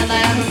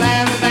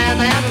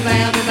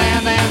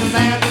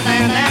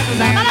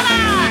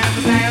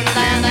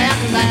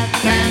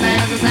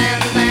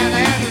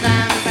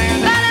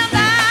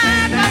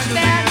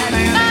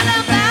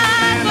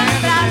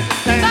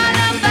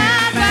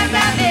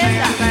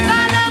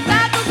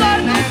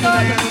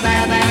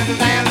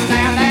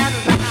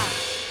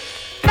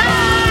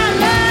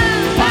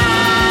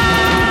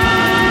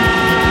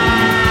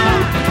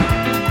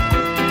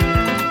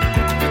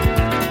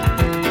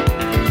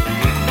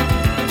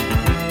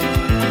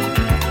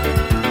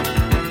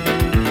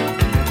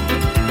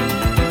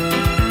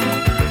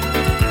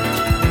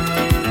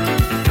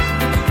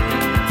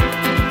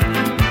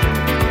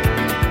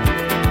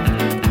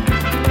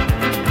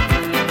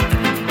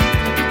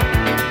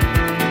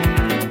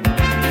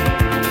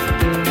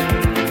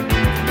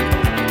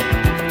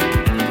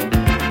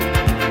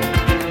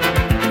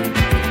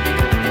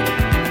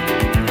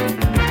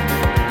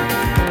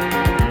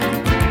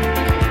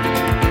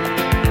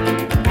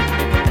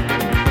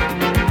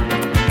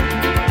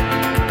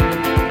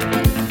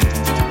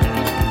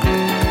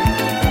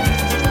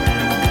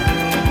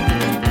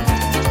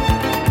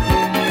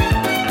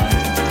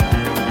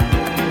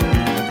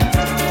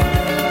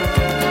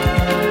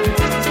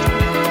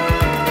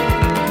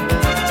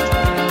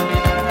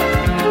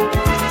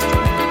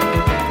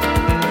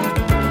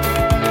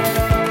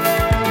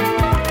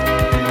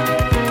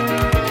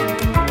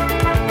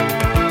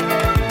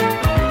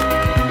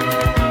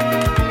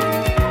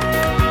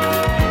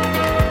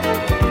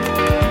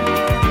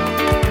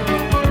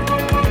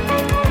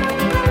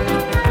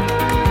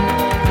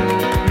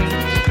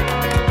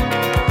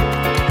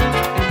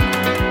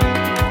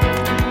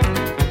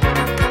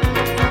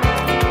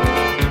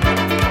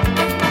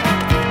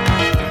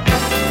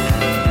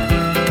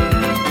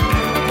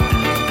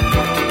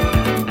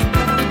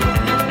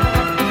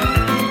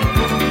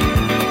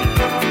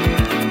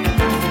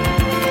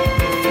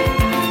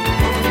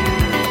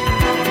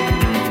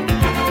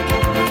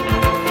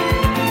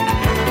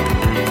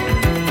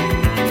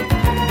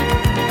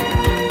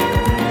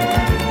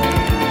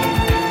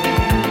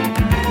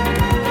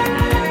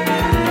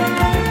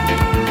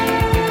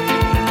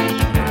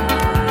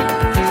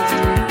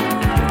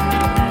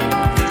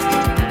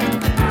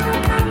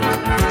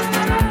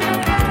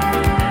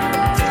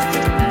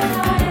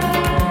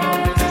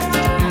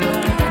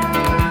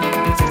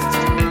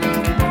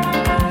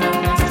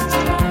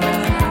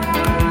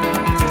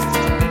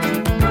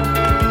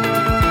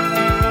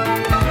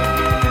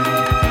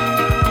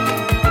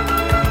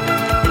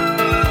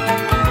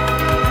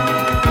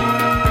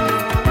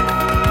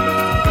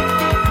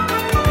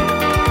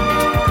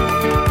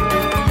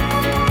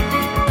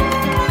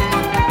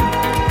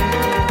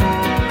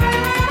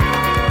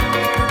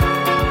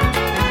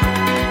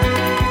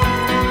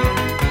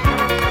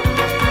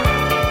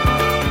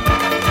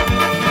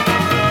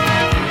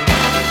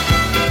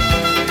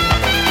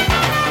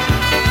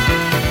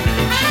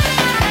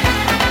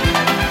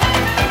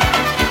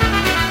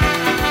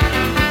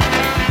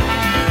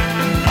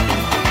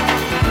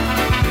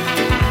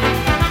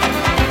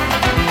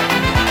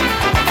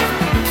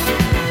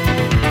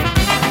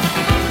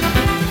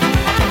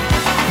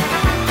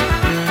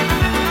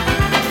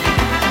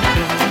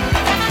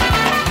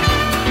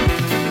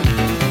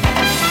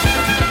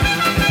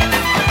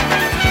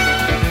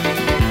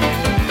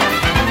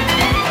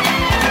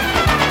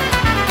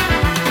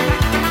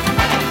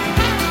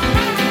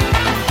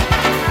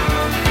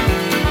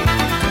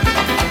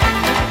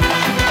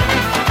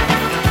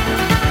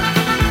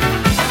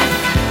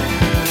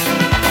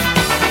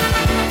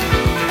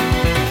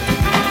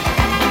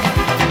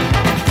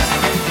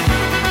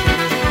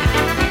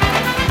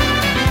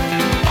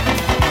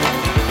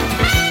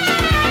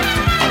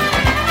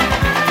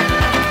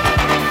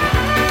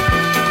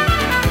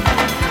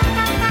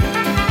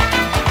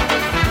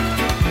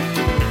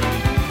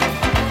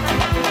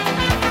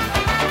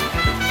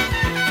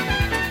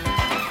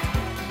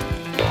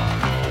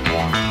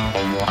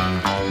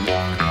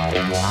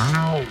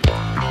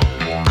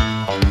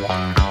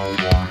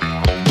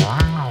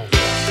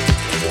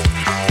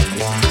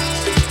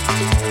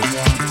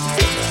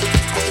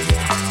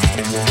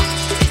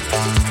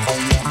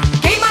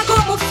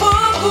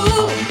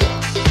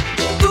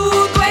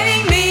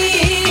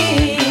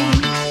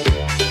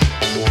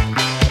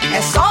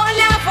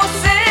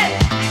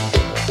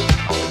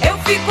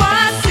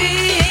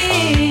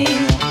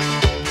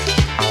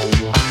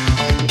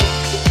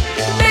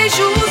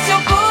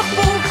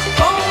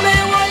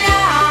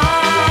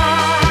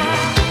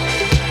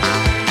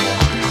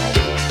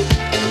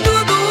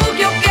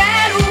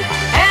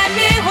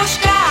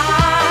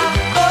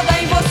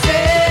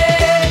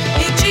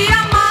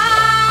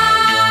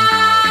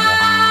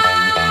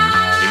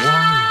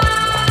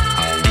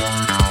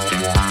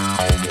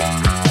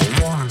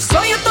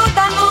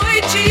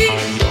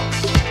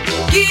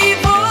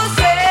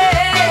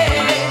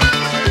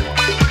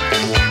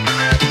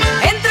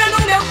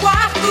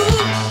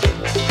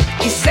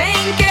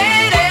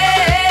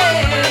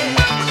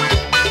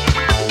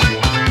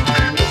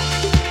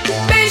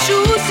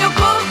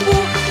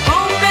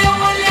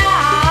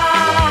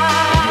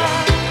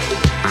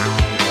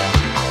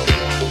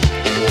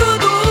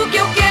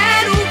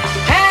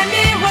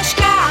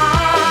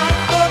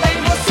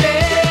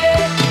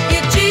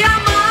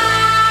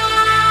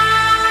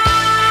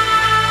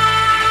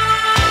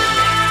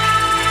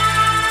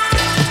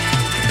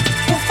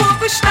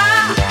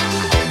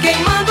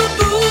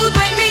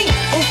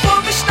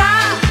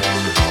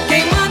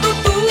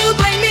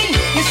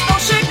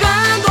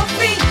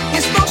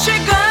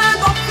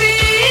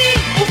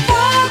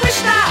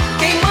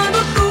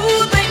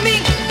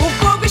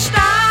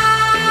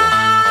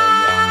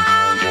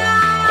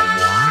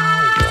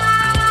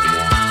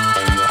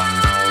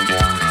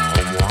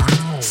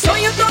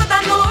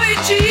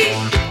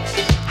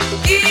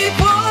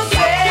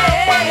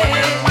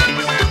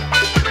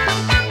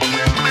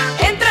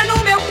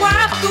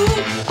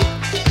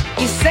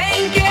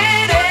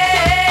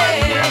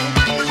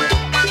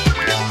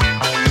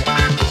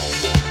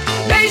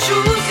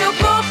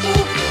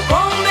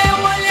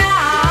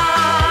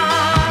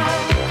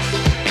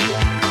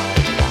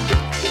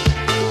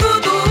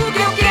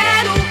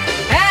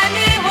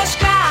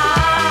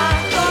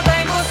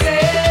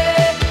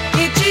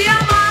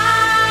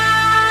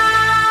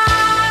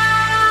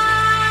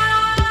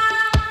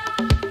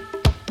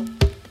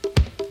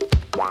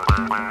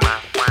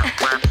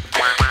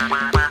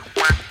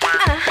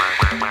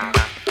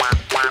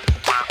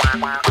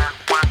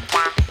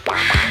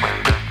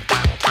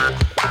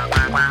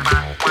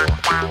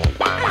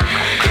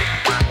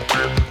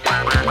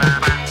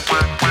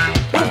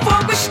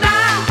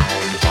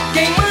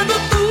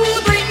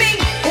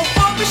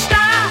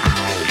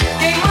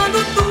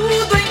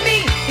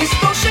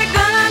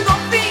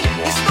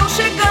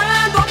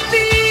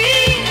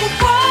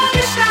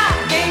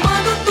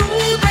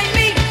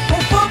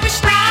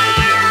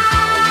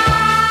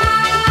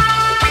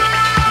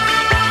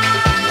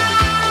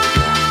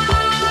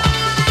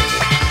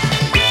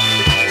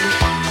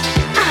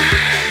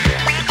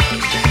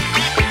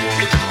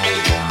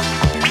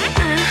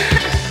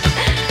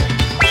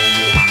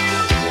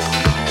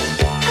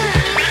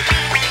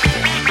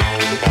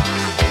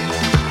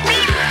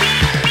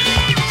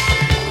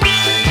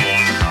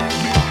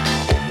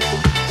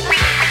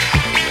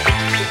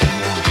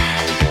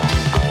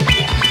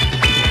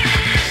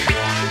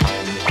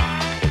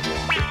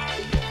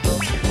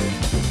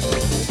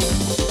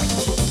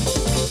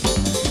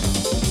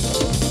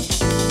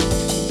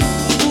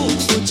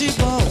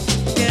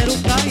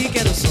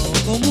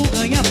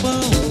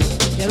 ganha-pão.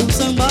 Quero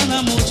sambar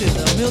na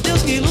multidão, meu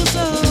Deus, que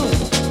ilusão.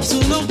 Isso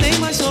não tem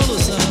mais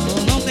solução,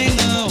 não tem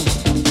não.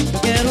 Eu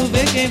quero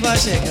ver quem vai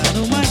chegar,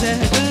 no mais é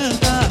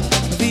cantar.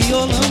 No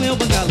violão, meu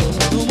bangalô,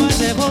 no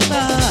mais é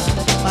voltar.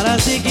 Para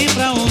seguir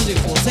pra onde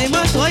for, sem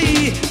mais tô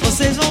aí.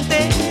 Vocês vão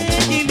ter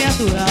que me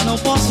aturar, não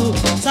posso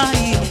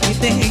sair. E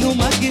tenho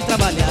mais que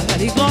trabalhar,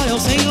 e glória ao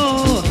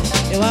Senhor.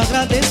 Eu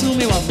agradeço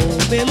meu amor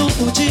pelo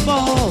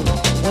futebol,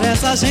 por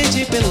essa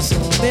gente, pelo som,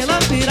 pela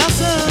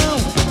aspiração,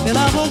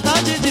 pela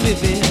vontade de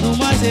viver. No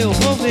mais eu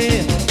vou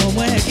ver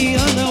como é que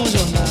andam os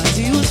jornais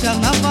e os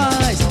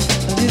carnavais,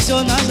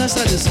 tradicionais das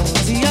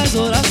tradições e as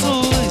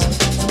orações,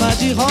 samba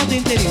de roda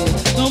interior.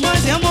 No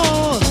mais é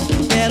amor,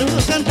 quero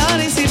cantar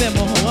em si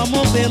bemol,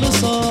 amor pelo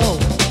sol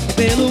e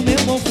pelo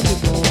meu bom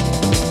futebol.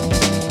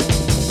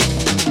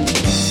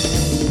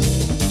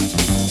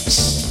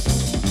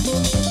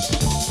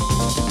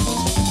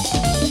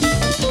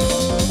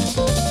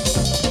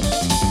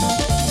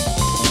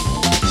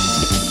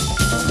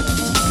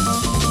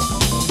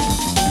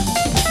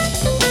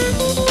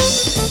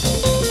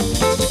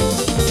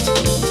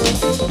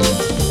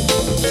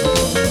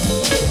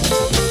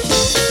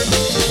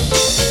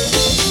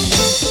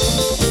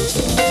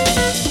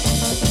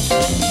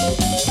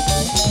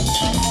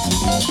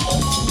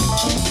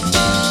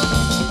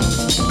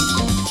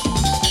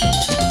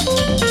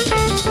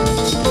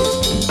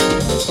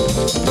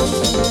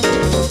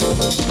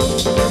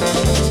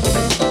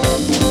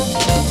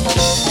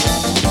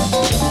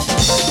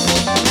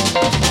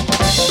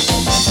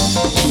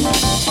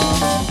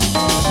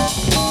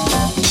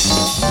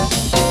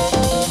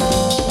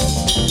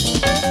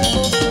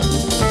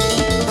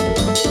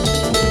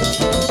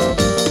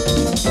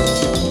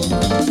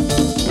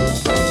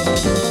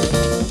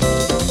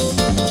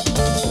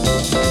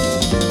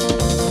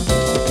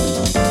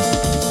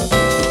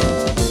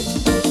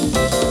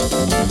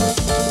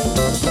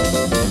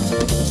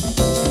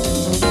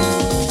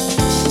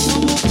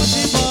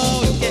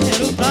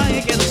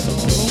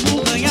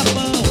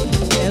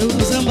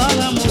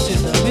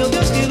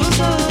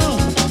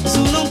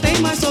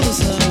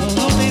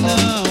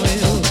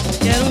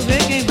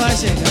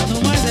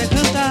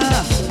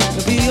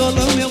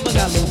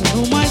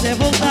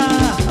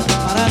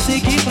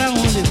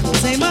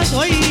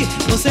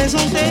 Vocês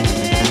vão ter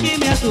que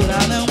me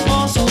aturar, não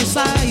posso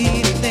sair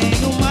e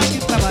tenho mais que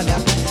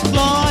trabalhar.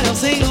 Glória ao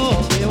Senhor,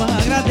 eu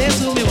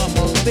agradeço meu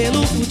amor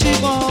pelo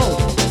futebol,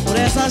 por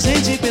essa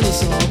gente, pelo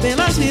som,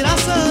 pela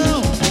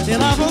aspiração,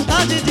 pela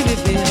vontade de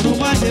viver. No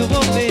mais eu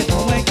vou ver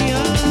como é que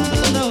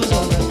andam os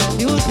jornais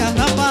e os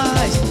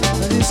carnavais,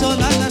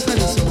 tradicionais nas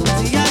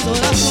tradições e as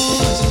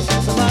orações,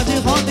 samba de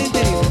roda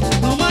interior.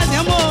 No mais é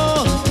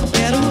amor,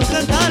 quero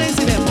cantar em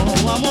si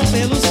bemol, amor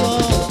pelo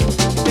sol,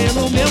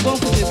 pelo meu bom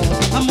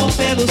futebol, amor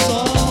pelo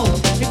sol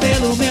e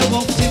pelo meu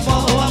bom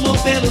futebol, amor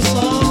pelo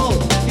sol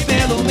e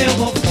pelo meu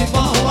bom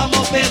futebol,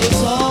 amor pelo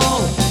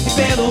sol e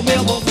pelo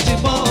meu bom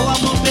futebol,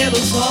 amor pelo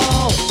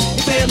sol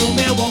e pelo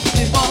meu bom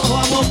futebol,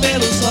 amor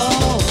pelo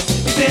sol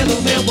e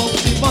pelo meu bom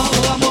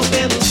futebol, amor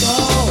pelo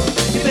sol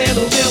e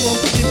pelo meu bom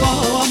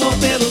futebol, amor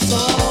pelo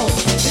sol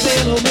e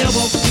pelo meu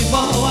bom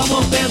futebol,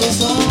 amor pelo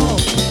sol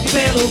e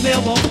pelo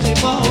meu bom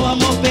futebol,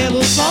 amor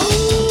pelo sol.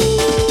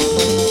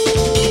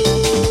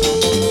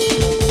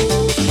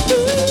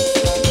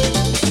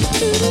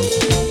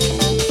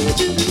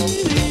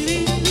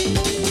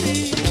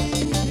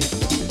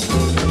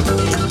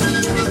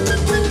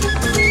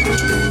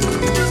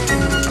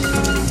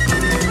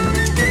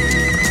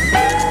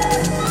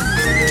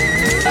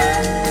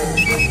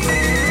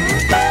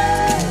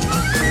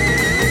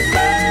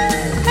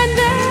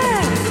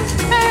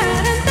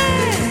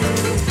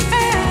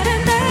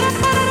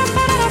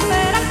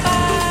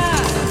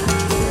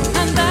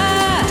 Andar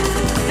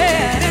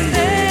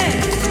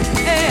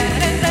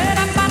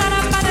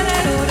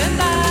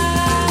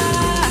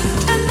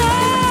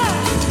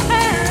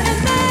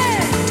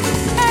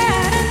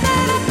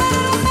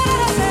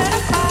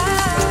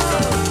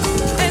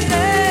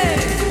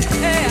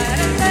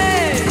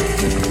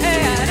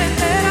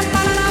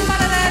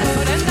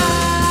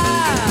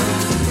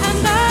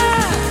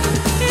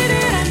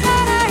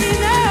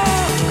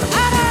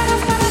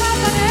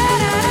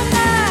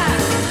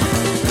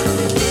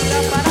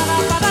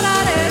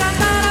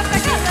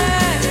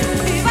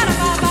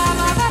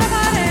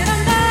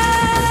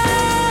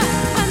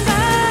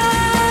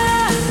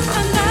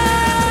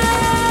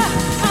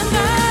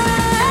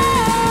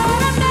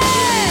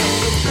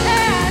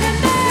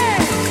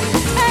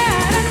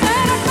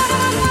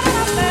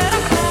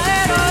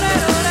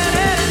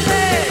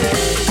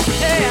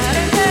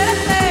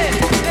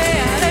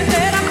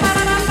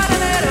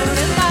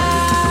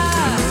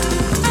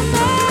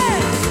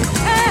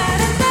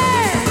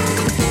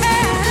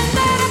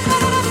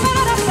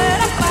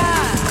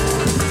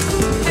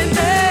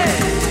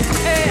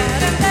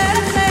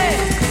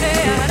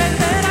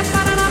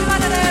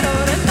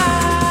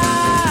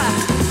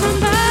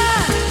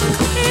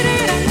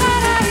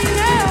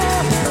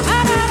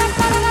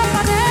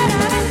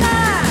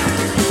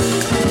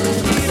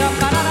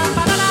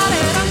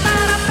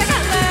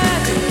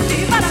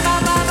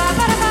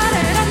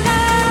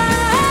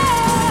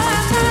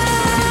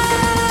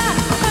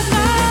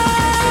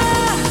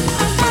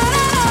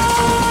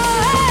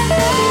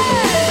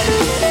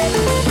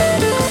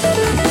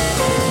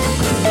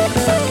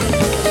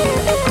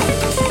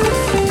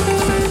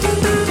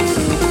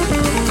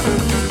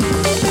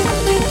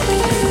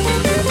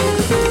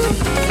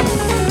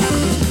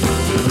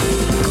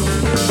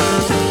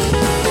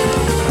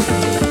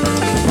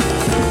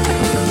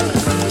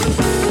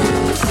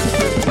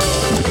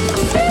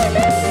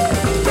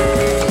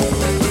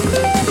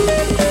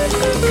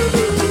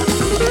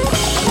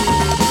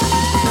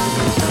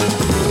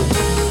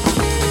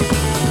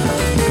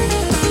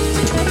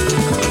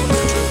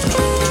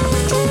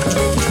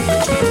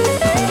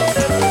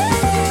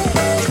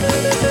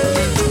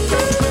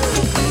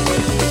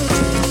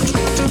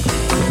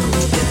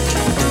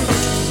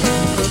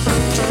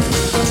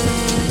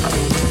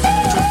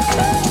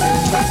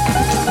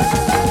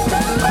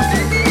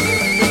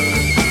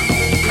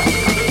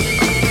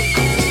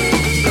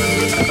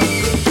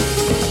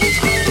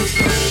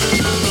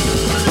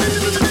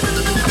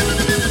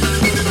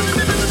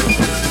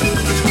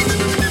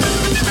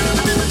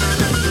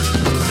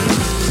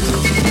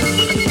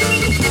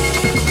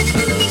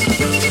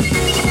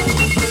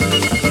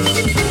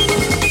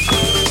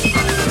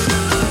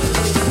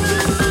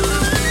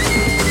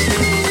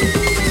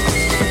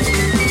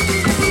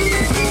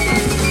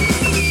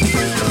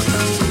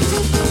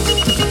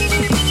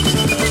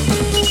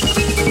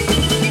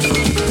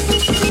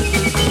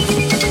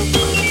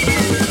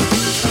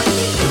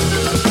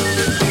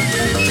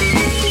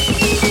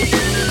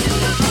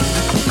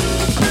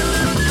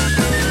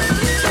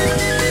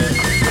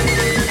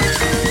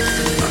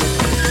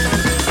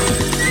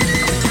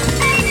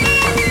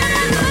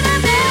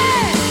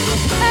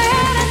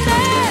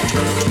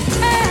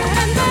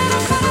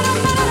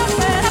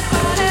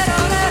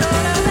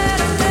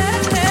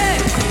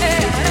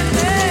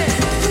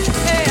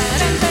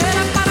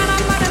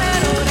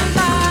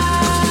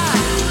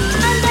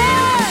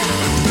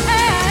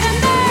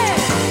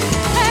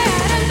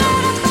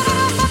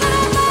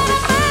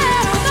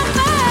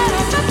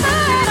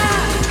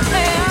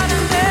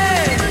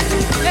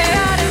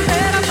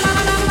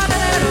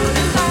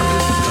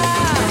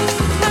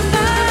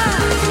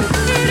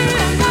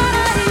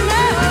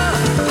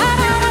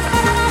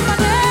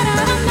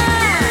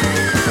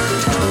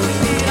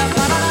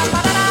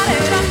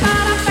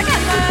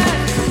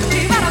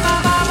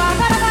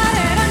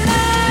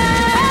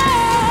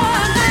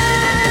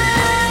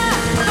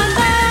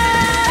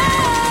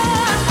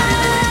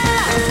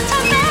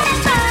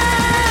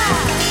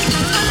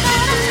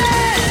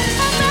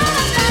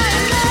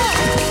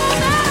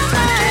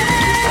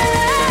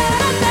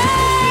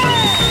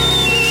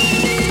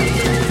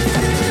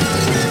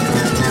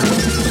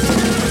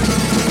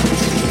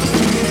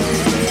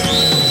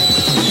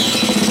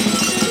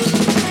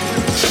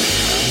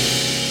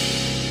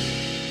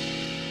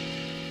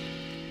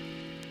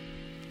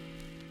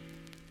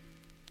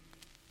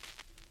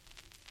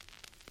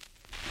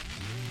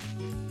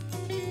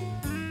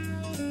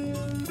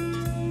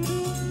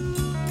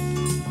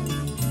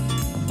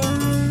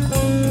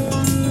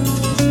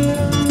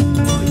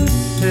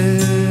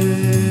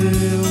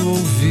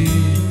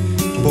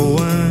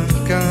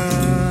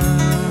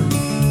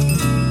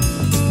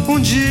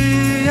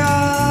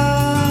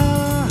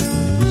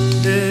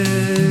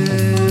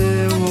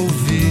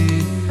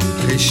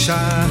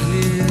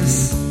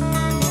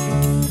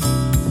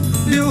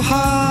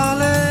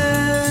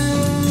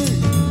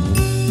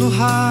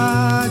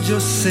rádio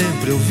eu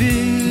sempre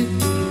ouvi,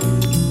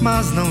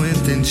 mas não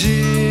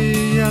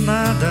entendia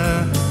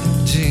nada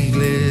de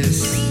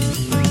inglês.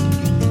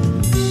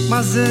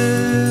 Mas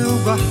eu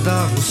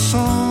guardava o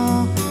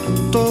som,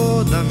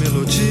 toda a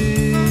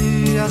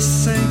melodia,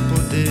 sem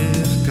poder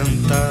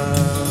cantar.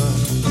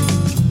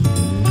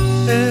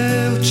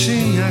 Eu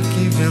tinha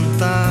que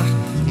inventar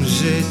um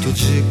jeito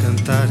de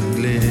cantar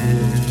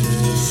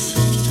inglês.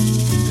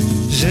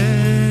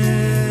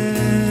 Jenny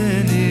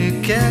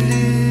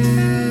Kelly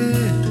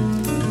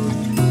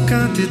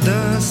canta e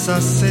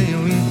dança sem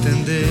eu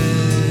entender.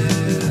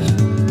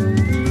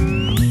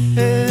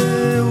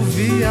 Eu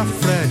vi a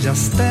Fred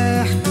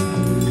Astaire,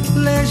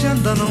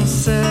 legenda não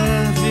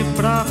serve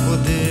pra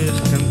poder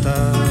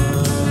cantar.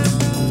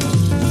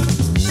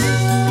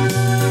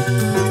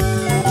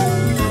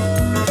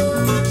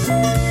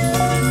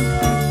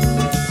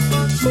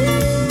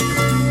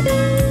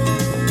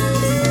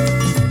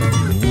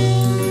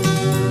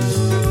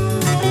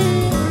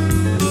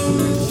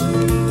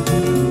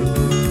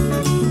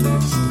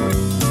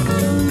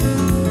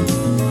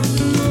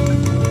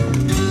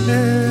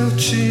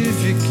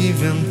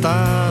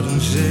 Inventar um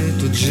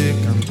jeito de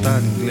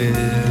cantar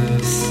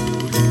inglês.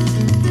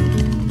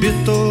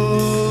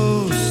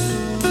 Beatles,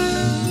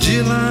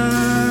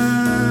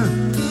 Dylan,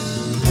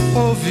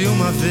 ouvi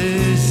uma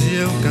vez e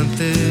eu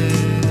cantei.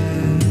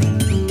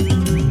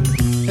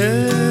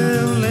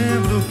 Eu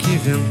lembro que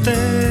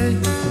inventei,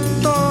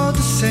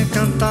 todos se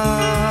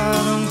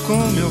encantaram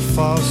com meu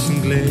falso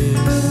inglês.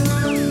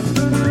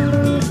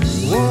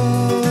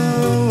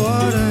 Oh,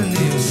 what a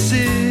new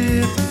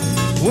sea,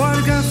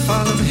 what got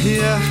fallen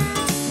here,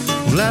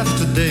 left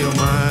today of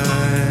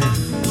mine.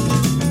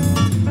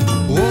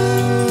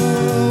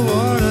 Oh,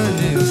 what a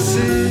new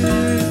sea,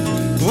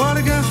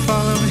 what got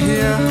fallen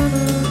here,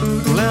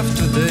 left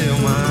today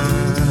of mine.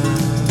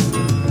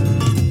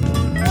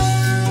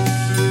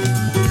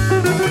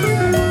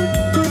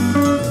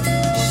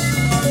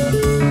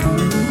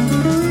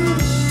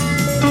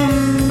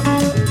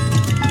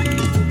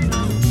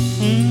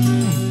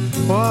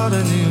 What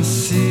a new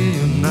sea,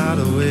 you're not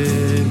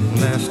away,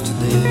 left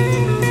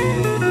today.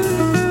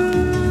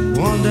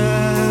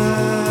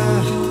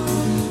 Wonder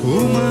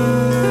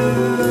woman,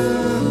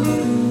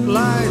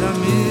 light a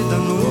me the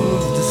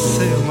move to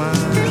sail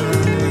mine.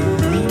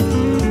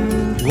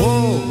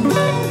 Whoa,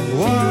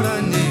 what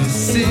a new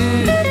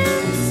sea,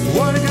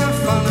 what got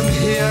fallen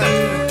here,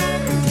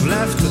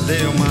 left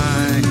today of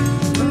mine.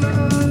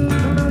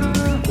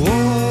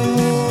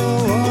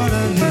 Whoa, what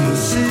a new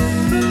sea,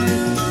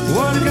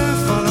 what got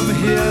fallen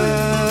here,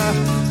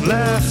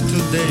 left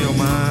today of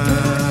mine.